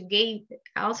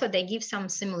they give some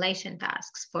simulation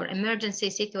tasks for emergency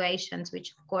situations,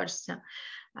 which of course,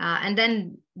 and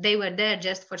then they were there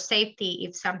just for safety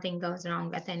if something goes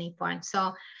wrong at any point.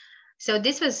 So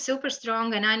this was super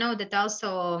strong, and I know that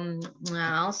also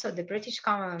the British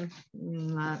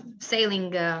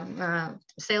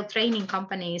sail training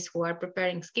companies who are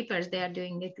preparing skippers, they are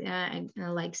doing it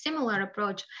like similar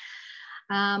approach.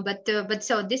 But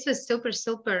so this was super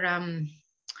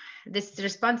this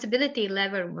responsibility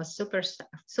level was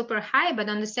super high, but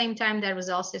on the same time there was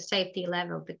also safety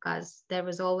level, because there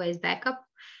was always backup,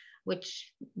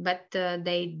 but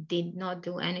they did not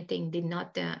do anything, did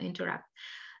not interrupt.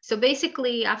 So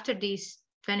basically after these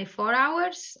 24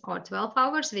 hours or 12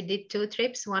 hours, we did 2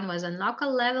 trips. One was on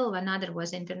local level, another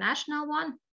was international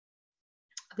one.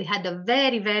 We had a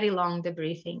very, very long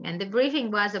debriefing, and the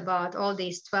briefing was about all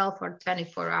these 12 or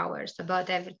 24 hours, about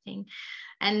everything.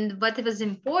 And what was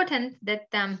important that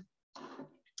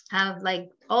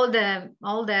like all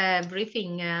the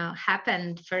briefing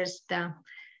happened first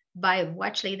by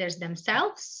watch leaders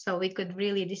themselves, so we could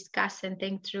really discuss and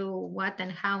think through what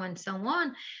and how and so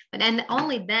on. But then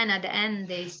only then at the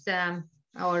end is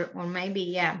or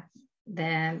maybe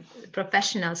the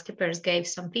professional skippers gave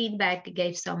some feedback,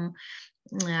 gave some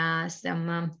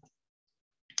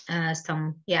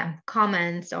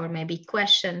comments, or maybe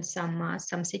questions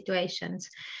some situations.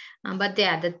 But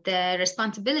the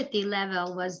responsibility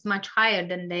level was much higher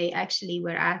than they actually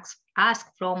were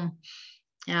asked from.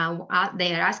 They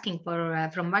are asking for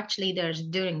from watch leaders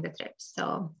during the trip.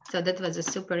 So that was a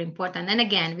super important. And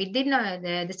again, we did not,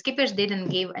 the skippers didn't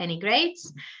give any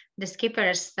grades. The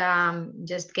skippers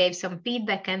just gave some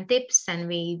feedback and tips, and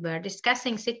we were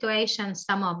discussing situations.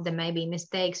 Some of the maybe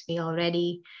mistakes we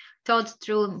already thought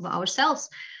through ourselves.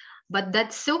 But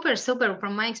that's super,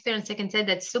 from my experience, I can say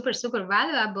that's super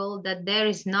valuable, that there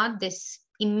is not this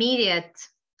immediate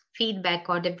feedback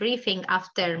or debriefing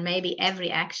after maybe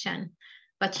every action.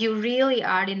 But you really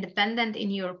are independent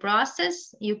in your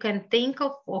process. You can think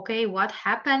of, okay, what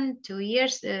happened 2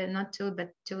 years, not 2, but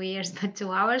 2 years, but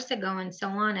 2 hours ago, and so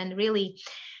on, and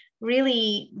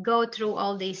really go through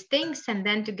all these things, and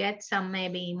then to get some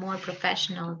maybe more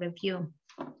professional review.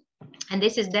 And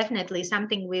this is definitely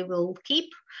something we will keep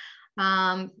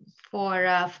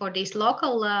for these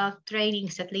local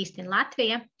trainings, at least in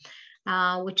Latvia.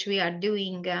 Which we are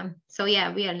doing. We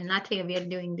are in Latvia. We are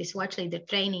doing this watch leader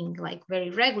training like very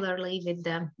regularly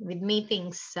with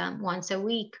meetings once a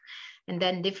week, and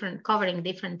then covering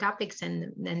different topics.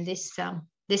 And then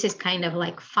this is kind of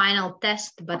like final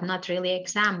test, but not really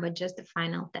exam, but just the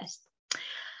final test.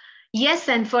 Yes,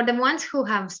 and for the ones who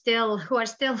are still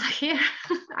here,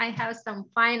 I have some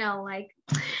final like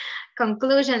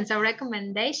conclusions or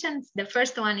recommendations. The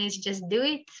first one is just do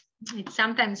it. It's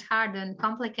sometimes hard and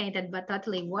complicated, but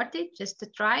totally worth it just to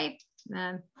try.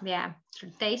 Yeah, to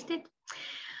taste it.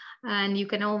 And you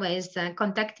can always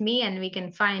contact me, and we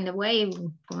can find a way.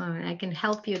 I can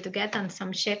help you to get on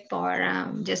some ship, or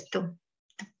just to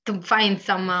find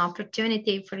some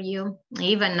opportunity for you.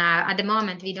 Even at the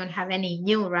moment, we don't have any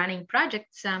new running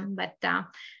projects, but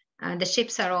the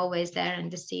ships are always there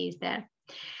and the sea is there.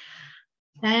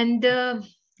 And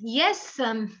yes,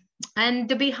 and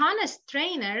to be honest,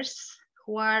 trainers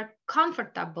who are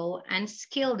comfortable and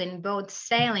skilled in both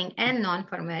sailing and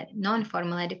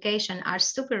non-formal education are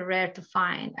super rare to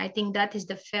find. I think that is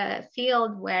the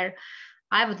field where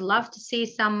I would love to see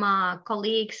some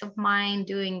colleagues of mine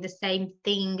doing the same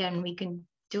thing, and we can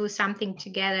do something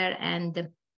together. And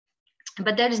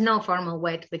but there is no formal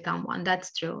way to become one.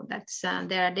 That's true. That's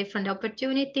there are different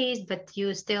opportunities, but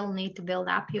you still need to build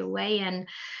up your way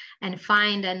and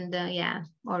find, and yeah,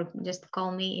 or just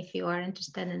call me if you are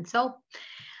interested. And so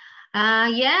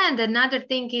yeah, and another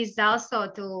thing is also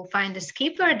to find a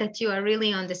skipper that you are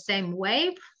really on the same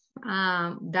wave.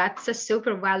 That's a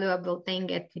super valuable thing.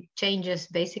 It changes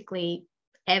basically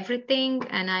everything.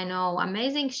 And I know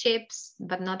amazing ships,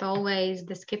 but not always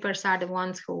the skippers are the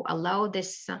ones who allow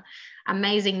this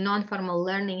amazing non-formal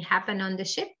learning happen on the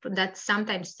ship. That's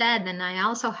sometimes sad. And I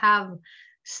also have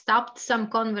stopped some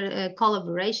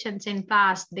collaborations in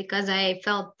past because I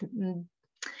felt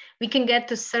we can get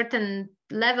to certain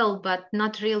level, but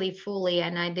not really fully.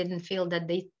 And I didn't feel that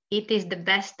it is the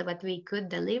best what we could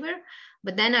deliver.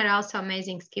 But then there are also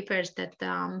amazing skippers that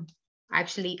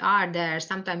actually are there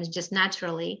sometimes just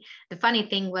naturally. The funny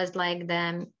thing was like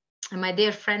my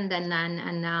dear friend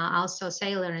and also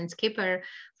sailor and skipper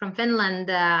from Finland,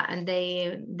 and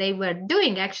they were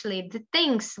doing actually the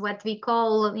things what we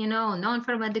call, you know,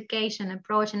 non-formal education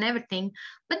approach and everything,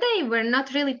 but they were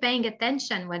not really paying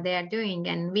attention what they are doing.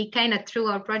 And we kind of through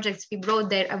our projects, we brought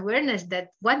their awareness that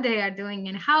what they are doing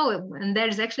and how, and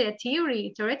there's actually a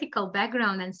theoretical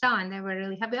background and so on. They were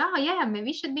really happy. Oh yeah, maybe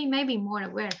we should be maybe more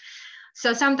aware.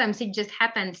 So sometimes it just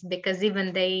happens because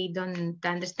even they don't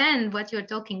understand what you're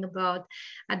talking about.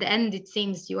 At the end, it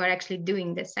seems you are actually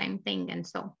doing the same thing. And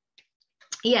so,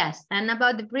 yes. And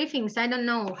about the briefings, I don't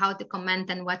know how to comment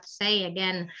and what to say.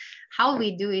 Again, how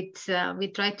we do it, we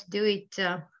try to do it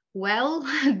well,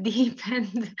 deep,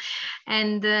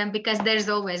 and because there's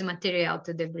always material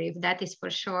to debrief, that is for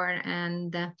sure.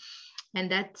 And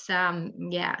that's,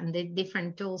 yeah, the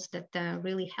different tools that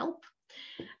really help.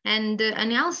 And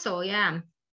also, yeah,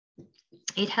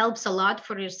 it helps a lot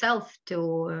for yourself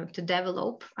to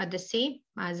develop at the sea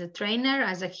as a trainer,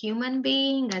 as a human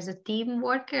being, as a team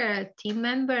worker, a team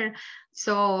member.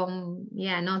 So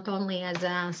yeah, not only as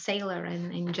a sailor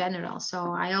and in general.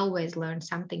 So I always learn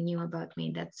something new about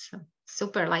me. That's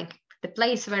super, like the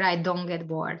place where I don't get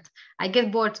bored. I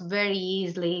get bored very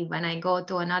easily when I go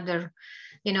to another,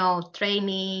 you know,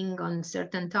 training on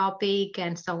certain topic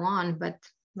and so on.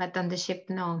 But on the ship,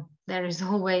 no, there is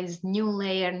always new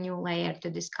layer to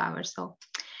discover. So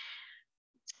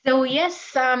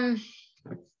yes,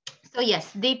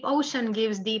 yes, deep ocean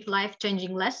gives deep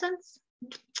life-changing lessons.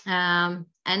 And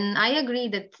I agree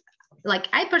that, like,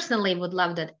 I personally would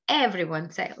love that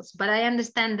everyone sails, but I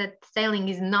understand that sailing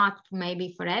is not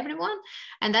maybe for everyone,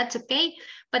 and that's okay.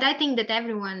 But I think that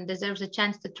everyone deserves a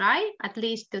chance to try, at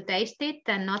least to taste it,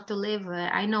 and not to live.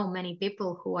 I know many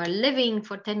people who are living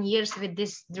for 10 years with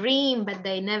this dream, but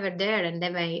they never dare, and they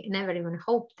may never even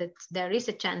hope that there is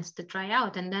a chance to try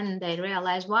out. And then they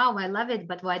realize, wow, I love it,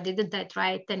 but why didn't I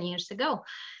try it 10 years ago?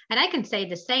 And I can say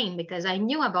the same because I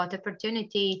knew about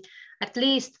opportunity at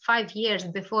least 5 years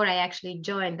before I actually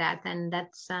joined that. And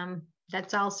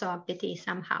that's also a pity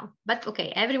somehow. But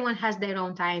okay, everyone has their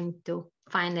own time to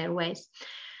find their ways.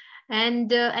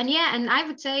 And yeah, and I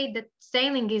would say that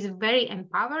sailing is very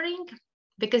empowering,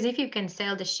 because if you can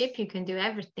sail the ship, you can do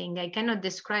everything. I cannot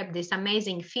describe this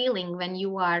amazing feeling when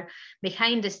you are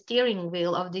behind the steering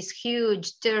wheel of this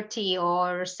huge 30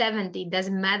 or 70,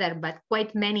 doesn't matter, but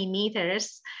quite many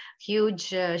meters,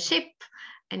 huge ship,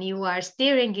 and you are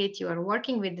steering it, you are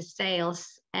working with the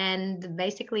sails, and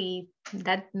basically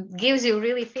that gives you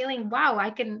really feeling, wow, I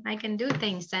can do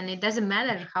things. And it doesn't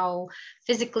matter how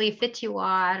physically fit you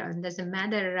are, and doesn't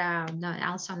matter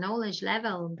also knowledge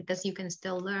level, because you can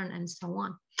still learn and so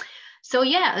on. So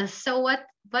yeah, so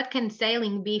what can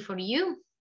sailing be for you?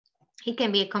 It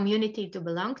can be a community to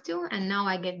belong to. And now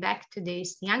I get back to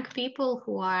these young people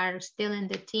who are still in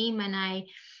the team, and I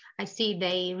see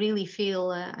they really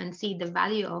feel and see the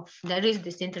value of, there is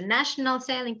this international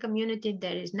sailing community,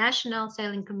 there is national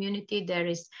sailing community, there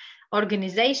is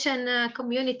organization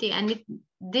community, and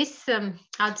this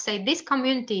I'd say this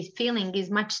community feeling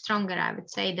is much stronger, I would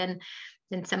say, than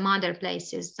some other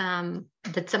places,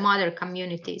 that some other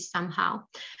communities somehow.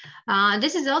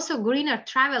 This is also greener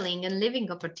traveling and living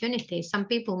opportunities. Some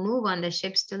people move on the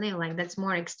ships to live, like that's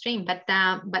more extreme. But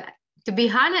to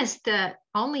be honest,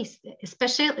 only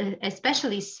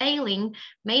especially sailing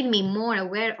made me more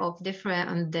aware of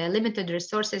different the limited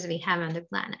resources we have on the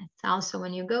planet. Also,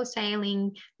 when you go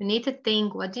sailing, you need to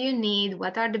think, what do you need?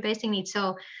 What are the basic needs?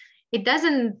 So it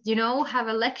doesn't, have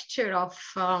a lecture of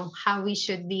how we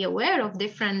should be aware of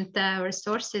different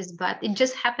resources, but it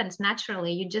just happens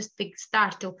naturally. You just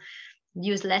start to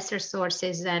use less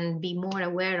resources and be more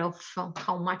aware of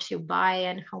how much you buy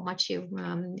and how much you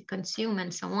consume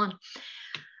and so on.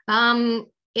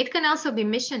 It can also be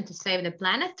mission to save the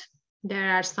planet.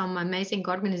 There are some amazing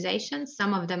organizations,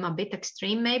 some of them a bit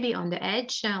extreme, maybe on the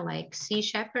edge, like Sea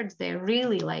Shepherds. They're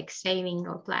really like saving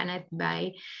our planet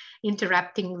by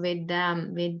interacting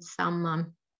with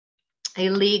some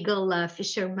illegal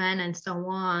fishermen and so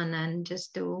on,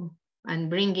 and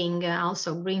bringing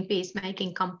also Greenpeace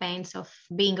making campaigns of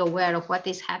being aware of what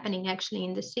is happening actually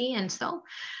in the sea. And so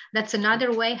that's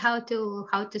another way how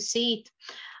to see it.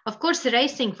 Of course,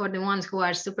 racing for the ones who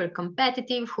are super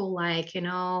competitive, who like,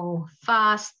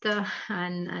 fast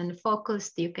and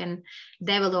focused, you can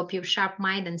develop your sharp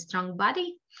mind and strong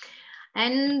body.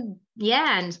 And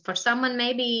yeah, and for someone,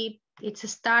 maybe it's a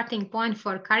starting point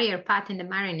for career path in the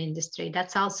marine industry.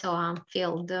 That's also a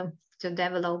field to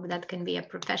develop, that can be a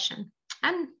profession.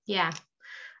 And yeah,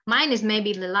 mine is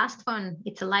maybe the last one.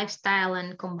 It's a lifestyle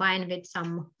and combined with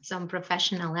some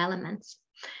professional elements.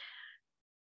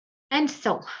 And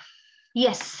so,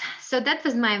 yes, so that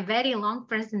was my very long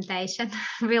presentation.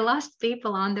 We lost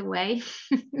people on the way,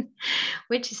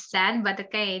 which is sad, but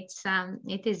okay,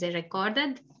 it is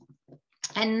recorded.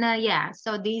 And yeah,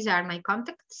 so these are my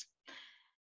contacts.